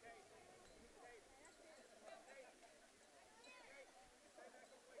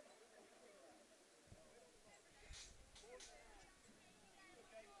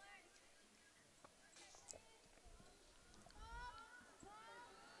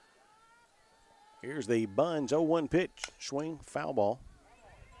 Here's the Buns 0-1 pitch. Swing, foul ball.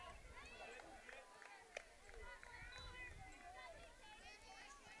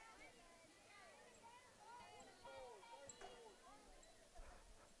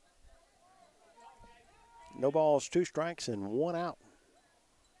 No balls, 2 strikes, and 1 out.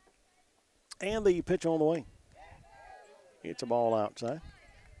 And the pitch on the way. It's a ball outside.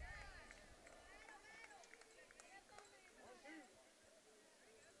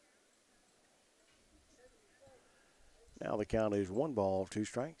 Now the count is 1 ball, 2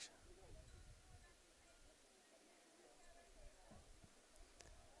 strikes.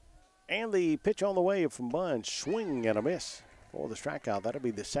 And the pitch on the way from Bunch. Swing and a miss for the strikeout. That'll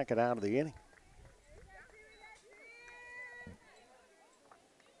be the second out of the inning.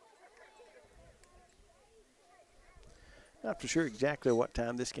 Not for sure exactly what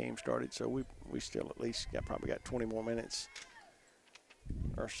time this game started, so we still at least probably got 20 more minutes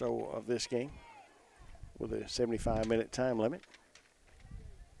or so of this game with a 75-minute time limit.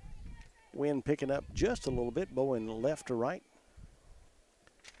 Wind picking up just a little bit, blowing left to right.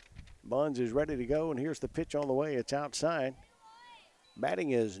 Buns is ready to go, and here's the pitch on the way. It's outside. Batting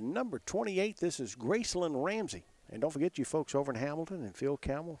is number 28. This is Graceland Ramsey. And don't forget, you folks over in Hamilton and Phil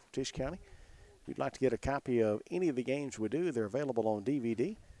Campbell, Tisch County, if you'd like to get a copy of any of the games we do, they're available on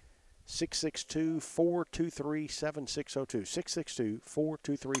DVD. 662-423-7602.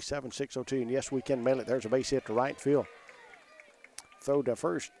 662-423-7602. And yes, we can mail it. There's a base hit to right field. Throw to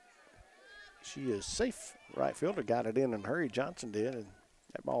first. She is safe. Right fielder got it in a hurry. Johnson did, and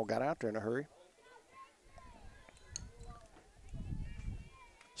that ball got out there in a hurry.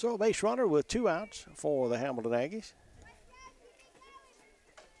 So a base runner with 2 outs for the Hamilton Aggies.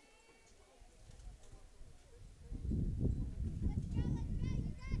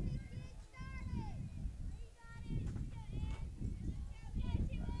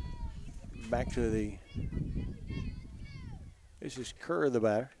 Back to this is Kerr, the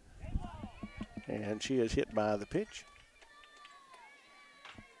batter. And she is hit by the pitch.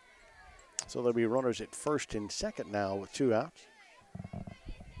 So there'll be runners at first and second now with 2 outs.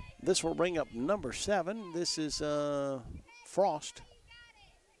 This will bring up number 7. This is Frost.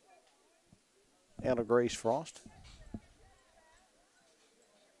 Anna Grace Frost.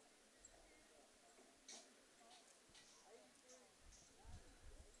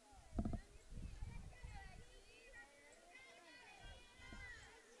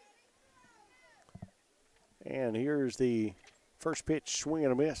 And here's the first pitch, swing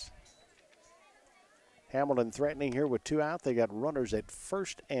and a miss. Hamilton threatening here with 2 out. They got runners at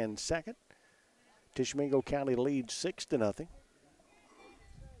first and second. Tishomingo County leads 6-0.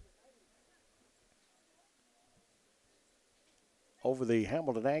 Over the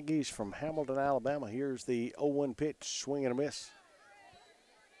Hamilton Aggies from Hamilton, Alabama. Here's the 0-1 pitch, swing and a miss.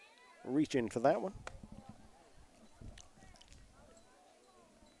 Reaching for that one.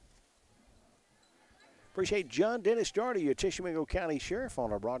 Appreciate John Dennis Jardy, your Tishomingo County Sheriff,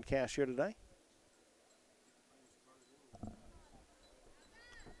 on our broadcast here today.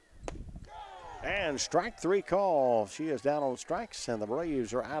 And strike 3 call. She is down on strikes, and the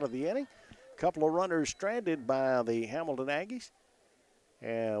Braves are out of the inning. Couple of runners stranded by the Hamilton Aggies.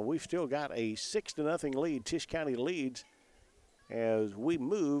 And we've still got a 6-0 lead. Tisch County leads as we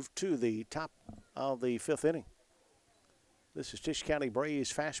move to the top of the 5th inning. This is Tisch County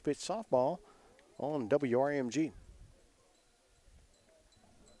Braves fast pitch softball on WRMG.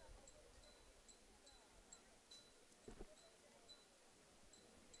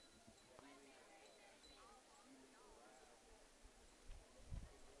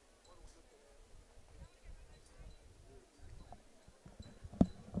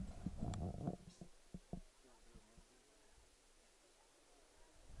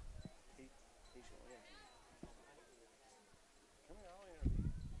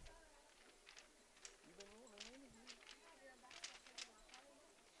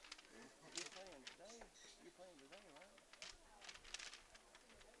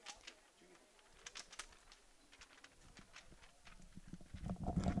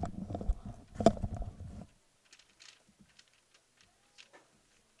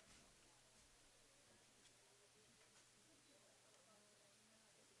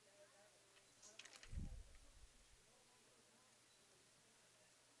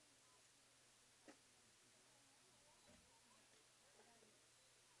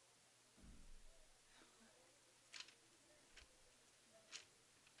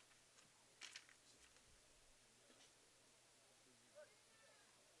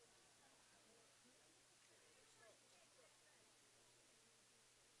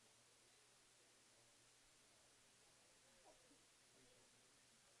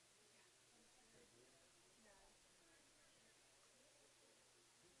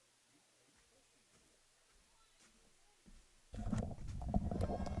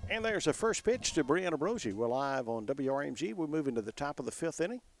 And there's a first pitch to Brianna Brosey. We're live on WRMG. We're moving to the top of the 5th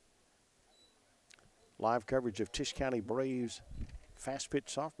inning. Live coverage of Tisch County Braves fast pitch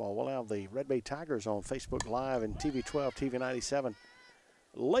softball. We'll have the Red Bay Tigers on Facebook Live and TV-12, TV-97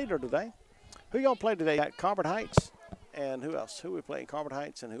 later today. Who y'all play today? Got Carbon Heights and who else? Who we playing? Carbon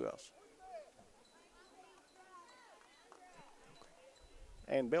Heights and who else?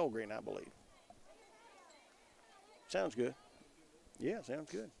 And Belgreen, I believe. Sounds good. Yeah,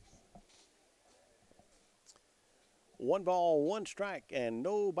 sounds good. 1 ball, 1 strike, and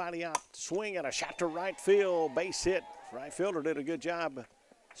nobody out. Swing and a shot to right field. Base hit. Right fielder did a good job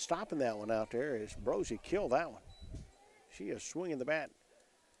stopping that one out there as Brosey killed that one. She is swinging the bat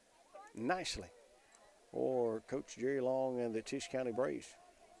nicely for Coach Jerry Long and the Tisch County Braves.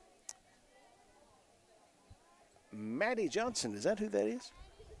 Maddie Johnson, is that who that is?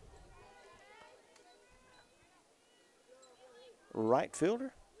 Right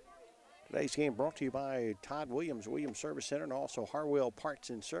fielder. Today's game brought to you by Todd Williams, Williams Service Center, and also Harwell Parts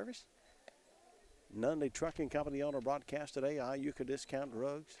and Service. Nunley Trucking Company on our broadcast today. Iuka Discount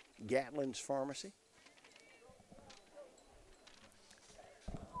Drugs, Gatlin's Pharmacy.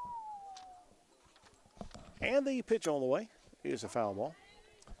 And the pitch on the way is a foul ball.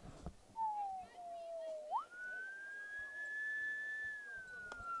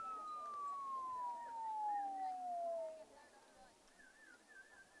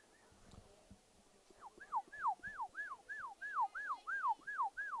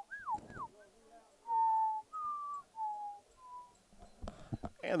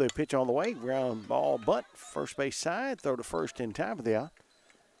 And the pitch on the way, ground ball bunt, first base side, throw to first in time for the out.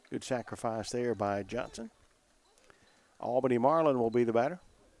 Good sacrifice there by Johnson. Albany Marlin will be the batter.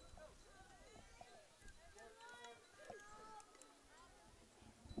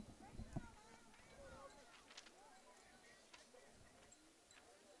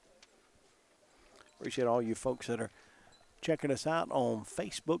 Appreciate all you folks that are checking us out on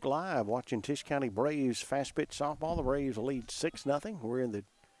Facebook Live, watching Tisch County Braves fast pitch softball. The Braves lead 6-0. We're in the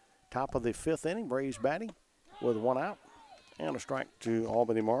top of the 5th inning. Braves batting with 1 out and a strike to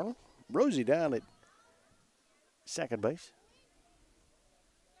Albany Marlin. Rosie down at second base.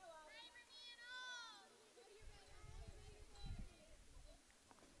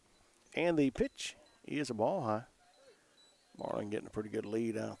 And the pitch is a ball high. Marlin getting a pretty good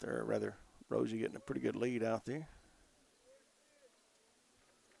lead out there, or rather Rosie getting a pretty good lead out there.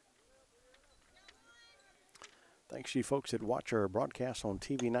 Thanks to you folks that watch our broadcast on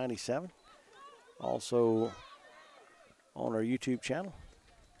TV-97. Also on our YouTube channel.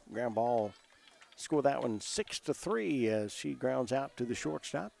 Ground ball, score that one 6-3 as she grounds out to the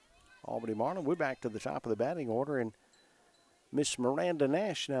shortstop. Albany Marlin, we're back to the top of the batting order, and Miss Miranda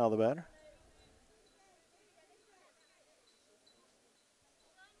Nash now the batter.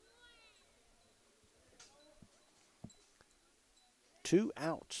 Two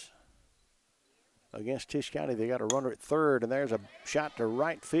outs against Tisch County. They got a runner at third, and there's a shot to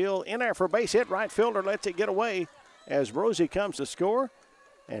right field. In there for a base hit. Right fielder lets it get away as Rosie comes to score.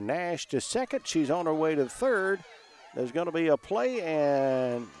 And Nash to second. She's on her way to third. There's going to be a play,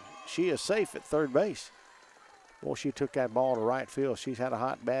 and she is safe at third base. Well, she took that ball to right field. She's had a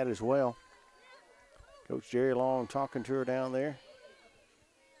hot bat as well. Coach Jerry Long talking to her down there.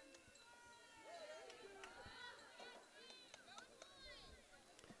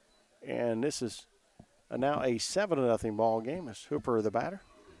 And this is now a 7-0 ball game as Hooper the batter.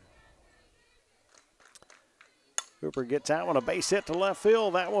 Hooper gets out on a base hit to left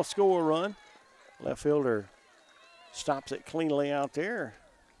field. That will score a run. Left fielder stops it cleanly out there.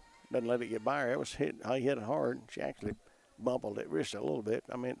 Doesn't let it get by her. It was hit. He hit it hard. She actually bumbled it wrist a little bit.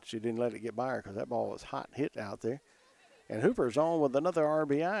 I mean, she didn't let it get by her because that ball was hot hit out there. And Hooper's on with another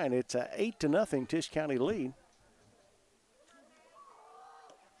RBI, and it's a 8-0 Tisch County lead.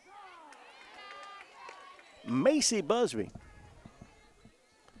 Macy Busby.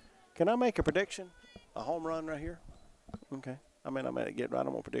 Can I make a prediction? A home run right here? Okay. I might get right.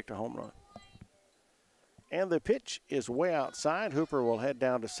 I'm going to predict a home run. And the pitch is way outside. Hooper will head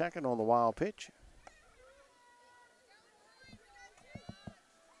down to second on the wild pitch.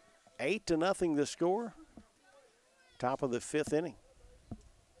 8-0 the score. Top of the 5th inning.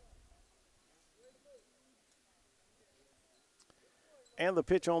 And the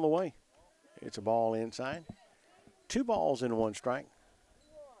pitch on the way. It's a ball inside. 2 balls and 1 strike.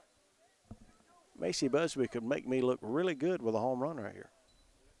 Macy Busby could make me look really good with a home run right here.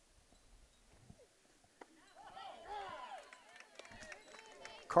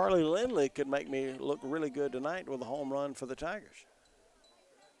 Carly Lindley could make me look really good tonight with a home run for the Tigers.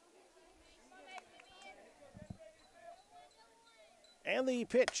 And the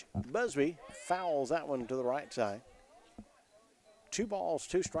pitch, Busby fouls that one to the right side. 2 balls,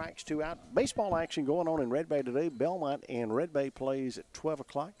 2 strikes, 2 out. Baseball action going on in Red Bay today. Belmont and Red Bay plays at 12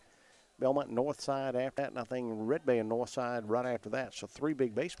 o'clock. Belmont and North Side after that, and I think Red Bay and North Side right after that. So 3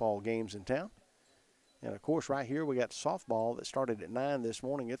 big baseball games in town. And, of course, right here we got softball that started at 9 this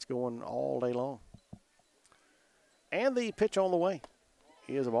morning. It's going all day long. And the pitch on the way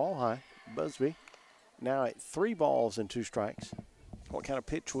is a ball high. Busby now at 3 balls and 2 strikes. What kind of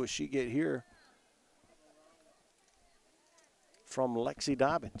pitch will she get here from Lexi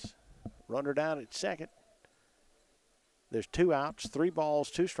Dobbins? Runner down at second. There's 2 outs, 3 balls,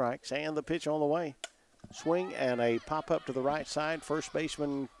 2 strikes, and the pitch on the way. Swing and a pop up to the right side. First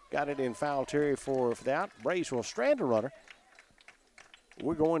baseman got it in foul territory for the out. Braves will strand a runner.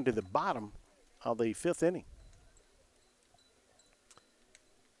 We're going to the bottom of the 5th inning.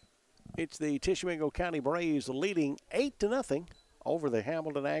 It's the Tishomingo County Braves leading 8-0 over the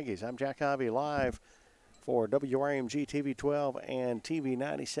Hamilton Aggies. I'm Jack Ivey live for WRMG-TV-12 and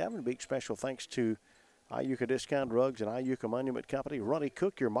TV97. Big special thanks to Iuka Discount Drugs and Iuka Monument Company. Ronnie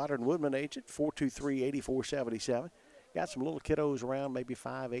Cook, your Modern Woodman agent, 423-8477. Got some little kiddos around, maybe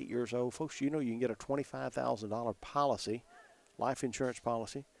 5, 8 years old. Folks, you know you can get a $25,000 policy, life insurance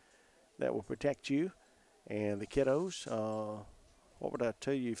policy, that will protect you and the kiddos. What would I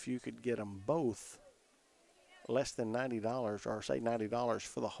tell you if you could get them both less than $90, or say $90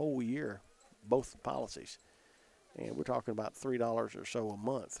 for the whole year, both policies? And we're talking about $3 or so a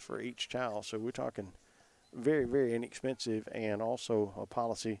month for each child. So we're talking very, very inexpensive, and also a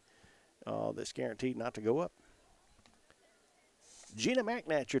policy that's guaranteed not to go up. Gina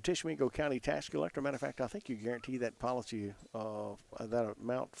McNatt, your Tishomingo County Tax Collector. Matter of fact, I think you guarantee that policy, that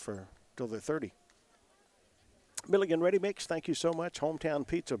amount for till they're 30. Milligan Ready Mix, thank you so much. Hometown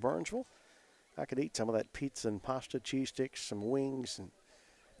Pizza, Burnsville. I could eat some of that pizza and pasta, cheese sticks, some wings, and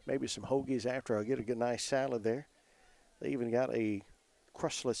maybe some hoagies after I get a good nice salad there. They even got a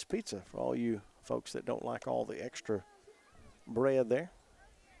crustless pizza for all you folks that don't like all the extra bread there.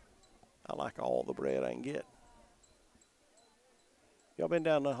 I like all the bread I can get. Y'all been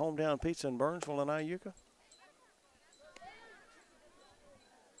down to Hometown Pizza in Burnsville and Iuka?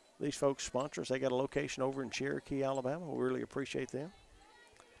 These folks sponsor us. They got a location over in Cherokee, Alabama. We really appreciate them.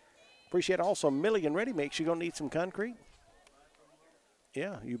 Appreciate also Milligan Ready Mix. You're going to need some concrete?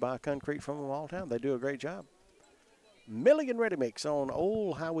 Yeah, you buy concrete from them all the time. They do a great job. Milligan Ready Mix on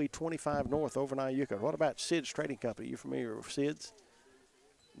Old Highway 25 North over in Iuka. What about Sid's Trading Company? You familiar with Sid's?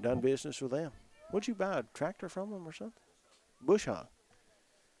 Done business with them. Would you buy a tractor from them or something? Bush hog.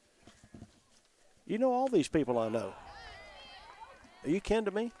 You know all these people I know. Are you kin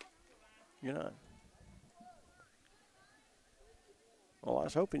to me? You're not. Well, I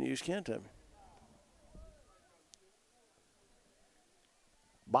was hoping you was kin to me.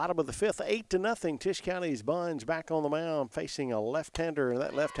 Bottom of the 5th, 8-0. Tish County's Buns back on the mound facing a left-hander, and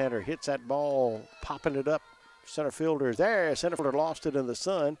that left-hander hits that ball, popping it up. Center fielder is there. Center fielder lost it in the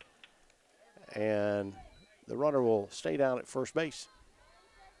sun, and the runner will stay down at first base.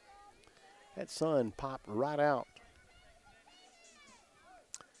 That sun popped right out.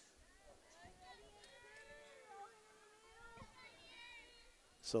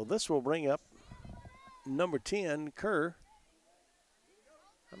 So this will bring up number 10, Kerr.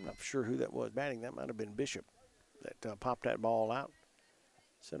 I'm not sure who that was batting. That might have been Bishop that popped that ball out.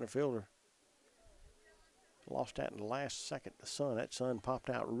 Center fielder lost that in the last second. The sun, that sun popped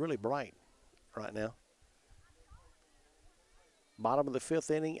out really bright right now. Bottom of the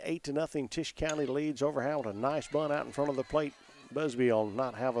 5th inning, 8-0. Tish County leads over Hamilton. Nice bunt out in front of the plate. Busby will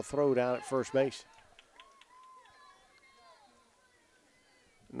not have a throw down at first base.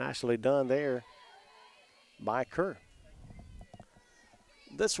 Nicely done there by Kerr.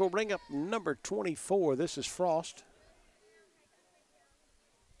 This will bring up number 24. This is Frost.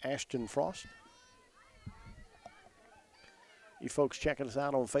 Ashton Frost. You folks checking us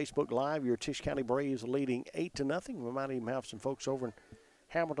out on Facebook Live. Your Tish County Braves leading 8-0. We might even have some folks over in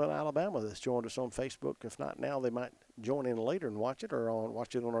Hamilton, Alabama that's joined us on Facebook. If not now, they might join in later and watch it, or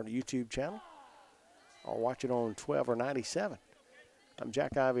watch it on our YouTube channel, or watch it on 12 or 97. I'm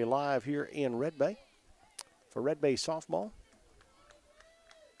Jack Ivey live here in Red Bay for Red Bay softball.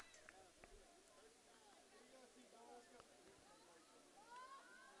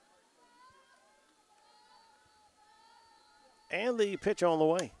 And the pitch on the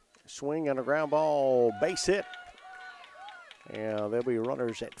way. Swing and a ground ball, base hit. And there'll be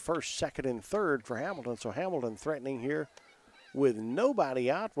runners at first, second, and third for Hamilton. So Hamilton threatening here with nobody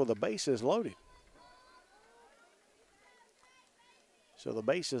out with the bases loaded. So the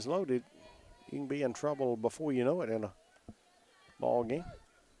base is loaded. You can be in trouble before you know it in a ball game.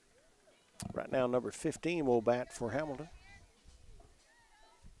 Right now, number 15 will bat for Hamilton.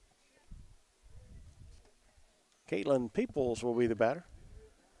 Caitlin Peoples will be the batter.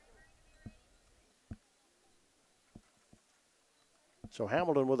 So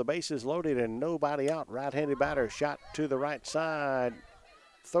Hamilton with the bases loaded and nobody out. Right-handed batter shot to the right side.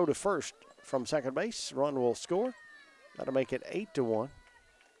 Throw to first from second base. Run will score. That'll make it 8-1.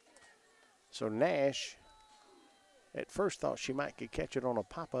 So Nash at first thought she might could catch it on a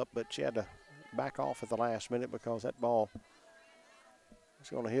pop-up, but she had to back off at the last minute because that ball was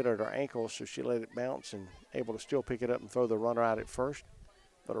going to hit her at her ankle, so she let it bounce and able to still pick it up and throw the runner out at first.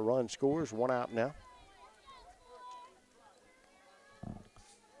 But a run scores, 1 out now.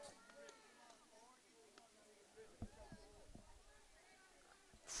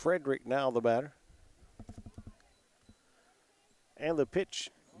 Frederick now the batter. And the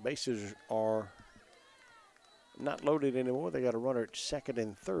pitch, bases are not loaded anymore. They got a runner at second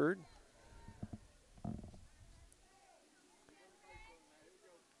and third.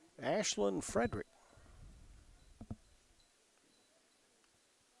 Ashlyn Frederick.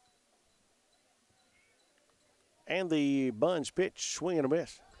 And the Buns pitch, swing and a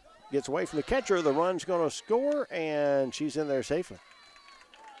miss. Gets away from the catcher. The run's going to score, and she's in there safely.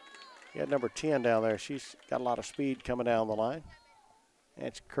 You got number 10 down there. She's got a lot of speed coming down the line.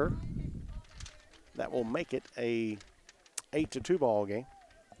 That's Kirk. That will make it a 8-2 ball game.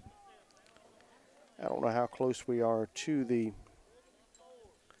 I don't know how close we are to the,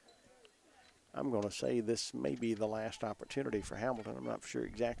 I'm going to say this may be the last opportunity for Hamilton. I'm not sure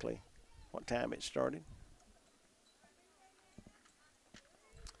exactly what time it started.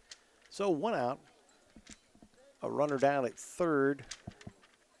 So 1 out, a runner down at third,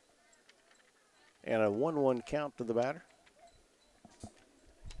 and a 1-1 count to the batter.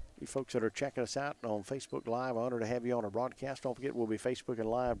 You folks that are checking us out on Facebook Live, honor to have you on our broadcast. Don't forget, we'll be Facebooking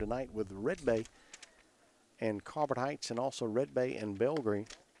Live tonight with Red Bay and Carbon Heights, and also Red Bay and Belgreen.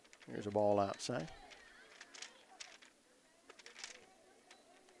 Here's a ball outside.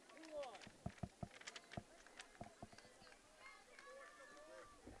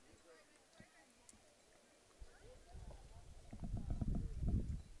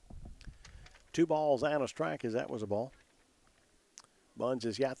 Two balls and a strike, as that was a ball. Buns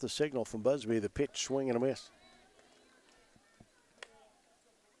has got the signal from Busby, the pitch, swing and a miss.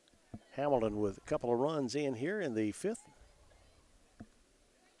 Hamilton with a couple of runs in here in the 5th.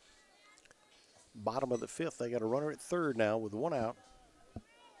 Bottom of the 5th, they got a runner at third now with 1 out.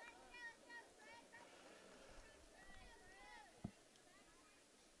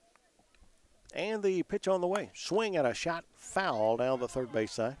 And the pitch on the way. Swing and a shot, foul down the third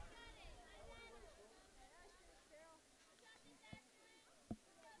base side.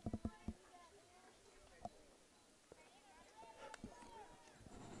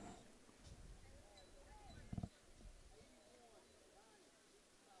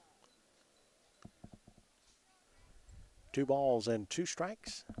 Two balls and 2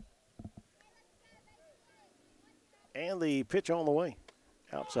 strikes. And the pitch on the way.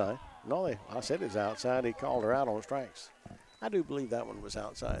 Outside. No, I said it's outside. He called her out on strikes. I do believe that one was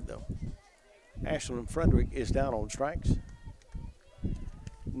outside, though. Ashlyn Frederick is down on strikes.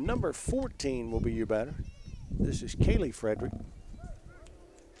 Number 14 will be your batter. This is Kaylee Frederick.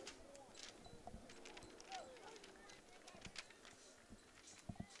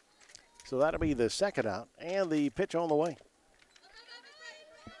 So that'll be the 2nd out, and the pitch on the way.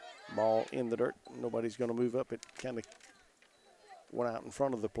 Ball in the dirt. Nobody's going to move up. It kind of went out in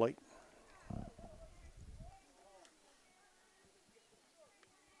front of the plate.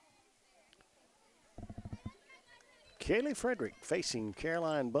 Kaylee Frederick facing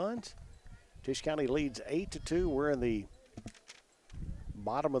Caroline Buns. Tisch County leads 8-2. We're in the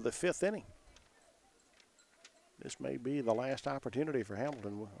bottom of the 5th inning. This may be the last opportunity for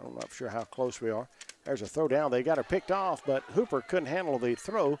Hamilton. I'm not sure how close we are. There's a throw down. They got her picked off, but Hooper couldn't handle the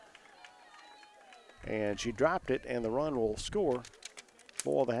throw. And she dropped it, and the run will score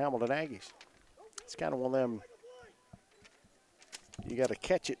for the Hamilton Aggies. It's kind of one of them, you got to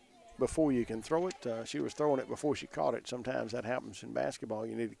catch it before you can throw it. She was throwing it before she caught it. Sometimes that happens in basketball.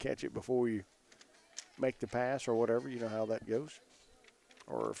 You need to catch it before you make the pass or whatever. You know how that goes.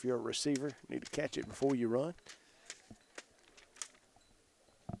 Or if you're a receiver, you need to catch it before you run.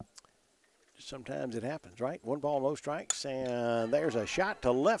 Sometimes it happens, right? 1 ball, no strikes, and there's a shot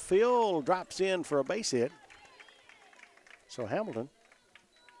to left field, drops in for a base hit. So Hamilton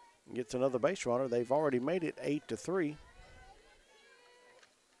gets another base runner. They've already made it 8-3.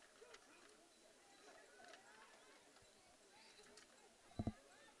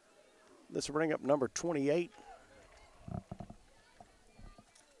 This will bring up number 28.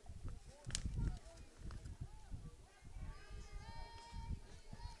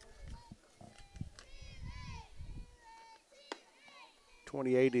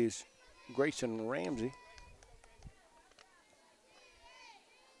 38 is Grayson Ramsey.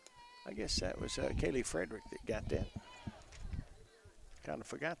 I guess that was Kaylee Frederick that got that. Kind of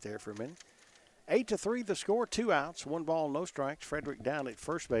forgot there for a minute. 8-3 the score, 2 outs, 1 ball, no strikes. Frederick down at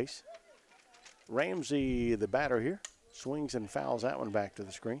first base. Ramsey, the batter here, swings and fouls that one back to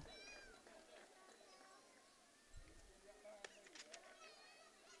the screen.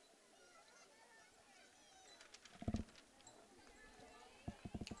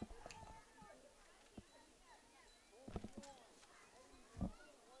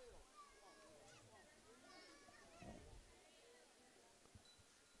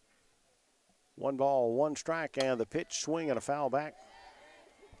 One ball, 1 strike, and the pitch, swing and a foul back.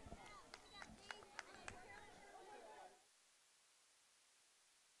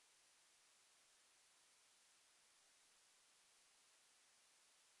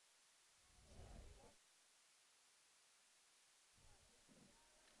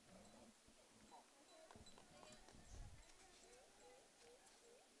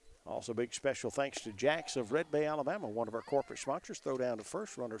 Also, big special thanks to Jax of Red Bay, Alabama, one of our corporate sponsors. Throw down to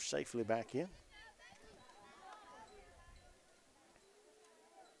first, runner safely back in.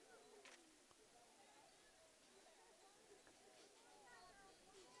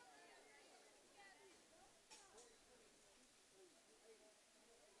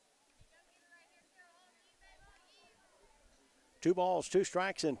 Two balls, 2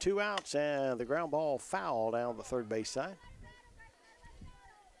 strikes, and 2 outs, and the ground ball foul down the third base side.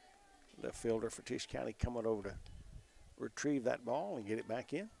 Left fielder for Tisch County coming over to retrieve that ball and get it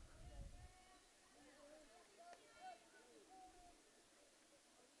back in.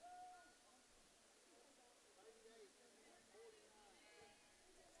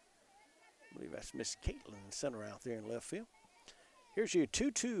 I believe that's Miss Caitlin, center out there in left field. Here's your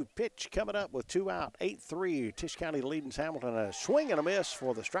 2-2 pitch coming up with 2 out, 8-3. Tisch County leading Hamilton. A swing and a miss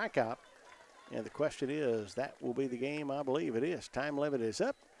for the strikeout. And the question is, that will be the game. I believe it is. Time limit is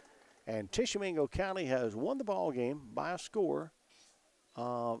up. And Tishomingo County has won the ball game by a score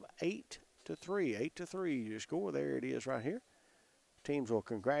of 8-3. 8-3 your score. There it is right here. Teams will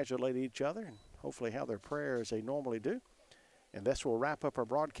congratulate each other and hopefully have their prayer as they normally do. And this will wrap up our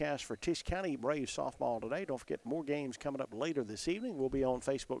broadcast for Tisch County Braves softball today. Don't forget, more games coming up later this evening. We'll be on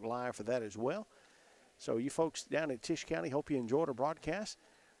Facebook Live for that as well. So you folks down at Tisch County, hope you enjoyed our broadcast.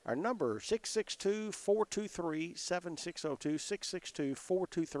 Our number, 662-423-7602,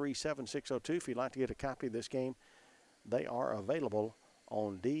 662-423-7602. If you'd like to get a copy of this game, they are available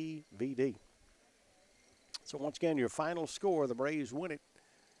on DVD. So once again, your final score, the Braves win it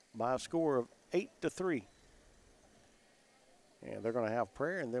by a score of 8-3. And they're going to have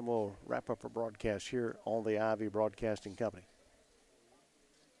prayer, and then we'll wrap up our broadcast here on the Ivy Broadcasting Company.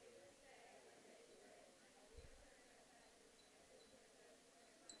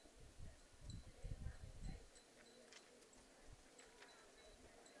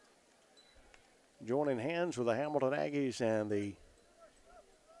 Joining hands with the Hamilton Aggies and the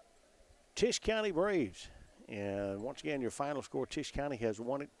Tisch County Braves. And once again, your final score, Tisch County has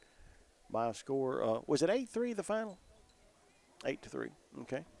won it by a score, was it 8-3 the final? 8-3,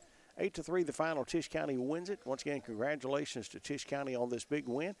 okay. 8-3 the final, Tisch County wins it. Once again, congratulations to Tisch County on this big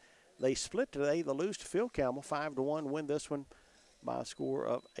win. They split today. They lose to Phil Campbell, 5-1, win this one by a score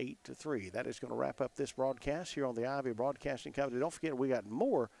of 8-3. That is going to wrap up this broadcast here on the Ivy Broadcasting Company. Don't forget, we got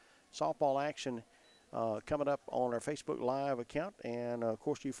more softball action coming up on our Facebook Live account. And, of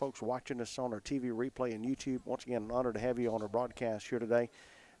course, you folks watching us on our TV replay and YouTube. Once again, an honor to have you on our broadcast here today.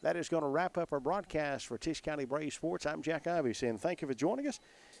 That is going to wrap up our broadcast for Tisch County Braves Sports. I'm Jack Ivy saying thank you for joining us,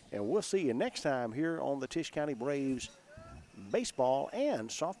 and we'll see you next time here on the Tisch County Braves Baseball and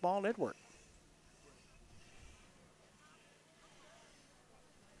Softball Network.